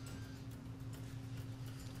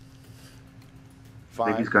 5. I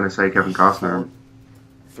think he's gonna say Kevin Costner.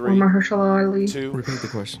 3, Mahershala Ali. 2. Repeat the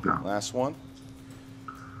question. No. Last one.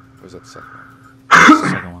 Or is that the second one? That's the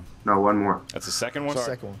second one. No, one more. That's the second one? Sorry.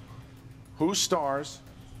 Second one. Who stars...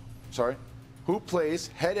 Sorry. Who plays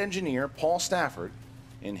head engineer Paul Stafford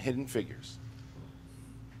in Hidden Figures?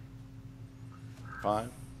 5,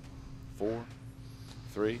 4,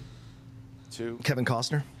 3, 2. Kevin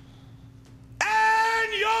Costner.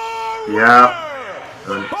 And your Yeah.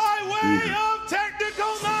 by way of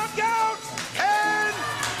technical knockout and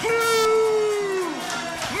new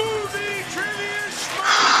Movie Trivia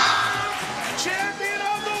Schmoedown champion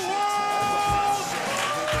of the world,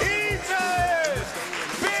 Ethan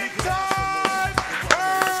Big Time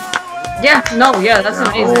Irwin. Yeah, no, yeah, that's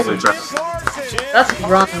amazing. That's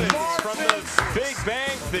wrong. From the Big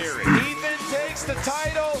Bang Theory. Ethan takes the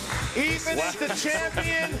title. Ethan is the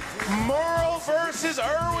champion. Merle versus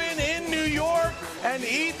Irwin in New York. And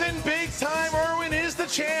Ethan Big Time Irwin is the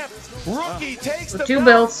champ. Rookie takes the 2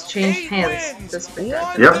 belts changed hands. This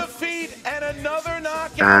one defeat and another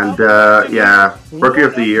knockout. And yeah, Rookie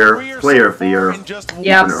of the Year, Player of the Year.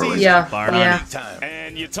 Yeah. And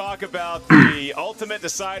And you talk about the ultimate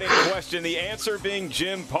deciding question, the answer being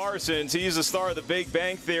Jim Parsons. He's the star of The Big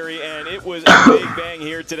Bang Theory, and it was a big bang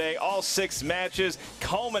here today. All 6 matches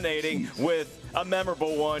culminating with a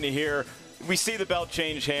memorable one here. We see the belt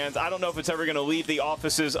change hands. I don't know if it's ever going to leave the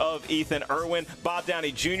offices of Ethan Irwin. Bob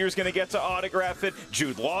Downey Jr. is going to get to autograph it.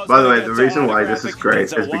 Jude Law. By the way, the reason why this is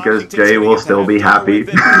great is because Jay will still be happy.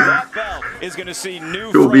 That belt is going to see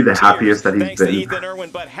new He will be the frontiers happiest that he's thanks to been. Ethan Irwin.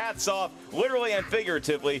 But hats off, literally and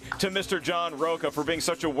figuratively, to Mr. John Roca for being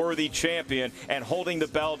such a worthy champion and holding the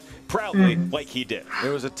belt proudly like he did. It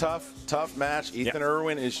was a tough match. Ethan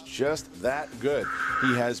Irwin is just that good.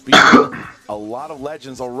 He has beaten a lot of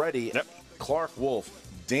legends already. Clark Wolf,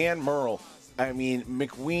 Dan Murrell, I mean,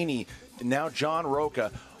 McWeeny, now John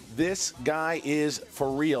Roca. This guy is for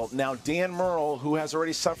real. Now, Dan Murrell, who has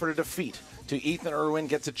already suffered a defeat to Ethan Irwin,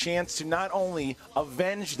 gets a chance to not only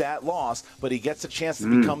avenge that loss, but he gets a chance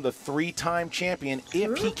to become the 3-time champion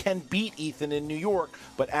if he can beat Ethan in New York.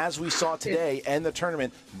 But as we saw today and the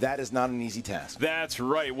tournament, that is not an easy task. That's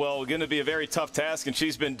right. Well, going to be a very tough task, and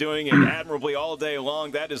she's been doing it admirably all day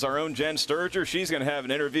long. That is our own Jen Sturger. She's going to have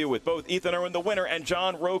an interview with both Ethan Irwin, the winner, and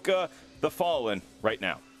John Roca, the fallen, right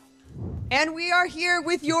now. And we are here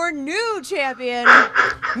with your new champion,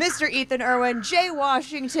 Mr. Ethan Irwin, Jay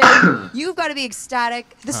Washington. You've got to be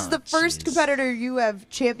ecstatic. This is the first competitor you have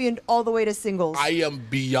championed all the way to singles. I am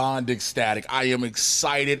beyond ecstatic. I am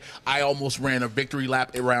excited. I almost ran a victory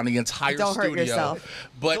lap around the entire Don't studio. hurt yourself.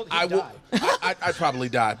 But I probably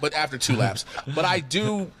died, but after 2 laps. But I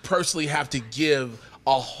do personally have to give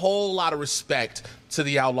a whole lot of respect to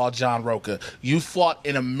the outlaw John Roca. You fought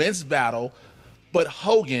an immense battle, but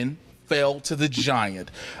Hogan fell to the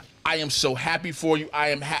giant. I am so happy for you. I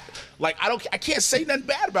am happy. Like, I can't say nothing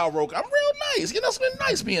bad about Roca. I'm real nice. You know, it's been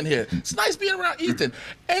nice being here. It's nice being around Ethan.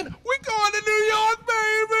 And we're going to New York,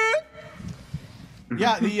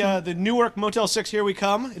 baby. Yeah, the Newark Motel 6, here we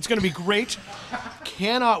come. It's going to be great.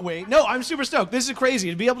 Cannot wait. No, I'm super stoked. This is crazy.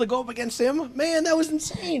 To be able to go up against him, man, that was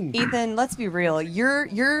insane. Ethan, let's be real.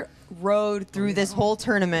 Your road through this whole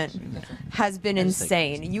tournament has been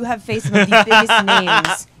insane. You have faced some of the biggest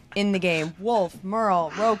names in the game. Wolf,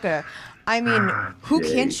 Murrell, Roca. I mean, who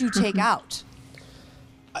can't you take out?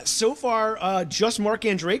 So far, just Mark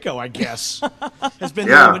Andreyko, I guess, has been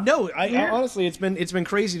Yeah. there. But no, I honestly, it's been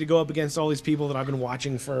crazy to go up against all these people that I've been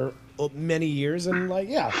watching for many years, and like,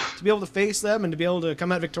 yeah, to be able to face them and to be able to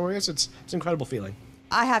come out victorious, it's an incredible feeling.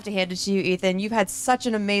 I have to hand it to you, Ethan. You've had such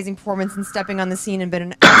an amazing performance in stepping on the scene and been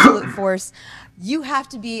an absolute force. You have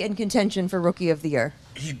to be in contention for Rookie of the Year.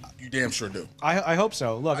 You damn sure do. I hope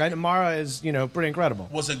so. Look, Mara is, pretty incredible.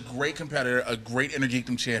 Was a great competitor, a great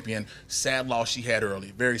Intergeekdom champion. Sad loss she had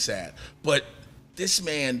early. Very sad. But this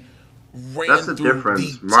man ran That's the through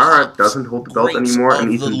difference. the Mara doesn't hold the belt greats anymore, of and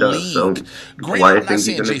the Ethan does. So league. Granted, why I I'm not think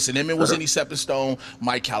saying he's Jason Inman was any stepping stone,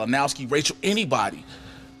 Mike Kalinowski, Rachel, anybody.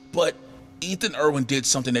 But Ethan Irwin did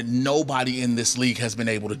something that nobody in this league has been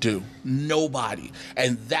able to do. Nobody.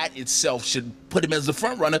 And that itself should put him as the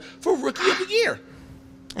front runner for Rookie of the Year.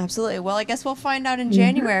 Absolutely. Well, I guess we'll find out in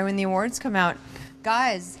January when the awards come out.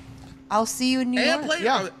 Guys, I'll see you in New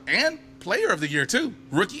York. And player of the year, too.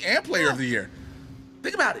 Rookie and player of the year.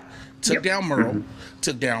 Think about it. Took down Murrell,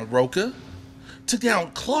 took down Roca, took down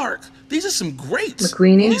Clark. These are some greats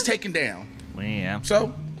McQueenie. he's taken down. Yeah.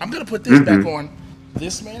 So I'm going to put this back on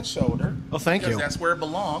this man's shoulder. Oh, thank you. Because that's where it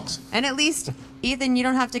belongs. And at least, Ethan, you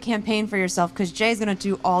don't have to campaign for yourself because Jay's going to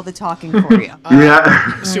do all the talking for you.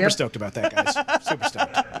 Super stoked about that, guys. Super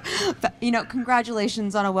stoked. But,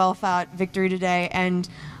 congratulations on a well-fought victory today, and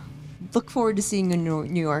look forward to seeing you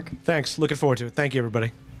in New York. Thanks. Looking forward to it. Thank you,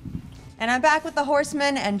 everybody. And I'm back with the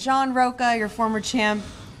Horseman and John Roca, your former champ.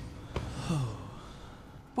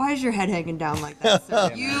 Why is your head hanging down like that,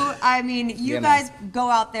 sir? You guys go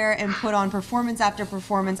out there and put on performance after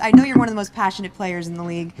performance. I know you're one of the most passionate players in the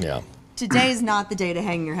league. Yeah. Today is not the day to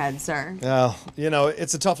hang your head, sir. Well,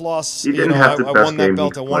 it's a tough loss. You didn't have the I best won that game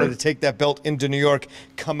belt. you I wanted played. to take that belt into New York,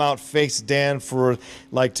 come out, face Dan for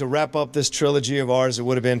to wrap up this trilogy of ours. It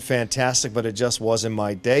would have been fantastic, but it just wasn't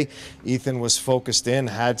my day. Ethan was focused in,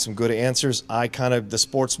 had some good answers. The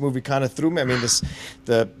sports movie kind of threw me. I mean,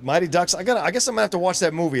 the Mighty Ducks. I guess I'm gonna have to watch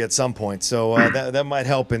that movie at some point. So that might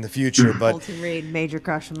help in the future. But Fulton Reed, major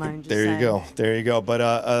crush of mine. Just there you saying. go. There you go.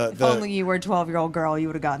 But If only you were a 12-year-old girl, you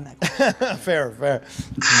would have gotten that. Fair.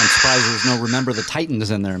 I'm surprised there's no Remember the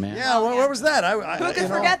Titans in there, man. Yeah, where was that? Who could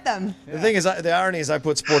forget them? The thing is, the irony is I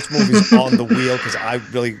put sports movies on the wheel because I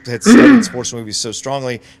really had studied sports movies so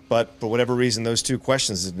strongly, but for whatever reason, those two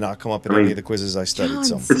questions did not come up in any of the quizzes I studied.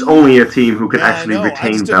 So it's only a team who can actually I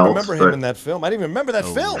retain just didn't belts. remember him in that film. I didn't even remember that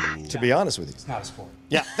film, to be honest with you. It's not a sport.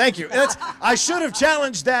 Yeah, thank you. I should have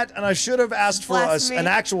challenged that, and I should have asked for an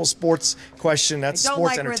actual sports question. That's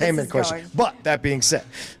sports entertainment question. But that being said,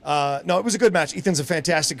 no, it was a good match. Ethan's a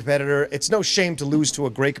fantastic competitor. It's no shame to lose to a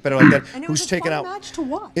great competitor like that And it who's was a taken fun out. match to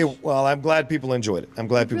watch. Well, I'm glad people enjoyed it. I'm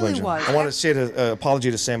glad people really enjoyed it. was. I want to say an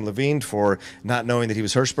apology to Sam Levine for not knowing that he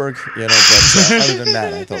was Hirschberg. You know, but other than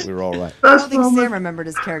that, I thought we were all right. I don't think Sam remembered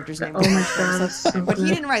his character's name. Oh my god! But he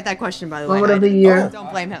didn't write that question, by the way. Moment of the year.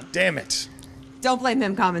 Don't blame him. Damn it. Don't blame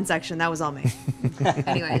him, comment section. That was all me.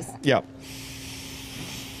 Anyways. Yeah.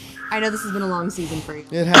 I know this has been a long season for you.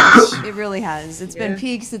 It has. It really has. It's been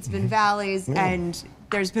peaks, it's been valleys, and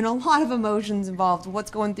there's been a lot of emotions involved. What's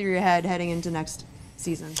going through your head heading into next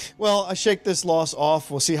season? Well, I shake this loss off.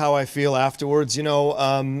 We'll see how I feel afterwards. You know,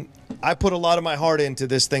 I put a lot of my heart into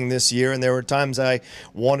this thing this year, and there were times I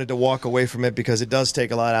wanted to walk away from it because it does take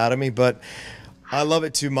a lot out of me, but I love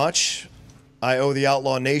it too much. I owe the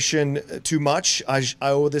Outlaw Nation too much. I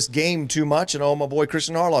owe this game too much, and I owe my boy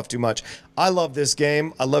Christian Harloff too much. I love this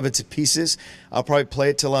game. I love it to pieces. I'll probably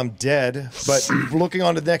play it till I'm dead. But looking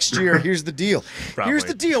on to next year, here's the deal. Here's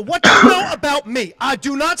the deal. What do you know about me? I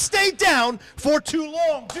do not stay down for too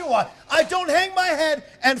long, do I? I don't hang my head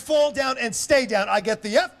and fall down and stay down. I get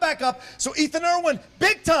the F back up. So Ethan Irwin,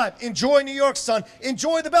 big time. Enjoy New York, son.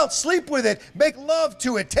 Enjoy the belt. Sleep with it. Make love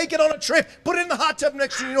to it. Take it on a trip. Put it in the hot tub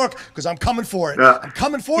next to New York because I'm coming for it. I'm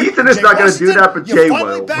coming for it. Ethan is not going to do that, but Jay You're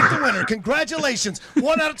finally will. back to winner. Congratulations.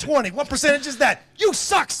 1 out of 20. What percentage is that? You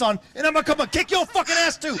suck, son. And I'm going to come and kick your fucking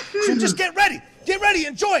ass, too. So just get ready. Get ready.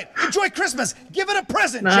 Enjoy it. Enjoy Christmas. Give it a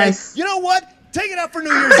present, Nice. Jay. You know what? Take it out for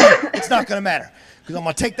New Year's Eve. It's not going to matter. Because I'm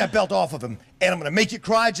going to take that belt off of him. And I'm going to make you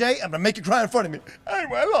cry, Jay. I'm going to make you cry in front of me.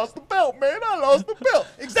 Anyway, I lost the belt, man. I lost the belt.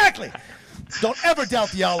 Exactly. Don't ever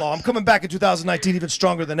doubt the Outlaw. I'm coming back in 2019 even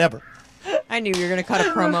stronger than ever. I knew you were going to cut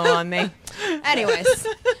a promo on me. Anyways,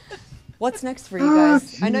 what's next for you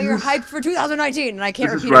guys? I know you're hyped for 2019, and I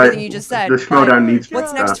can't This is repeat right. everything you just said. The Schmoedown needs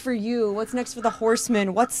What's that. next for you? What's next for the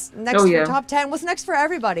Horsemen? What's next Oh, for yeah. Top 10? What's next for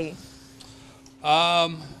everybody?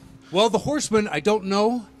 Well, the Horsemen, I don't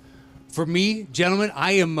know. For me, gentlemen,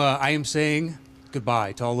 I am saying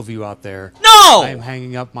goodbye to all of you out there. No! I am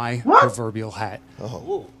hanging up my proverbial hat.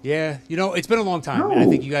 Oh. Yeah, you know, it's been a long time, and I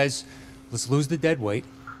think you guys, let's lose the dead weight.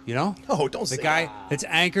 You know? Oh, don't say the guy that's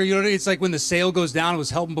anchor. You know, it's like when the sail goes down. It was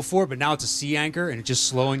helping before, but now it's a sea anchor, and it's just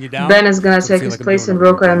slowing you down. Ben is going to Doesn't take feel his like I'm place, doing and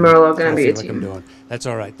what Roca and Merle are going to be a like I'm team. doing. That's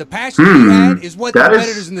all right. The passion we had is what the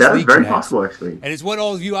competitors in this that is league very should have. possible, actually. And it's what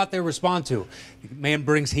all of you out there respond to. Man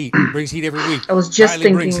brings heat. Brings heat every week. I was just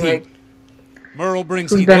Riley brings thinking, heat. like, Merle brings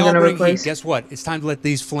who's heat. Ben They all gonna bring replace? heat. Guess what? It's time to let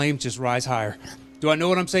these flames just rise higher. Do I know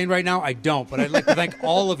what I'm saying right now? I don't, but I'd like to thank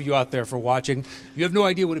all of you out there for watching. You have no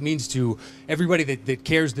idea what it means to everybody that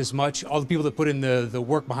cares this much, all the people that put in the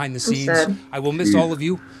work behind the scenes. sad. I will miss all of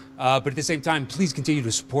you, but at the same time, please continue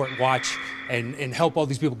to support, watch, and help all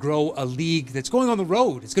these people grow a league that's going on the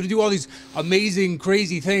road. It's going to do all these amazing,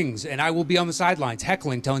 crazy things, and I will be on the sidelines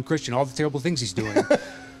heckling, telling Christian all the terrible things he's doing.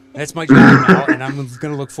 That's my job now, and I'm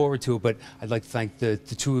going to look forward to it, but I'd like to thank the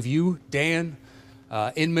two of you, Dan,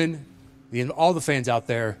 Inman, all the fans out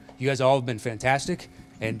there. You guys all have been fantastic,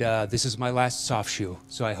 and this is my last soft shoe,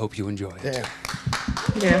 so I hope you enjoy it.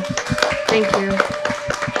 Yeah. Thank you.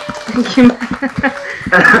 Thank you.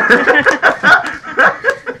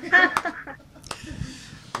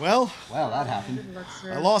 Well, that happened.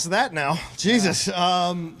 I lost that now. Jesus.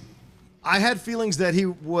 I had feelings that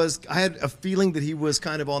I had a feeling that he was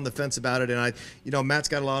kind of on the fence about it, and Matt's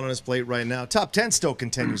got a lot on his plate right now. Top 10 still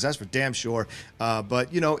continues, that's for damn sure. But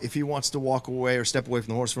if he wants to walk away or step away from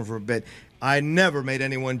the Horsemen for a bit, I never made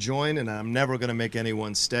anyone join, and I'm never going to make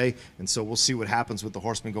anyone stay. And so we'll see what happens with the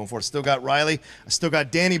Horsemen going forward. Still got Riley. I still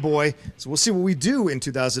got Danny Boy. So we'll see what we do in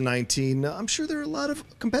 2019. I'm sure there are a lot of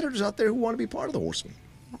competitors out there who want to be part of the Horsemen.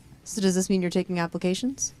 So does this mean you're taking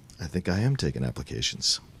applications? I think I am taking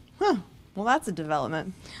applications. Huh. Well, that's a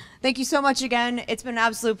development. Thank you so much again. It's been an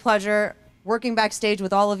absolute pleasure working backstage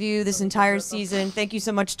with all of you this entire season. Thank you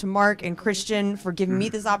so much to Mark and Christian for giving me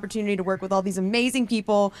this opportunity to work with all these amazing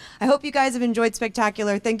people. I hope you guys have enjoyed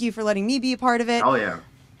Spectacular. Thank you for letting me be a part of it. Oh, yeah.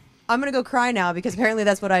 I'm going to go cry now because apparently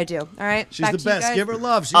that's what I do. All right? She's Back the to you best. guys. Give her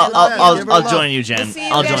love. She's I'll the best. Give her I'll love. join you, Jen. We'll see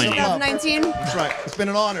you I'll guys join in you. 2019. That's right. It's been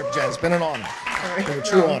an honor, Jen. It's been an honor. It's been a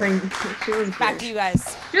true honor. She was Back to you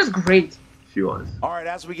guys. She was great. She was. All right,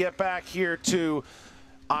 as we get back here to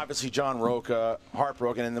obviously John Roca,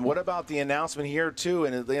 heartbroken. And then what about the announcement here, too?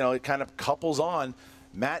 And, it kind of couples on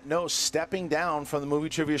Matt Nose stepping down from the Movie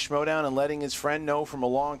Trivia Schmoedown and letting his friend know from a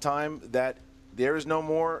long time that there is no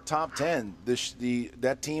more top 10.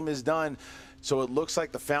 That team is done. So it looks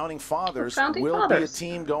like the Founding Fathers will be a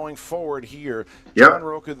team going forward here. Yep. John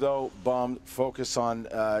Roca, though, bummed, focus on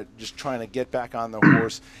just trying to get back on the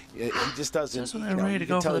horse. He just doesn't. Just when they're ready to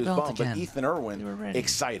go for the belt again. But Ethan Irwin,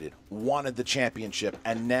 excited, wanted the championship,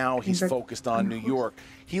 and now he's focused on New York.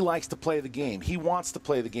 He likes to play the game. He wants to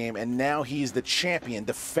play the game, and now he's the champion,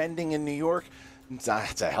 defending in New York. It's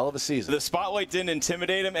a hell of a season. The spotlight didn't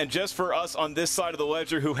intimidate him, and just for us on this side of the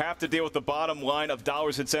ledger who have to deal with the bottom line of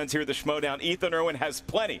dollars and cents here at the Schmoedown, Ethan Irwin has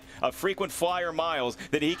plenty of frequent flyer miles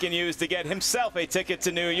that he can use to get himself a ticket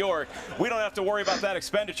to New York. We don't have to worry about that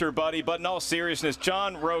expenditure, buddy, but in all seriousness,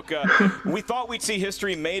 John Roca, we thought we'd see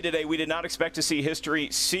history made today. We did not expect to see history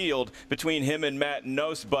sealed between him and Matt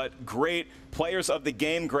Nose, but great players of the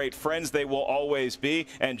game, great friends they will always be.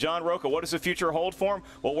 And John Roca, what does the future hold for him?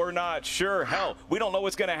 Well, we're not sure. Hell, we don't know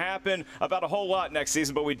what's going to happen about a whole lot next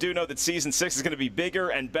season, but we do know that Season 6 is going to be bigger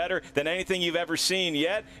and better than anything you've ever seen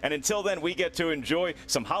yet. And until then, we get to enjoy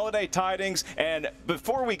some holiday tidings. And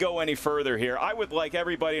before we go any further here, I would like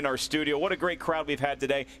everybody in our studio, what a great crowd we've had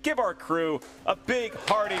today, give our crew a big,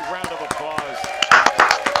 hearty round of applause.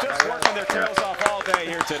 Just working their tails off all day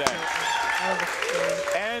here today.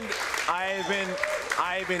 And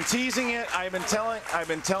I've been teasing it. I've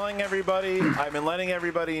been telling everybody. I've been letting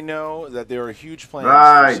everybody know that there are huge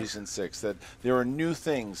plans for Season 6. That there are new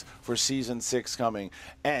things for Season 6 coming.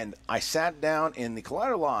 And I sat down in the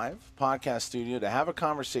Collider Live podcast studio to have a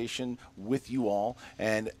conversation with you all.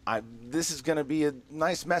 And this is going to be a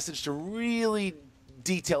nice message to really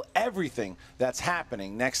detail everything that's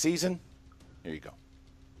happening next season. Here you go.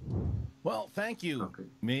 Well, thank you,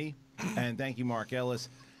 me, and thank you, Mark Ellis,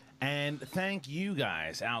 and thank you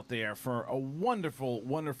guys out there for a wonderful,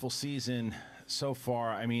 wonderful season so far.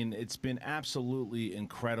 I mean, it's been absolutely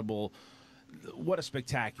incredible. What a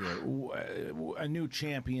spectacular. A new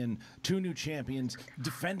champion, 2 new champions,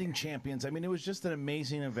 defending champions. I mean, it was just an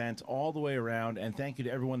amazing event all the way around, and thank you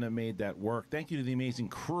to everyone that made that work. Thank you to the amazing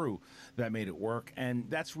crew that made it work, and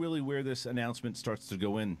that's really where this announcement starts to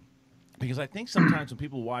go in. Because I think sometimes when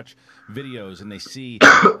people watch videos and they see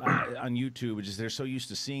on YouTube, which is they're so used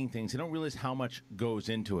to seeing things, they don't realize how much goes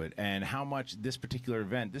into it and how much this particular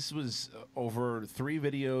event. This was over 3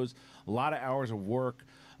 videos, a lot of hours of work,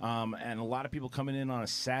 and a lot of people coming in on a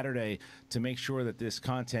Saturday to make sure that this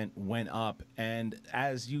content went up. And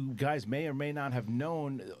as you guys may or may not have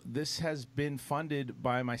known, this has been funded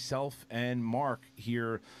by myself and Mark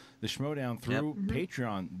here, the Schmoedown, through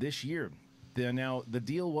Patreon this year. Now, the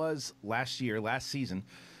deal was last season,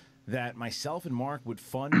 that myself and Mark would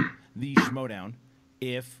fund the Schmoedown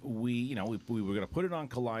if we were going to put it on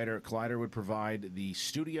Collider. Collider would provide the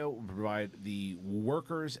studio, would provide the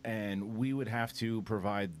workers, and we would have to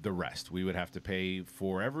provide the rest. We would have to pay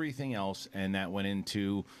for everything else, and that went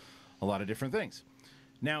into a lot of different things.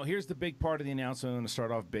 Now, here's the big part of the announcement. I'm going to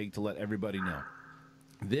start off big to let everybody know.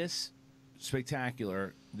 This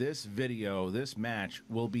spectacular, this video, this match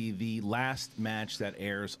will be the last match that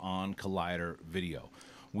airs on Collider Video.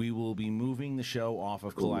 We will be moving the show off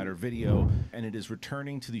of Collider Video, and it is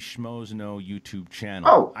returning to the Schmoes Know YouTube channel.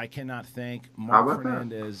 Oh. I cannot thank Mark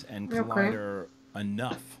Fernandez and Collider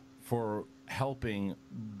enough for helping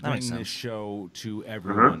bring this show to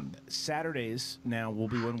everyone. Saturdays now will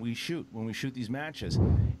be when we shoot these matches.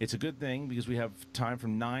 It's a good thing because we have time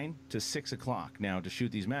from 9 to 6 o'clock now to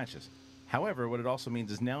shoot these matches. However, what it also means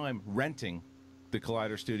is now I'm renting the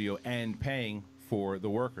Collider studio and paying for the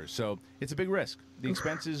workers. So it's a big risk. The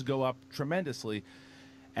expenses go up tremendously.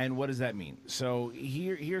 And what does that mean? So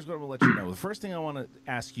here's what I'm going to let you know. The first thing I want to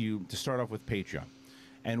ask you to start off with Patreon.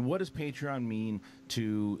 And what does Patreon mean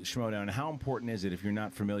to Schmoedown? And how important is it if you're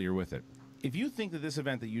not familiar with it? If you think that this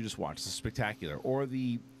event that you just watched is spectacular, or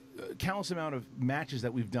the countless amount of matches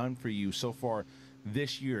that we've done for you so far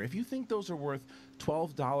this year, if you think those are worth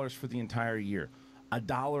 $12 for the entire year,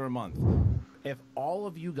 $1 a month, if all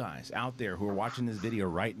of you guys out there who are watching this video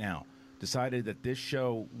right now decided that this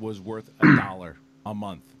show was worth $1 a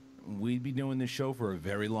month, we'd be doing this show for a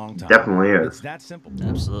very long time. Definitely is. It's that simple.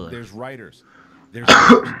 Absolutely. There's writers, there's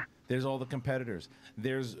actors, there's all the competitors,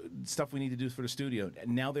 there's stuff we need to do for the studio.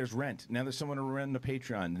 Now there's rent. Now there's someone to rent a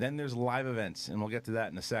Patreon. Then there's live events, and we'll get to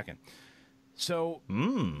that in a second. So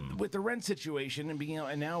with the rent situation and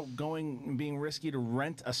being being risky to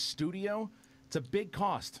rent a studio, it's a big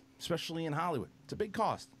cost, especially in Hollywood. It's a big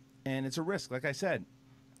cost, and it's a risk, like I said.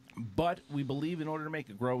 But we believe in order to make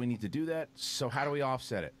it grow, we need to do that. So how do we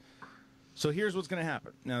offset it? So here's what's going to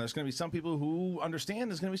happen. Now, there's going to be some people who understand.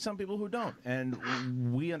 There's going to be some people who don't. And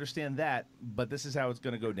we understand that, but this is how it's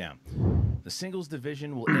going to go down. The singles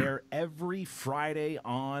division will air every Friday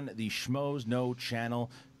on the Schmoes Know channel.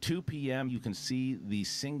 2 p.m. You can see the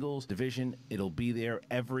singles division. It'll be there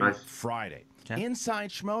every Friday. Okay. Inside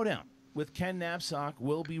Schmoedown with Ken Knapsack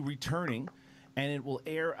will be returning, and it will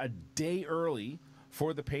air a day early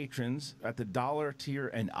for the patrons at the $1 tier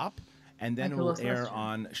and up. And then it will air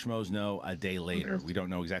on Schmoes Know a day later. We don't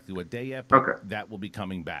know exactly what day yet, but that will be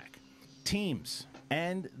coming back. Teams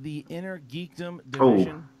and the Inner Geekdom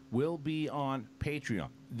division will be on Patreon.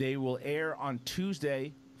 They will air on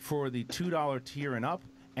Tuesday for the $2 tier and up,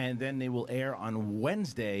 and then they will air on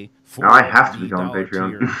Wednesday for now I have to the be on $1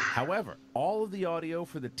 Patreon. tier. However, all of the audio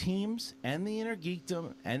for the teams and the Inner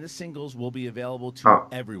Geekdom and the singles will be available to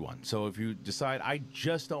everyone. So if you decide, I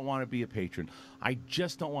just don't want to be a patron, I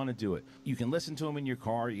just don't want to do it, you can listen to them in your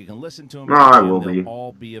car, you can listen to them No, I will they'll be.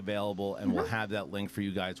 all be available, and we'll have that link for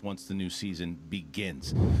you guys once the new season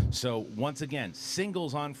begins. So once again,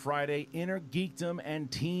 singles on Friday, Inner Geekdom and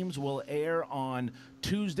teams will air on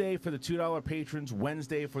Tuesday for the $2 patrons,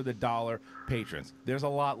 Wednesday for the $1 patrons. There's a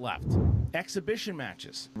lot left. Exhibition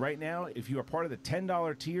matches. Right now, if you are part of the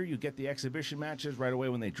 $10 tier, you get the exhibition matches right away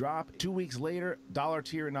when they drop. 2 weeks later, $1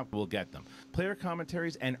 tier and up will get them. Player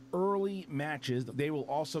commentaries and early matches, they will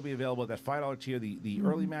also be available at that $5 tier, the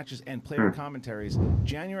early matches and player commentaries.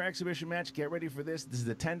 January exhibition match, get ready for this. This is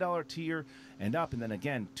the $10 tier and up. And then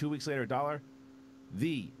again, 2 weeks later, $1.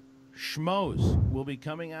 The Schmoes will be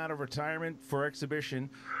coming out of retirement for exhibition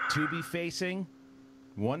to be facing,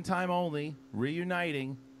 one time only,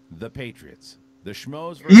 reuniting the Patriots. The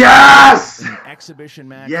Schmoes versus an exhibition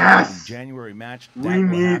match, the January match. We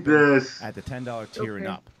need this at the $10 tier and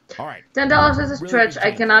up. All right. $10 is a stretch.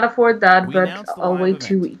 I cannot afford that, but I'll wait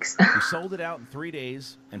 2 weeks. We sold it out in 3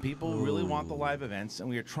 days, and people really want the live events, and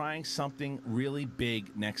we are trying something really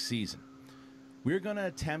big next season. We're going to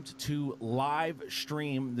attempt to live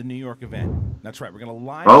stream the New York event. That's right. We're going to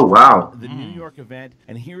live stream the New York event,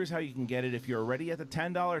 and here's how you can get it. If you're already at the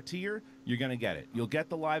 $10 tier, you're going to get it. You'll get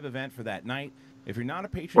the live event for that night. If you're not a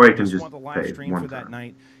patron, you just want the live stream for that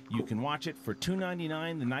night, you can watch it for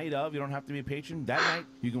 $2.99 the night of. You don't have to be a patron. That night,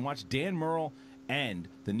 you can watch Dan Murrell and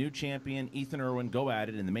the new champion, Ethan Irwin, go at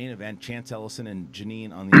it in the main event. Chance Ellison and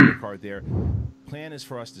Janine on the undercard there. Plan is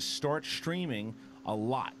for us to start streaming a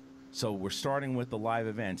lot. So we're starting with the live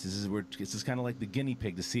events. This is kind of like the guinea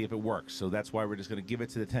pig to see if it works. So that's why we're just going to give it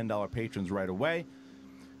to the $10 patrons right away.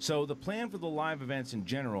 So the plan for the live events in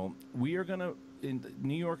general, we are going to,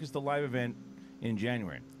 New York is the live event in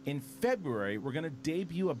January. In February, we're going to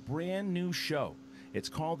debut a brand new show. It's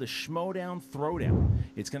called the Schmoedown Throwdown.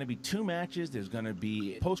 It's going to be 2 matches. There's going to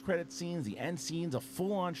be post-credit scenes, the end scenes, a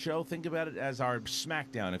full-on show. Think about it as our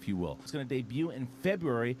SmackDown, if you will. It's going to debut in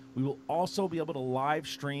February. We will also be able to live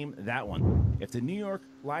stream that one. If the New York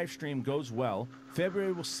live stream goes well,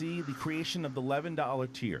 February will see the creation of the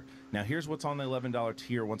 $11 tier. Now, here's what's on the $11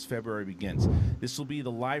 tier once February begins. This will be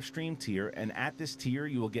the live stream tier, and at this tier,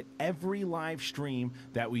 you will get every live stream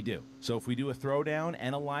that we do. So if we do a throwdown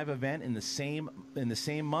and a live event in the same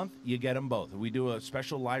month, you get them both. If we do a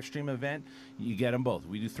special live stream event, you get them both. If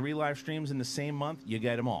we do 3 live streams in the same month, you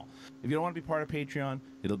get them all. If you don't want to be part of Patreon,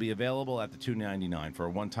 it'll be available at the $2.99 for a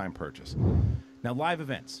one-time purchase. Now, live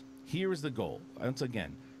events. Here is the goal. Once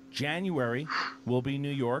again, January will be New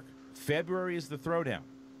York. February is the throwdown.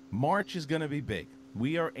 March is going to be big.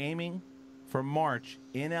 We are aiming for March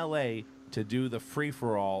in LA to do the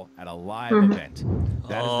free-for-all at a live event.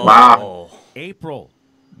 That is April.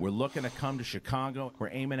 We're looking to come to Chicago. We're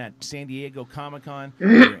aiming at San Diego Comic-Con.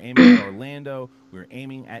 We're aiming at Orlando. We're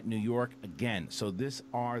aiming at New York again. So these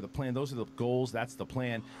are the plan. Those are the goals. That's the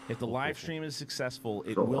plan. If the live stream is successful,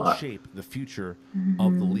 it will shape the future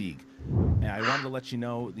of the league. And I wanted to let you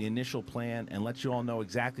know the initial plan and let you all know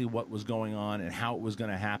exactly what was going on and how it was going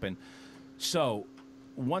to happen. So,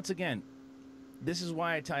 once again, this is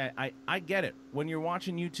why I tell you, I get it. When you're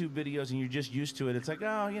watching YouTube videos and you're just used to it, it's like,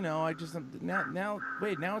 oh, you know, now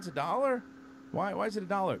it's $1? Why is it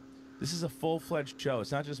 $1? This is a full-fledged show.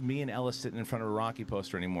 It's not just me and Ellis sitting in front of a Rocky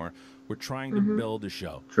poster anymore. We're trying to build a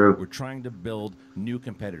show. True. We're trying to build new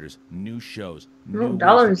competitors, new shows,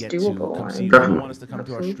 $1 ways is to doable. come see. Definitely. You want us to come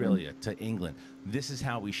to Australia, to England. This is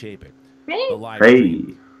how we shape it. The live Hey.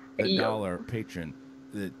 stream, the $1 patron,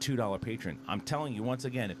 the $2 patron. I'm telling you once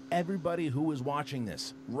again, if everybody who is watching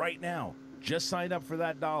this right now just signed up for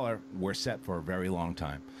that $1, we're set for a very long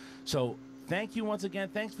time. So thank you once again.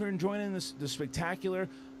 Thanks for enjoying this spectacular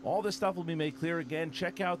All this stuff will be made clear again.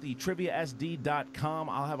 Check out the triviasd.com.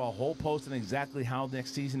 I'll have a whole post on exactly how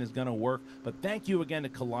next season is going to work. But thank you again to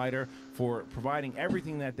Collider for providing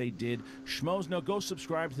everything that they did. Schmoes Know, go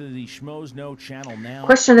subscribe to the Schmoes Know channel now.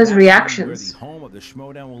 Question is That's reactions. where the home of the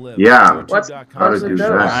Schmoedown will live. Yeah. What's with those?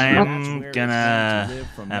 I'm gonna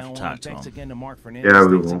have to talk to Thanks him. again to Mark Fernandez. Yeah,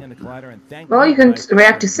 we Thanks will. again to Collider, and thank Well, you can guys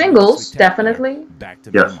react to for singles, spectacular. definitely. Back to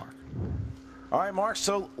Yes. Mark. All right, Mark.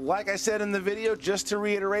 So, like I said in the video, just to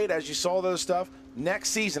reiterate, as you saw those stuff, next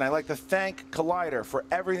season, I'd like to thank Collider for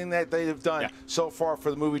everything that they have done so far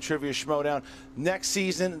for the Movie Trivia Schmoedown. Next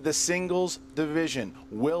season, the singles division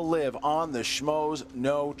will live on the Schmoes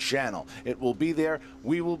Know channel. It will be there.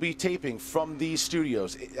 We will be taping from these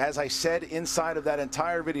studios. As I said inside of that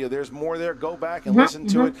entire video, there's more there. Go back and listen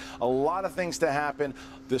to it. A lot of things to happen.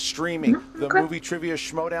 The streaming, the Movie Trivia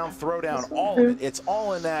Schmoedown Throwdown, all of it. It's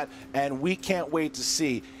all in that, and we can't wait to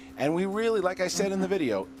see. And we really, like I said in the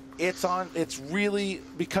video, it's really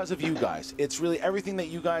because of you guys. It's really everything that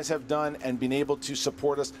you guys have done and been able to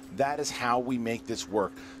support us. That is how we make this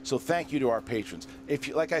work. So thank you to our patrons. If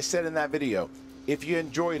you, like I said in that video, if you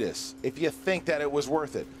enjoy this, if you think that it was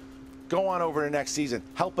worth it, go on over to next season.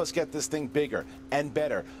 Help us get this thing bigger and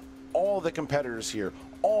better. All the competitors here,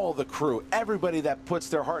 all the crew, everybody that puts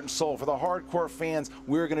their heart and soul. For the hardcore fans,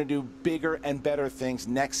 we're going to do bigger and better things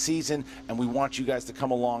next season, and we want you guys to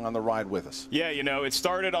come along on the ride with us. Yeah, you know, it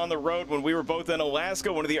started on the road when we were both in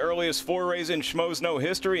Alaska, one of the earliest forays in Schmoes Know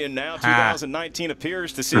history, and now 2019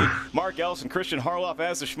 appears to see Mark Ellis and Christian Harloff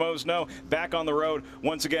as the Schmoes Know back on the road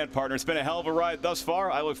once again, partner. It's been a hell of a ride thus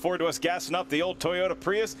far. I look forward to us gassing up the old Toyota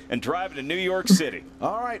Prius and driving to New York City.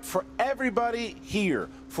 All right, for everybody here,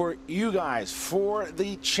 for you guys, for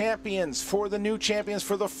the champions, for the new champions,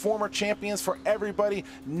 for the former champions, for everybody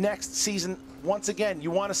next season. Once again,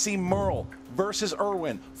 you want to see Merle versus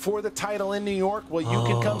Irwin for the title in New York? Well, you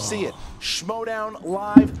can come see it.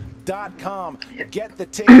 Schmoedownlive.com. Get the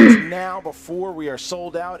tickets now before we are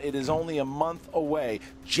sold out. It is only a month away.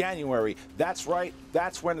 January. That's right.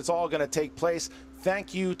 That's when it's all going to take place.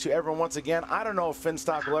 Thank you to everyone once again. I don't know if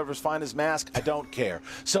Finstock will ever find his mask. I don't care.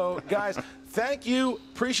 So, guys, thank you.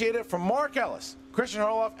 Appreciate it. From Mark Ellis, Christian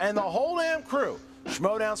Harloff, and the whole damn crew,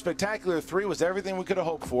 Schmoedown Spectacular 3 was everything we could have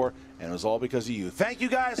hoped for, and it was all because of you. Thank you,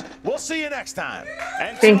 guys. We'll see you next time.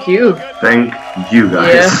 And thank you. Thank you,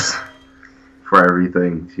 guys, for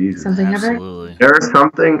everything. Jesus. Something happened? There's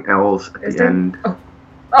something else at the end.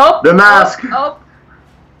 Oh, the mask. Oh.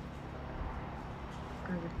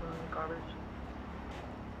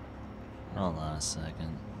 Hold on a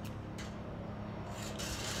second.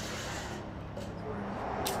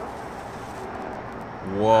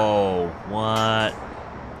 Whoa, what?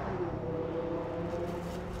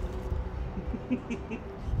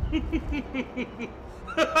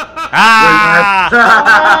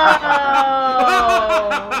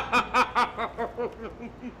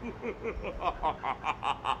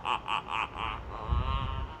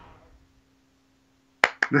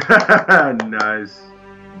 Nice.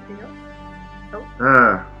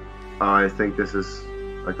 I think this is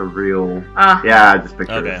like a real. Yeah, I just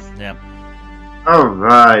pictured it. Okay, yep. All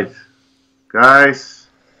right, guys.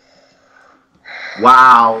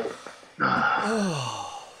 Wow.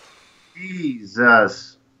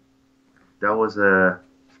 Jesus, that was a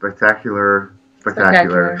spectacular.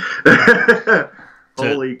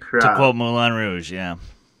 Holy crap! To quote Moulin Rouge, yeah.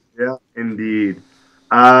 Yeah, indeed.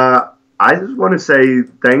 I just want to say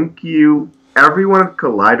thank you, everyone at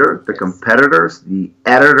Collider, the competitors, the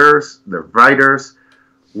editors, the writers.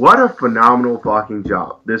 What a phenomenal fucking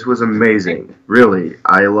job. This was amazing. Really,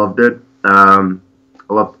 I loved it. I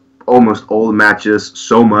loved almost all the matches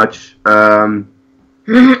so much. Yeah.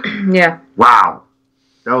 Wow.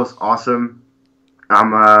 That was awesome.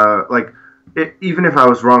 I'm even if I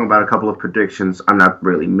was wrong about a couple of predictions, I'm not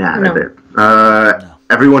really mad at it.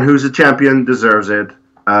 Everyone who's a champion deserves it.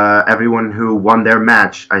 Everyone who won their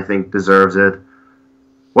match, I think, deserves it.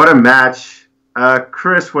 What a match.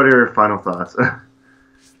 Chris, what are your final thoughts?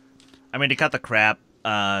 I mean, to cut the crap,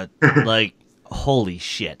 like, holy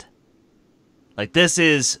shit. Like, this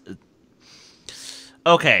is...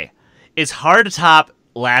 Okay, it's hard to top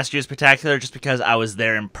last year's Spectacular just because I was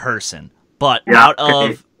there in person. But out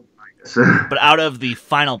of the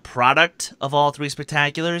final product of all three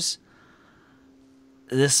Spectaculars,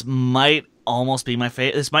 this might almost be my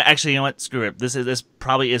favorite. This might actually, you know what? Screw it. This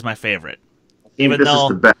probably is my favorite. Even though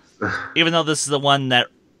this is the one that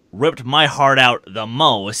ripped my heart out the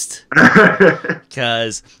most,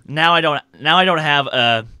 because now I don't have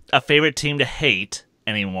a favorite team to hate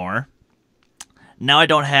anymore. Now I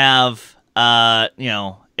don't have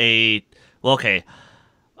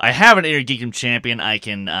I have an Inner Geekdom champion I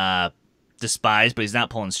can despise, but he's not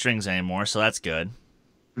pulling strings anymore, so that's good.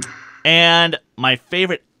 And my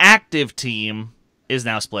favorite active team is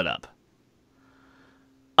now split up.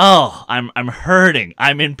 Oh, I'm hurting.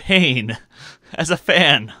 I'm in pain as a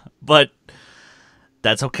fan, but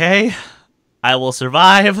that's okay. I will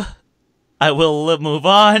survive. I will move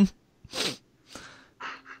on.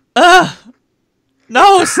 No,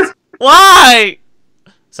 why?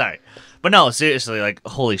 Sorry. But no, seriously, like,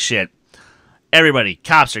 holy shit. Everybody,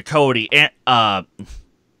 Copster, Cody, not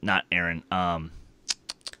Aaron, Adam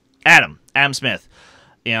Smith,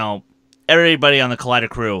 you know, everybody on the Collider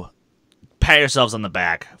crew, pat yourselves on the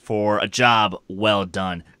back for a job well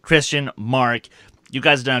done. Christian, Mark, you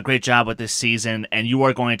guys have done a great job with this season, and you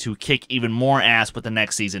are going to kick even more ass with the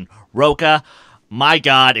next season. Roka, my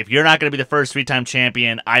God, if you're not going to be the first 3-time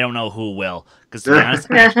champion, I don't know who will. Because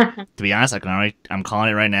to be honest, I'm calling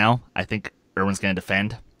it right now. I think Erwin's going to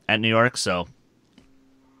defend at New York, so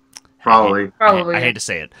probably. I hate to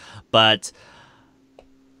say it, but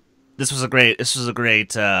this was a great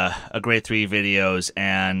 3 videos,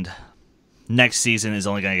 and next season is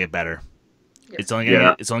only going to get better. Yep. It's only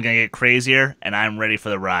going to get crazier, and I'm ready for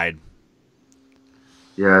the ride.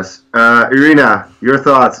 Yes, Irina, your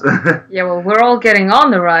thoughts? Yeah, well, we're all getting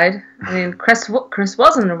on the ride. I mean, Chris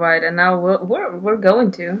was on the ride, and now we're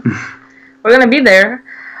going to. We're gonna be there.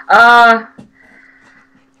 I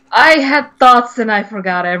had thoughts and I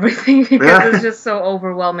forgot everything because it's just so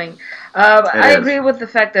overwhelming. I agree with the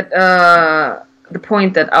fact that the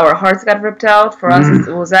point that our hearts got ripped out. For us,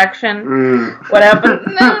 it was action. What happened?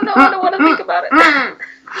 No, I don't want to think about it.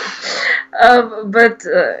 But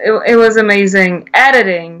it was amazing.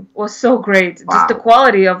 Editing was so great. Wow. Just the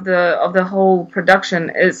quality of the whole production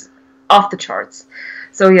is off the charts.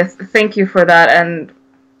 So yes, thank you for that. And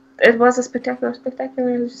it was a spectacular, as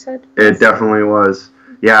you said. It definitely was.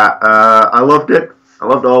 Yeah, I loved it. I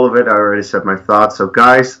loved all of it. I already said my thoughts. So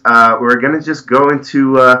guys, we're gonna just go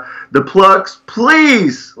into the plugs.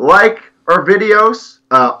 Please like our videos,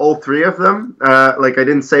 all 3 of them. Like I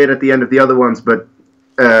didn't say it at the end of the other ones, but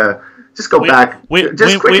just go back. We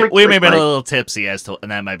may be a little tipsy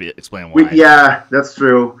and that might be explain why. Yeah, that's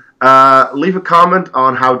true. Leave a comment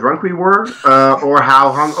on how drunk we were, or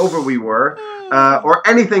how hungover we were, or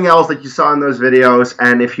anything else that you saw in those videos.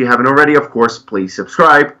 And if you haven't already, of course, please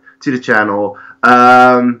subscribe to the channel.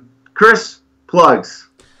 Chris, plugs.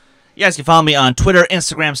 You guys can follow me on Twitter,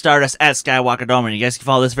 Instagram, Stardust, at Skywalker Dome, and you guys can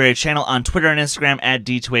follow this very channel on Twitter and Instagram at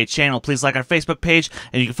D2A Channel. Please like our Facebook page,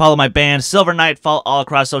 and you can follow my band, Silver Nightfall, all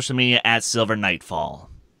across social media at Silver Nightfall.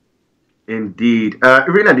 Indeed.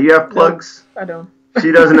 Irina, do you have plugs? No, I don't.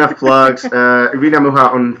 She doesn't have plugs. Irina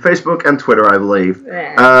Mukha on Facebook and Twitter, I believe.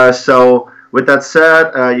 Yeah. So, with that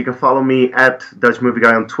said, you can follow me at Dutch Movie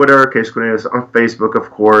Guy on Twitter, Kees Cornelius on Facebook, of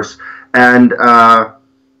course, and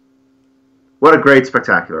what a great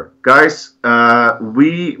spectacular. Guys,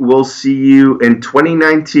 we will see you in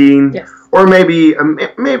 2019. Yes. Or maybe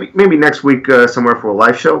next week somewhere for a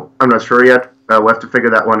live show. I'm not sure yet. We'll have to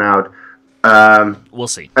figure that one out. We'll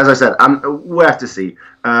see. As I said, we'll have to see.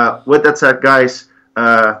 With that said, guys,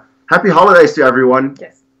 happy holidays to everyone.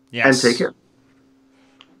 Yes. And take care.